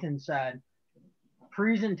Nathan said,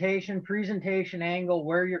 presentation angle,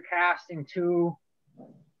 where you're casting to,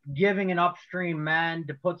 giving an upstream man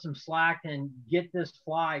to put some slack and get this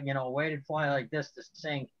fly, a weighted fly like this to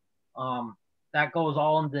sink. That goes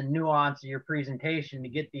all into the nuance of your presentation to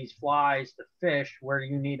get these flies to fish where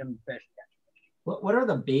you need them to fish. What are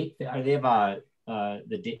the bait? Are they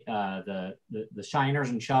the shiners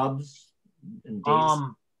and chubs and dace?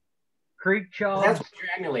 Creek chubs, that's what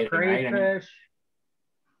you're emulating, crayfish,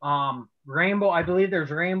 right? Rainbow. I believe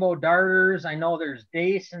there's rainbow darters. I know there's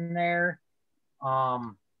dace in there.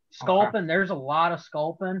 Sculpin. Okay. There's a lot of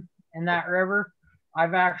sculpin in that river.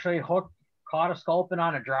 I've actually caught a sculpin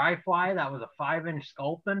on a dry fly. That was a 5-inch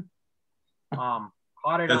sculpin. Caught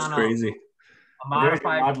it That's on crazy. A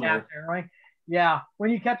modified cat fairway. Yeah,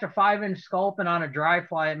 when you catch a 5-inch sculpin on a dry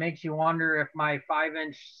fly, it makes you wonder if my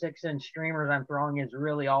 5-inch, 6-inch streamers I'm throwing is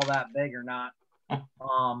really all that big or not.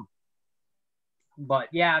 But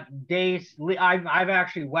yeah, dace. I've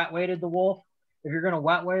actually wet weighted the Wolf. If you're going to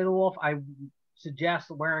wet weight the Wolf, I suggest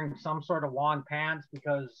wearing some sort of long pants,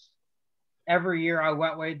 because every year I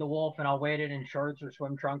wet weight the Wolf and I'll weight it in shorts or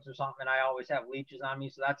swim trunks or something. I always have leeches on me,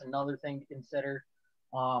 so that's another thing to consider.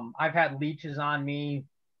 I've had leeches on me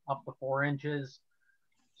up to 4 inches.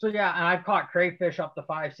 So yeah, and I've caught crayfish up to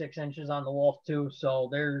 5-6 inches on the Wolf too. So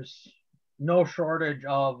there's no shortage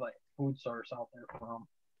of food source out there for them.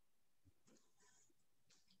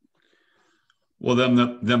 Well,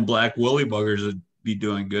 them black woolly buggers would be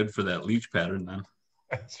doing good for that leech pattern then.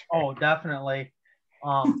 Oh, definitely.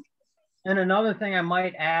 And another thing I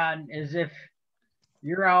might add is if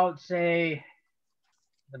you're out, say,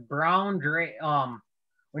 the brown drake,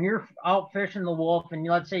 when you're out fishing the Wolf and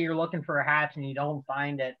let's say you're looking for a hatch and you don't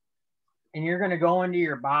find it, and you're going to go into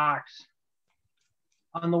your box,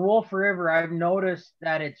 on the Wolf River, I've noticed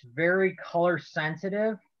that it's very color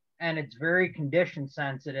sensitive and it's very condition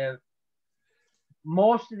sensitive.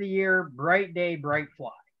 Most of the year, bright day, bright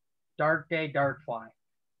fly, dark day, dark fly.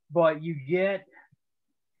 But you get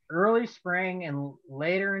early spring and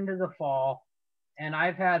later into the fall, and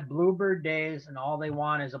I've had bluebird days and all they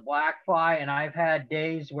want is a black fly, and I've had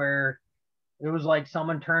days where it was like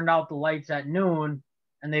someone turned out the lights at noon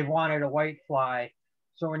and they wanted a white fly.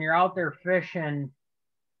 So when you're out there fishing,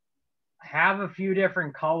 have a few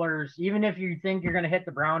different colors. Even if you think you're going to hit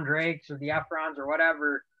the brown drakes or the Efrons or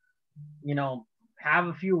whatever, have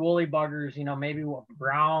a few woolly buggers, maybe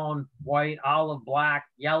brown, white, olive, black,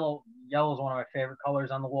 yellow. Yellow is one of my favorite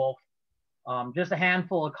colors on the Wolf. Just a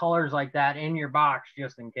handful of colors like that in your box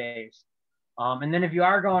just in case. And then if you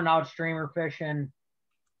are going out streamer fishing,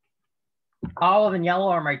 olive and yellow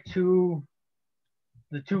are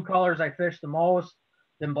the two colors I fish the most,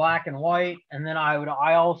 then black and white. And then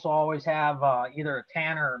I also always have either a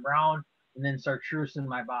tanner or a brown, and then chartreuse in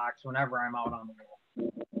my box whenever I'm out on the Wolf.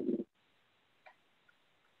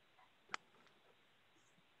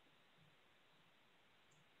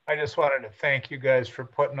 I just wanted to thank you guys for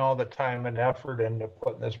putting all the time and effort into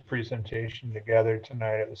putting this presentation together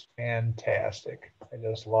tonight. It was fantastic. I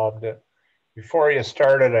just loved it. Before you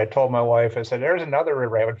started, I told my wife, I said, there's another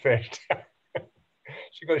river I haven't fished.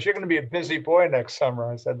 She goes, you're going to be a busy boy next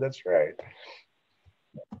summer. I said, that's right.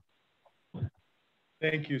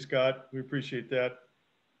 Thank you, Scott. We appreciate that.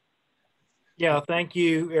 Yeah, thank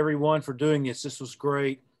you, everyone, for doing this. This was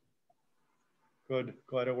great. Good.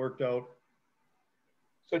 Glad it worked out.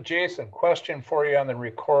 So Jason, question for you on the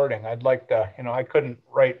recording. I'd like to, I couldn't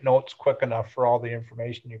write notes quick enough for all the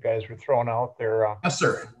information you guys were throwing out there. Yes,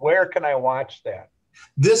 sir. Where can I watch that?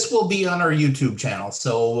 This will be on our YouTube channel.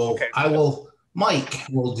 So okay. I will Mike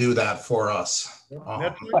will do that for us.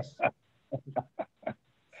 Netflix.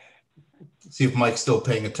 See if Mike's still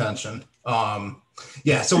paying attention.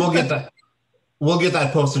 Yeah, so we'll get that. We'll get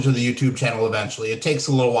that posted to the YouTube channel eventually. It takes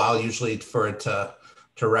a little while usually for it to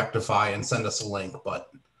rectify and send us a link, but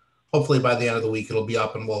hopefully by the end of the week it'll be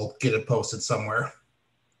up and we'll get it posted somewhere.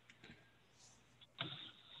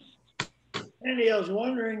 Andy, I was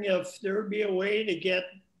wondering if there would be a way to get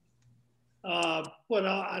put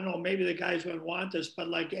out, I don't know, maybe the guys would want this, but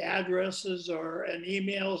like addresses and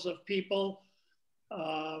emails of people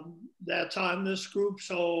that's on this group.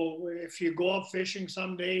 So if you go out fishing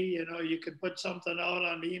someday, you know, you could put something out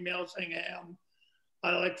on the email saying, hey,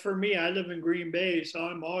 like for me, I live in Green Bay, so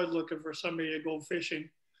I'm always looking for somebody to go fishing.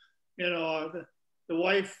 You know, the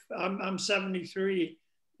wife, I'm 73,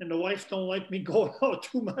 and the wife don't like me going out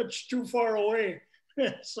too far away.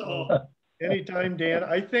 So anytime, Dan.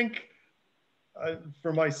 I think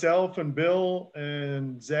for myself and Bill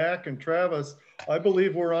and Zach and Travis, I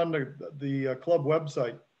believe we're on the club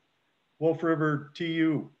website,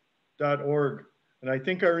 wolfrivertu.org. And I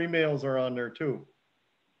think our emails are on there too.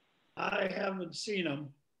 I haven't seen them.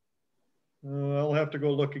 I'll have to go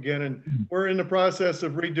look again. And we're in the process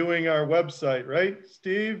of redoing our website, right,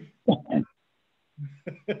 Steve? Put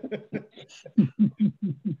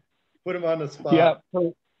him on the spot.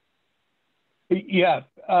 Yeah.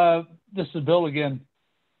 This is Bill again.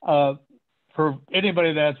 For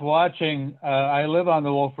anybody that's watching, I live on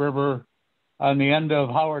the Wolf River on the end of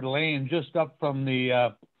Howard Lane, just up from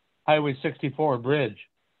the Highway 64 bridge.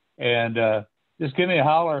 And just give me a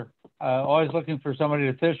holler. Always looking for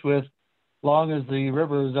somebody to fish with, long as the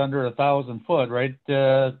river is under 1,000 foot, right,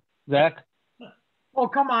 Zach? Oh,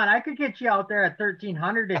 come on. I could get you out there at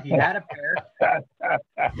 1,300 if you had a pair.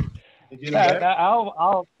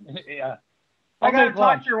 I got to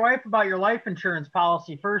talk to your wife about your life insurance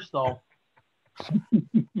policy first, though.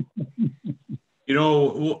 You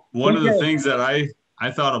know, one of the things that I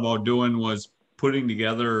thought about doing was putting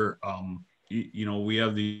together, you know, we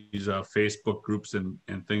have these Facebook groups and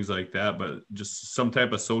things like that, but just some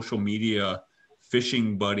type of social media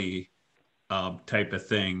fishing buddy type of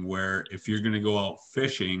thing, where if you're going to go out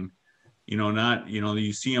fishing, you know, not, you know,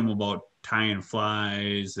 you see them about tying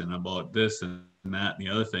flies and about this and that and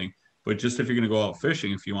the other thing, but just if you're going to go out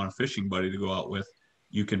fishing, if you want a fishing buddy to go out with,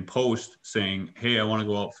 you can post saying, hey, I want to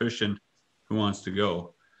go out fishing. Who wants to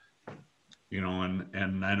go? You know,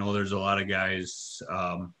 and I know there's a lot of guys,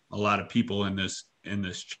 a lot of people in this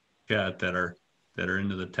chat that are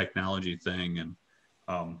into the technology thing. And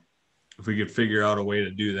if we could figure out a way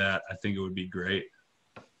to do that, I think it would be great.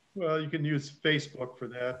 Well, you can use Facebook for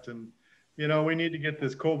that. And, you know, we need to get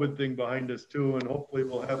this COVID thing behind us too. And hopefully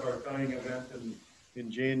we'll have our tying event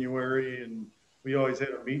in January. And we always had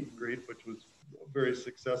a meet and greet, which was very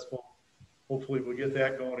successful. Hopefully we'll get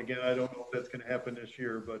that going again. I don't know if that's going to happen this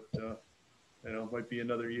year, but, you know, it might be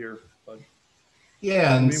another year. But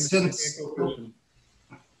yeah, and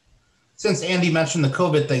since Andy mentioned the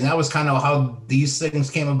COVID thing, that was kind of how these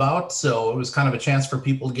things came about. So it was kind of a chance for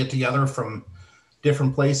people to get together from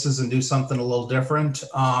different places and do something a little different.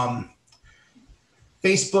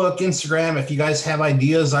 Facebook, Instagram, if you guys have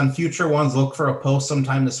ideas on future ones, look for a post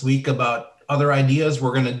sometime this week about other ideas.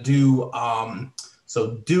 We're going to do,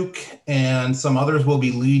 so Duke and some others will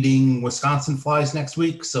be leading Wisconsin flies next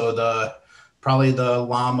week. So probably the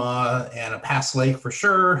Llama and a Pass Lake for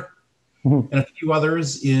sure. And a few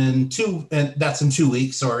others and that's in 2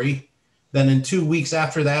 weeks, sorry. Then in 2 weeks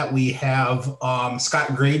after that, we have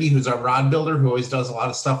Scott Grady, who's our rod builder, who always does a lot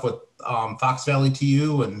of stuff with Fox Valley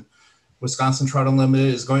TU and Wisconsin Trout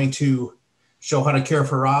Unlimited, is going to show how to care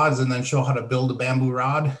for rods and then show how to build a bamboo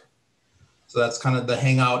rod. So that's kind of the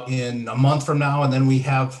hangout in a month from now. And then we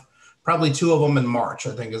have probably 2 of them in March,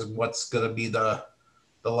 I think is what's going to be the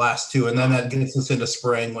last 2. And then that gets us into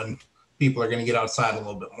spring when people are going to get outside a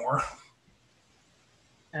little bit more.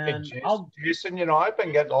 And hey, Jason, you know, I've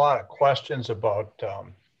been getting a lot of questions about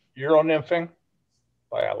Euro nymphing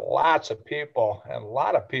by lots of people, and a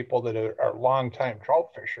lot of people that are longtime trout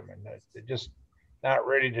fishermen. They're just not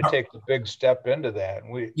ready to take the big step into that.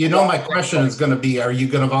 And you know, my question is going to be, are you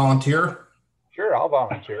going to volunteer? Sure, I'll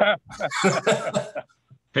volunteer.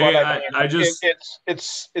 Hey, I just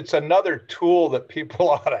it's another tool that people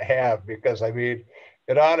ought to have, because I mean,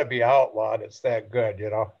 it ought to be outlawed. It's that good, you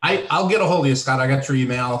know. I'll get a hold of you, Scott. I got your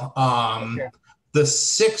email. Okay. The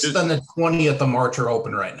 6th and the 20th of March are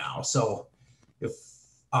open right now. So if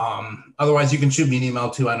otherwise you can shoot me an email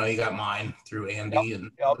too. I know you got mine through Andy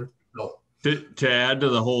and To add to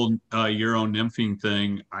the whole Euro nymphing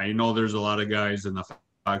thing, I know there's a lot of guys in the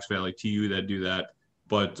Fox Valley TU that do that,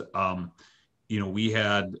 but we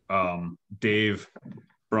had Dave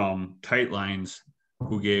from Tight Lines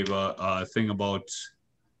who gave a thing about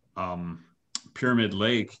Pyramid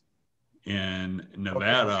Lake in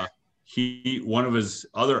Nevada. One of his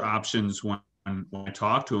other options when I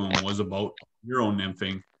talked to him was about hero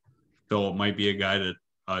nymphing. So it might be a guy to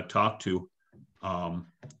talk to.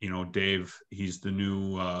 Dave, he's the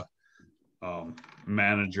new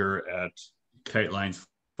manager at Tight Lines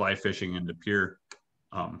Fly Fishing in De Pere.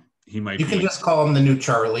 He might. You can just call him the new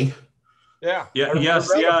Charlie. Yeah. Yeah.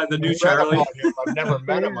 The new Charlie. I've never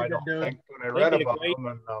met him, I don't think, when I read about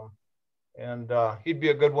him, and he'd be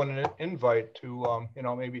a good one to invite to,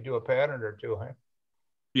 maybe do a pattern or two. Huh?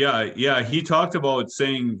 Yeah. He talked about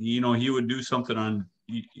saying, he would do something on,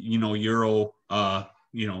 Euro,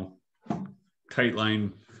 tight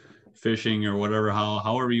line fishing or whatever,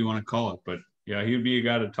 however you want to call it. But yeah, he'd be a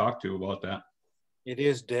guy to talk to about that. It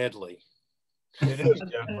is deadly. It is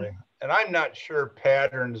deadly, and I'm not sure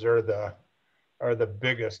patterns are the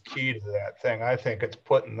biggest key to that thing. I think it's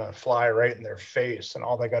putting the fly right in their face, and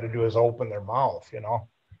all they got to do is open their mouth.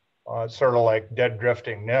 It's sort of like dead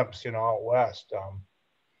drifting nips, out west.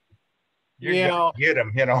 You're gonna get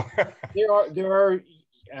them, There are.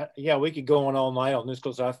 Yeah, we could go on all night on this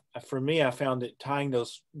because for me, I found that tying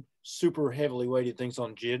those super heavily weighted things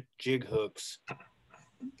on jig hooks,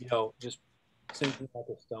 just seems like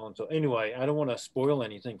a stone. So anyway, I don't want to spoil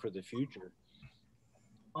anything for the future.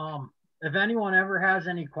 If anyone ever has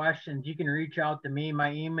any questions, you can reach out to me.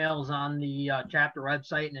 My email's on the chapter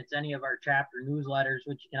website, and it's any of our chapter newsletters,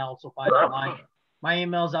 which you can also find online. My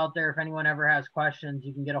email's out there. If anyone ever has questions,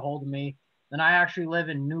 you can get a hold of me. Then I actually live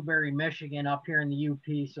in Newberry, Michigan, up here in the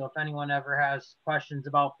UP. So if anyone ever has questions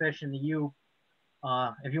about fish in the U,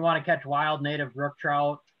 if you want to catch wild native brook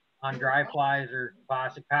trout on dry flies or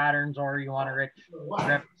classic patterns, or you want to rip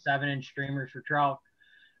 7-inch streamers for trout,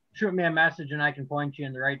 shoot me a message and I can point you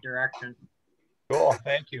in the right direction. Cool.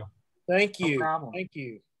 Thank you. Thank you. No problem. Thank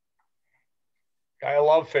you. I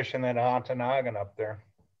love fishing that Ontonagon up there.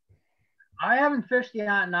 I haven't fished the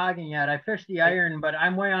Ontonagon yet. I fished the Iron, but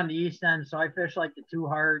I'm way on the east end, so I fish like the Two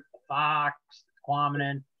Heart, the Fox, the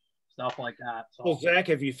Quamanin, stuff like that. So Zach,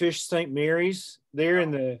 have you fished St. Mary's there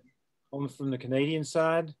from the Canadian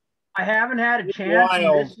side? I haven't had a chance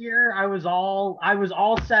this year. I was all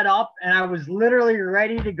set up, and I was literally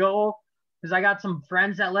ready to go because I got some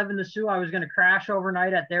friends that live in the Sioux. I was going to crash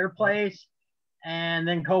overnight at their place, and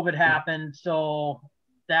then COVID happened, so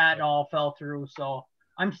that all fell through. So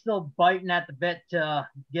I'm still biting at the bit to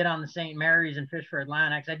get on the St. Mary's and fish for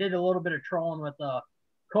Atlantics. I did a little bit of trolling with a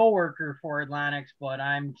coworker for Atlantics, but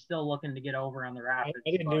I'm still looking to get over on the Rapids.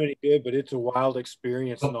 I didn't do any good, but it's a wild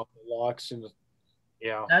experience and all the locks and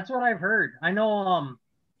yeah. That's what I've heard. I know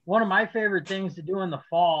one of my favorite things to do in the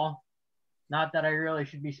fall, not that I really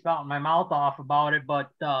should be spouting my mouth off about it,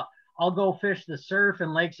 but I'll go fish the surf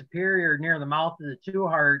in Lake Superior near the mouth of the Two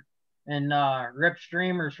Heart and rip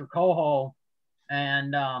streamers for coho.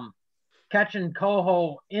 And catching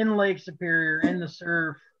coho in Lake Superior in the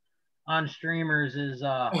surf on streamers is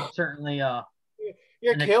certainly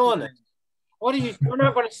you're killing it. We're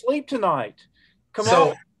not going to sleep tonight. Come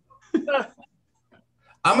on.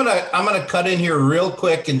 I'm gonna cut in here real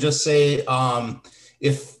quick and just say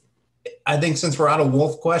if I think since we're out of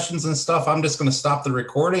wolf questions and stuff, I'm just gonna stop the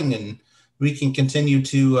recording and we can continue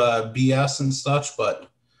to BS and such. But I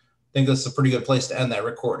think this is a pretty good place to end that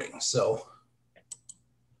recording. So.